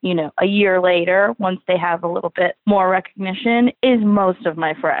agent, you know, a year later, once they have a little bit more recognition, is most of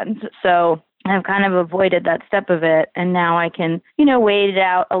my friends. So I've kind of avoided that step of it. And now I can, you know, wait it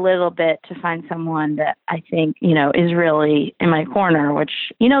out a little bit to find someone that I think, you know, is really in my corner, which,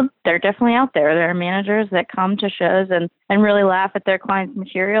 you know, they're definitely out there. There are managers that come to shows and really laugh at their clients'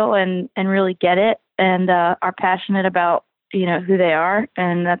 material and really get it and are passionate about, you know, who they are.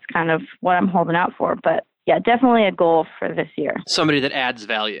 And that's kind of what I'm holding out for. But yeah, definitely a goal for this year. Somebody that adds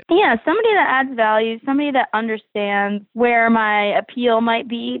value. Yeah, somebody that adds value, somebody that understands where my appeal might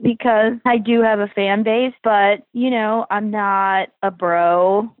be, because I do have a fan base, but, you know, I'm not a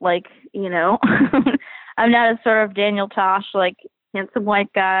bro, like, you know, I'm not a sort of Daniel Tosh, like, handsome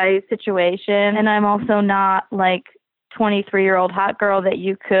white guy situation. And I'm also not like 23-year-old hot girl that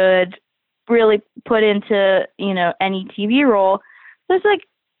you could really put into, you know, any TV role. So it's like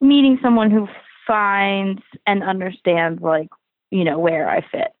meeting someone who finds and understands, like, you know, where I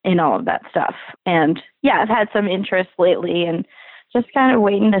fit in all of that stuff. And yeah, I've had some interest lately and just kind of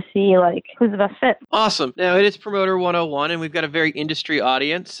waiting to see, like, who's the best fit. Awesome. Now, it is Promoter 101, and we've got a very industry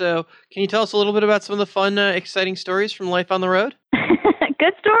audience. So can you tell us a little bit about some of the fun, exciting stories from life on the road?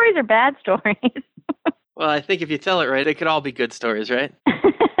 Good stories or bad stories? Well, I think if you tell it right, they could all be good stories, right?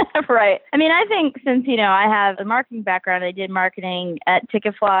 Right. I mean, I think since, I have a marketing background, I did marketing at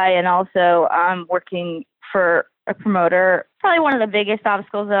Ticketfly and also working for a promoter. Probably one of the biggest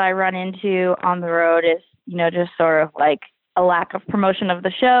obstacles that I run into on the road is, just sort of like a lack of promotion of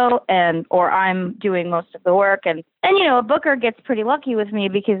the show or I'm doing most of the work. And a booker gets pretty lucky with me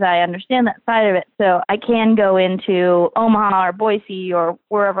because I understand that side of it. So I can go into Omaha or Boise or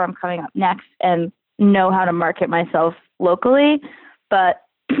wherever I'm coming up next and know how to market myself locally. But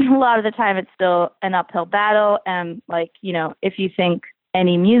a lot of the time it's still an uphill battle. And if you think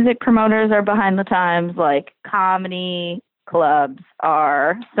any music promoters are behind the times, like comedy clubs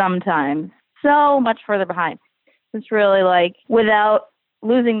are sometimes so much further behind. It's really without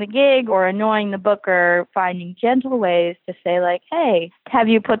losing the gig or annoying the booker, finding gentle ways to say hey, have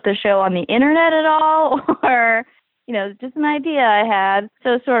you put the show on the internet at all? Or, just an idea I had.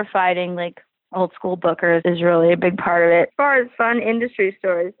 So sort of fighting old school bookers is really a big part of it. As far as fun industry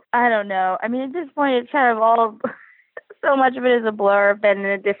stories, I don't know. I mean, at this point, it's kind of all, so much of it is a blur. I've been in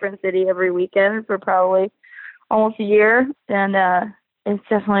a different city every weekend for probably almost a year. And, it's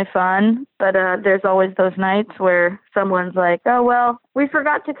definitely fun, but there's always those nights where someone's like, oh, well, we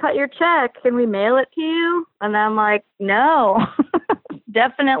forgot to cut your check. Can we mail it to you? And I'm like, no,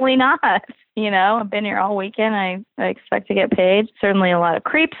 definitely not. I've been here all weekend. I expect to get paid. Certainly a lot of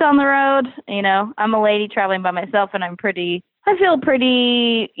creeps on the road. I'm a lady traveling by myself, and I feel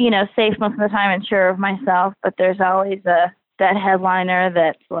pretty, safe most of the time and sure of myself, but there's always that headliner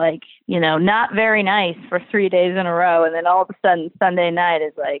that's not very nice for 3 days in a row. And then all of a sudden Sunday night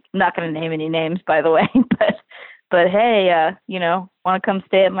is I'm not going to name any names, by the way, but hey, want to come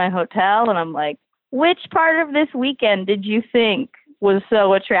stay at my hotel? And I'm like, which part of this weekend did you think was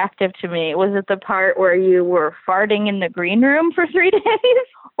so attractive to me? Was it the part where you were farting in the green room for 3 days?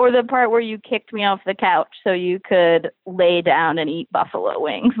 Or the part where you kicked me off the couch so you could lay down and eat buffalo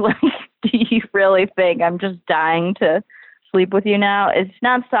wings? Do you really think I'm just dying to sleep with you now? It's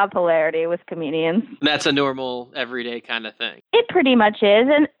nonstop hilarity with comedians. That's a normal, everyday kind of thing. It pretty much is.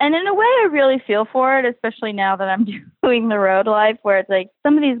 And in a way, I really feel for it, especially now that I'm doing the road life, where it's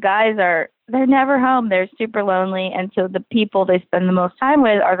some of these guys they're never home. They're super lonely. And so the people they spend the most time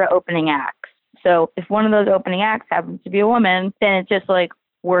with are the opening acts. So if one of those opening acts happens to be a woman, then it's just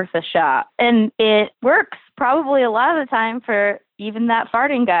worth a shot. And it works probably a lot of the time for even that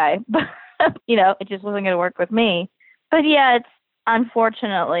farting guy. But, it just wasn't going to work with me. But yeah, it's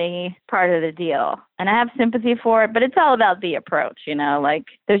unfortunately part of the deal. And I have sympathy for it, but it's all about the approach,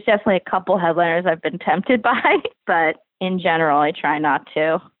 there's definitely a couple headliners I've been tempted by, but in general, I try not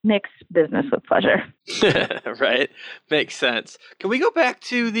to mix business with pleasure. Right. Makes sense. Can we go back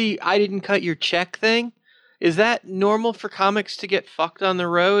to the I didn't cut your check thing? Is that normal for comics to get fucked on the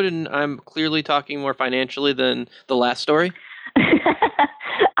road? And I'm clearly talking more financially than the last story.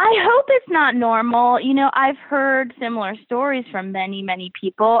 I hope it's not normal. I've heard similar stories from many, many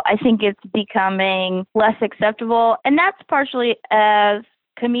people. I think it's becoming less acceptable. And that's partially as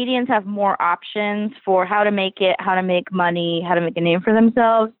comedians have more options for how to make it, how to make money, how to make a name for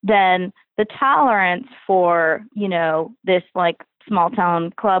themselves, then the tolerance for, this small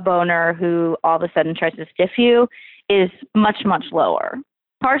town club owner who all of a sudden tries to stiff you is much, much lower.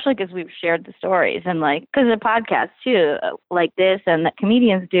 Partially because we've shared the stories and because of podcasts too, like this and that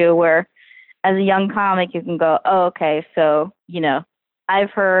comedians do, where as a young comic you can go, oh, okay, so,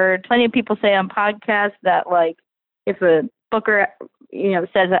 I've heard plenty of people say on podcasts that if a booker,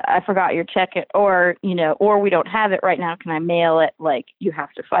 says I forgot your check or we don't have it right now, can I mail it? You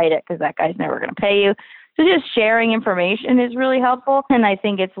have to fight it because that guy's never going to pay you. So just sharing information is really helpful. And I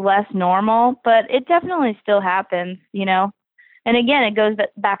think it's less normal, but it definitely still happens, And again, it goes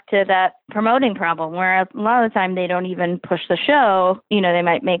back to that promoting problem where a lot of the time they don't even push the show. They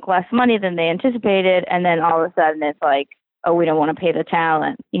might make less money than they anticipated. And then all of a sudden it's oh, we don't want to pay the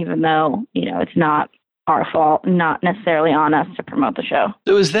talent, even though, it's not our fault, not necessarily on us to promote the show.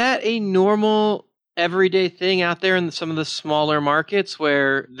 So is that a normal everyday thing out there in some of the smaller markets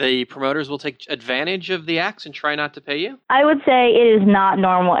where the promoters will take advantage of the acts and try not to pay you? I would say it is not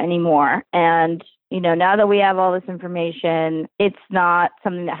normal anymore. And now that we have all this information, it's not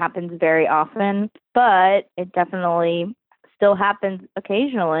something that happens very often, but it definitely still happens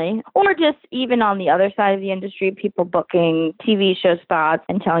occasionally. Or just even on the other side of the industry, people booking TV show spots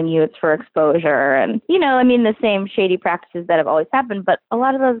and telling you it's for exposure. And, the same shady practices that have always happened. But a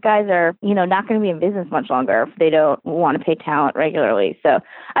lot of those guys are, not going to be in business much longer if they don't want to pay talent regularly. So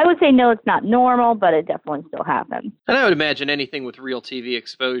I would say, no, it's not normal, but it definitely still happens. And I would imagine anything with real TV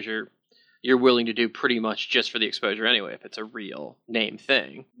exposure, you're willing to do pretty much just for the exposure anyway, if it's a real name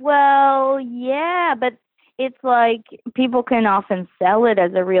thing. Well, yeah, but it's like people can often sell it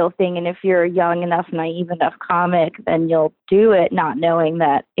as a real thing. And if you're a young enough, naive enough comic, then you'll do it not knowing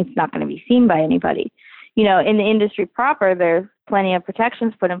that it's not going to be seen by anybody. You know, in the industry proper, there's plenty of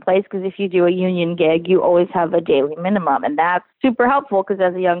protections put in place because if you do a union gig, you always have a daily minimum. And that's super helpful because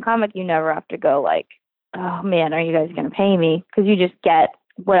as a young comic, you never have to go like, oh man, are you guys going to pay me? Because you just get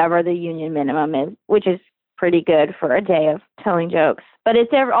whatever the union minimum is, which is pretty good for a day of telling jokes. But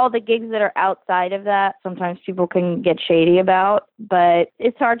it's all the gigs that are outside of that, sometimes people can get shady about, but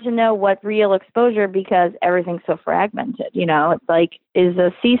it's hard to know what real exposure because everything's so fragmented. You know, it's like, is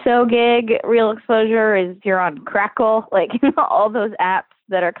a CISO gig real exposure? Is you're on Crackle? Like, all those apps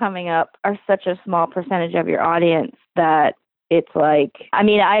that are coming up are such a small percentage of your audience that it's like, I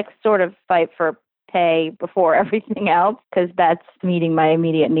mean, I sort of fight for pay before everything else because that's meeting my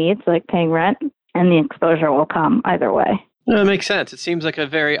immediate needs, like paying rent. And the exposure will come either way. That makes sense. It seems like a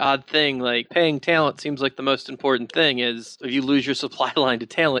very odd thing. Like paying talent seems like the most important thing is if you lose your supply line to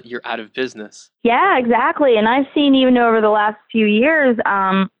talent, you're out of business. Yeah, exactly. And I've seen even over the last few years,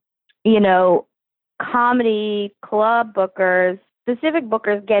 you know, comedy club bookers, specific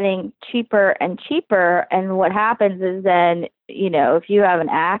bookers getting cheaper and cheaper. And what happens is then, you know, if you have an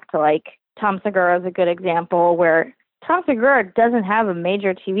act like Tom Segura is a good example where Tom Segura doesn't have a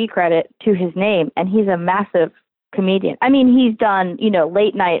major TV credit to his name, and he's a massive comedian. I mean, he's done, you know,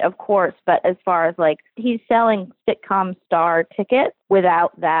 late night, of course, but as far as like he's selling sitcom star tickets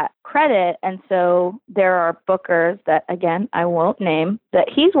without that credit. And so there are bookers that, again, I won't name, that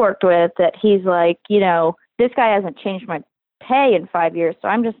he's worked with that he's like, you know, this guy hasn't changed my pay in 5 years, so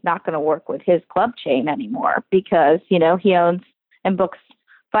I'm just not going to work with his club chain anymore because, you know, he owns and books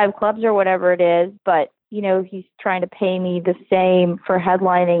 5 clubs or whatever it is, but you know, he's trying to pay me the same for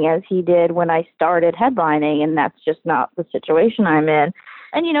headlining as he did when I started headlining, and that's just not the situation I'm in.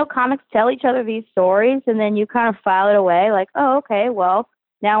 And, you know, comics tell each other these stories, and then you kind of file it away like, oh, okay, well,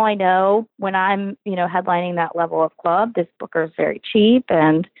 now I know when I'm, you know, headlining that level of club, this booker is very cheap,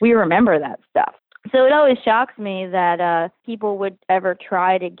 and we remember that stuff. So it always shocks me that people would ever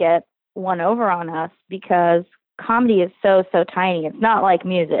try to get one over on us because comedy is so tiny. It's not like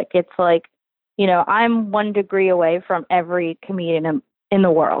music. It's like, you know, I'm 1 degree away from every comedian in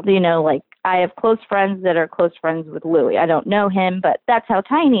the world. You know, like I have close friends that are close friends with Louis. I don't know him, but that's how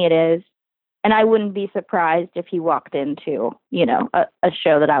tiny it is. And I wouldn't be surprised if he walked into, you know, a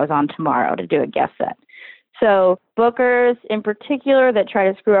show that I was on tomorrow to do a guest set. So bookers in particular that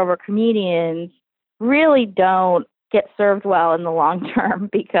try to screw over comedians really don't get served well in the long term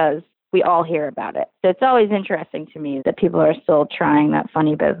because we all hear about it. So it's always interesting to me that people are still trying that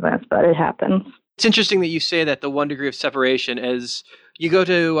funny business, but it happens. It's interesting that you say that the 1 degree of separation as you go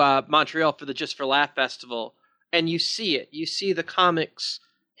to Montreal for the Just for Laugh Festival and you see it. You see the comics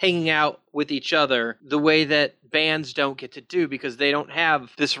hanging out with each other the way that bands don't get to do because they don't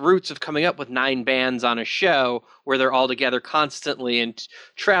have this roots of coming up with 9 bands on a show where they're all together constantly and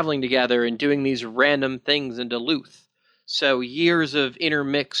traveling together and doing these random things in Duluth. So years of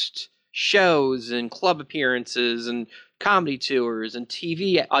intermixed shows and club appearances and comedy tours and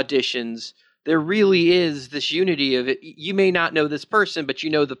TV auditions, there really is this unity of it. You may not know this person, but you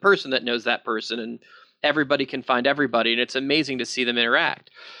know the person that knows that person, and everybody can find everybody, and it's amazing to see them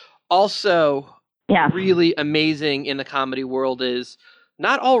interact. Also, really amazing in the comedy world is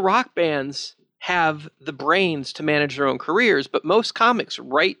not all rock bands have the brains to manage their own careers, but most comics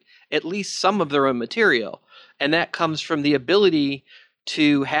write at least some of their own material, and that comes from the ability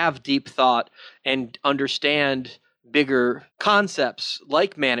to have deep thought and understand bigger concepts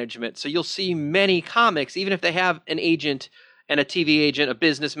like management. So you'll see many comics, even if they have an agent and a TV agent, a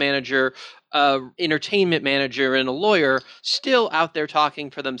business manager, entertainment manager, and a lawyer, still out there talking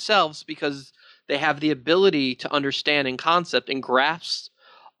for themselves because they have the ability to understand and concept and grasp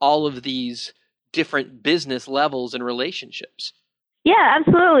all of these different business levels and relationships. Yeah,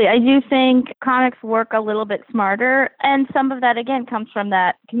 absolutely. I do think comics work a little bit smarter. And some of that, again, comes from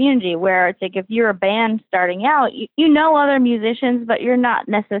that community where it's like if you're a band starting out, you know other musicians, but you're not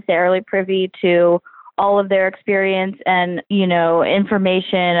necessarily privy to all of their experience and, you know,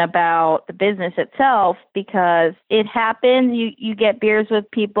 information about the business itself because it happens. You get beers with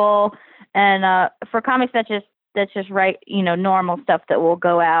people. And for comics, that's just right, you know, normal stuff that will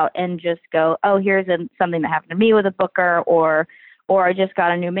go out and just go, oh, here's something that happened to me with a booker or I just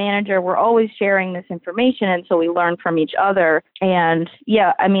got a new manager. We're always sharing this information, and so we learn from each other. And,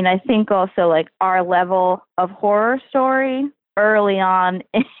 yeah, I mean, I think also, like, our level of horror story early on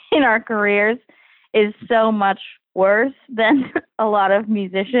in our careers is so much worse than a lot of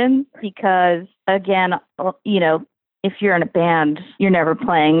musicians because, again, you know, if you're in a band, you're never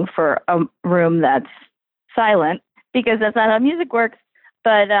playing for a room that's silent because that's not how music works.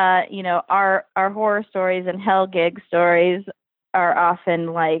 But our horror stories and hell gig stories are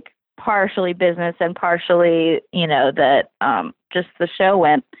often like partially business and partially, that just the show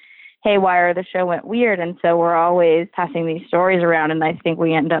went haywire, the show went weird, and so we're always passing these stories around, and I think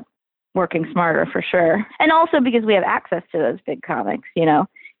we end up working smarter for sure. And also because we have access to those big comics,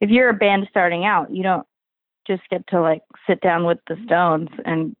 If you're a band starting out, you don't just get to like sit down with the Stones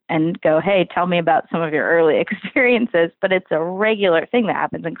and go, hey, tell me about some of your early experiences. But it's a regular thing that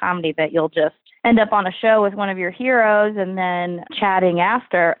happens in comedy that you'll just end up on a show with one of your heroes and then chatting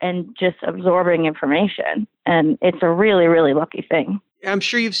after and just absorbing information. And it's a really, really lucky thing. I'm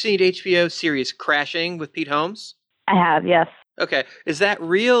sure you've seen HBO series Crashing with Pete Holmes. I have, yes. Okay. Is that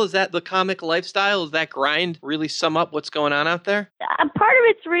real? Is that the comic lifestyle? Does that grind really sum up what's going on out there? Part of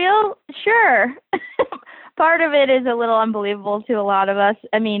it's real, sure. Part of it is a little unbelievable to a lot of us.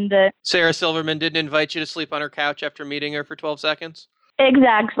 I mean, Sarah Silverman didn't invite you to sleep on her couch after meeting her for 12 seconds?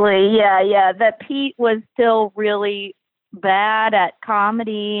 Exactly, yeah. That Pete was still really bad at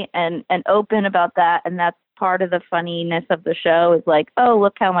comedy and open about that, and that's part of the funniness of the show is like, oh,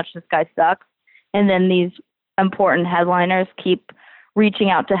 look how much this guy sucks. And then these important headliners keep reaching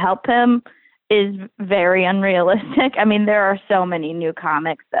out to help him is very unrealistic. I mean, there are so many new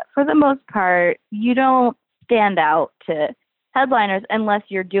comics that for the most part, you don't stand out to headliners unless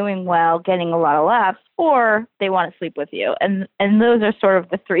you're doing well, getting a lot of laughs, or they want to sleep with you. And those are sort of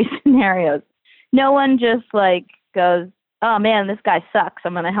the three scenarios. No one just like goes, oh man, this guy sucks,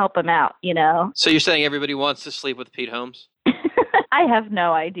 I'm going to help him out, So you're saying everybody wants to sleep with Pete Holmes? I have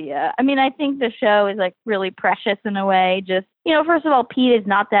no idea. I mean, I think the show is like really precious in a way. Just, first of all, Pete is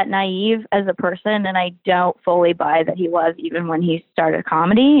not that naive as a person, and I don't fully buy that he was even when he started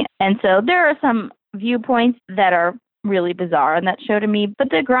comedy. And so there are some viewpoints that are really bizarre in that show to me, but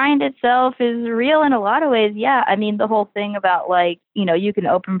the grind itself is real in a lot of ways. Yeah. I mean, the whole thing about like, you can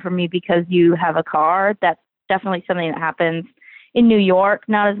open for me because you have a car, that's definitely something that happens in New York,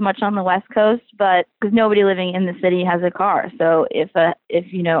 not as much on the West Coast, but because nobody living in the city has a car. So if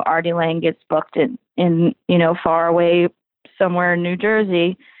Artie Lang gets booked in far away somewhere in New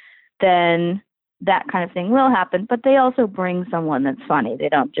Jersey, then that kind of thing will happen. But they also bring someone that's funny. They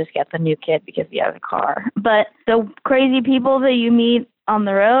don't just get the new kid because he has a car. But the crazy people that you meet on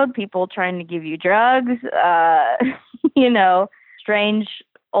the road, people trying to give you drugs, strange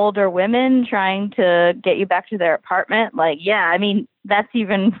older women trying to get you back to their apartment. Like, yeah, I mean, that's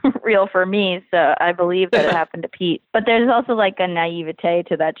even real for me. So I believe that it happened to Pete. But there's also like a naivete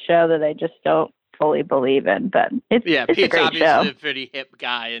to that show that I just don't fully believe in. But it's Pete's a great obviously show. a pretty hip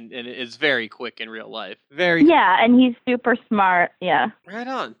guy and is very quick in real life. Yeah, and he's super smart. Yeah. Right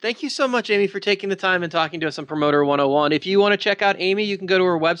on. Thank you so much, Amy, for taking the time and talking to us on Promoter 101. If you want to check out Amy, you can go to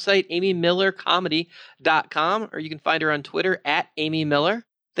her website, amymillercomedy.com, or you can find her on Twitter at Amy Miller.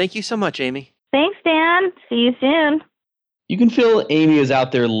 Thank you so much, Amy. Thanks, Dan. See you soon. You can feel Amy is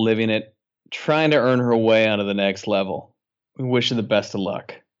out there living it, trying to earn her way onto the next level. We wish her the best of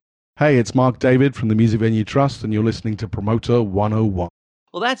luck. Hey, it's Mark David from the Music Venue Trust, and you're listening to Promoter 101.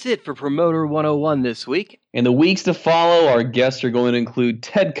 Well, that's it for Promoter 101 this week. In the weeks to follow, our guests are going to include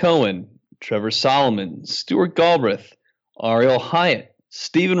Ted Cohen, Trevor Solomon, Stuart Galbraith, Ariel Hyatt,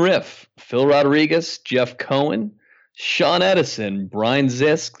 Stephen Riff, Phil Rodriguez, Jeff Cohen, Sean Edison, Brian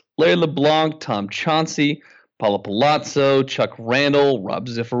Zisk, Larry LeBlanc, Tom Chauncey, Paula Palazzo, Chuck Randall, Rob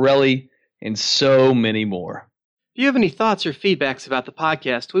Ziffarelli, and so many more. If you have any thoughts or feedbacks about the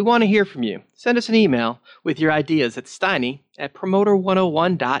podcast, we want to hear from you. Send us an email with your ideas at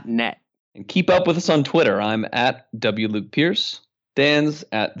steiny@promoter101.net. And keep up with us on Twitter. I'm at WLuke Pierce. Dan's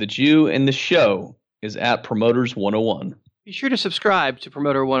at The Jew, and the show is at Promoters101. Be sure to subscribe to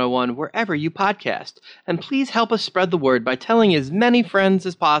Promoter 101 wherever you podcast, and please help us spread the word by telling as many friends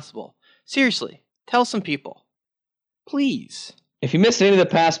as possible. Seriously, tell some people. Please. If you missed any of the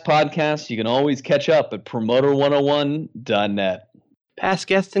past podcasts, you can always catch up at Promoter101.net. Past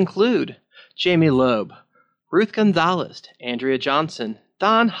guests include Jamie Loeb, Ruth Gonzalez, Andrea Johnson,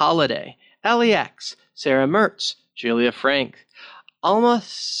 Don Holliday, Ellie X, Sarah Mertz, Julia Frank, Alma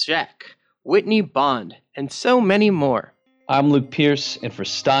Sheck, Whitney Bond, and so many more. I'm Luke Pierce, and for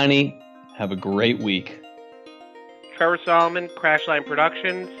Steiny, have a great week. Trevor Solomon, Crashline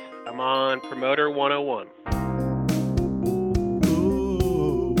Productions. I'm on Promoter 101.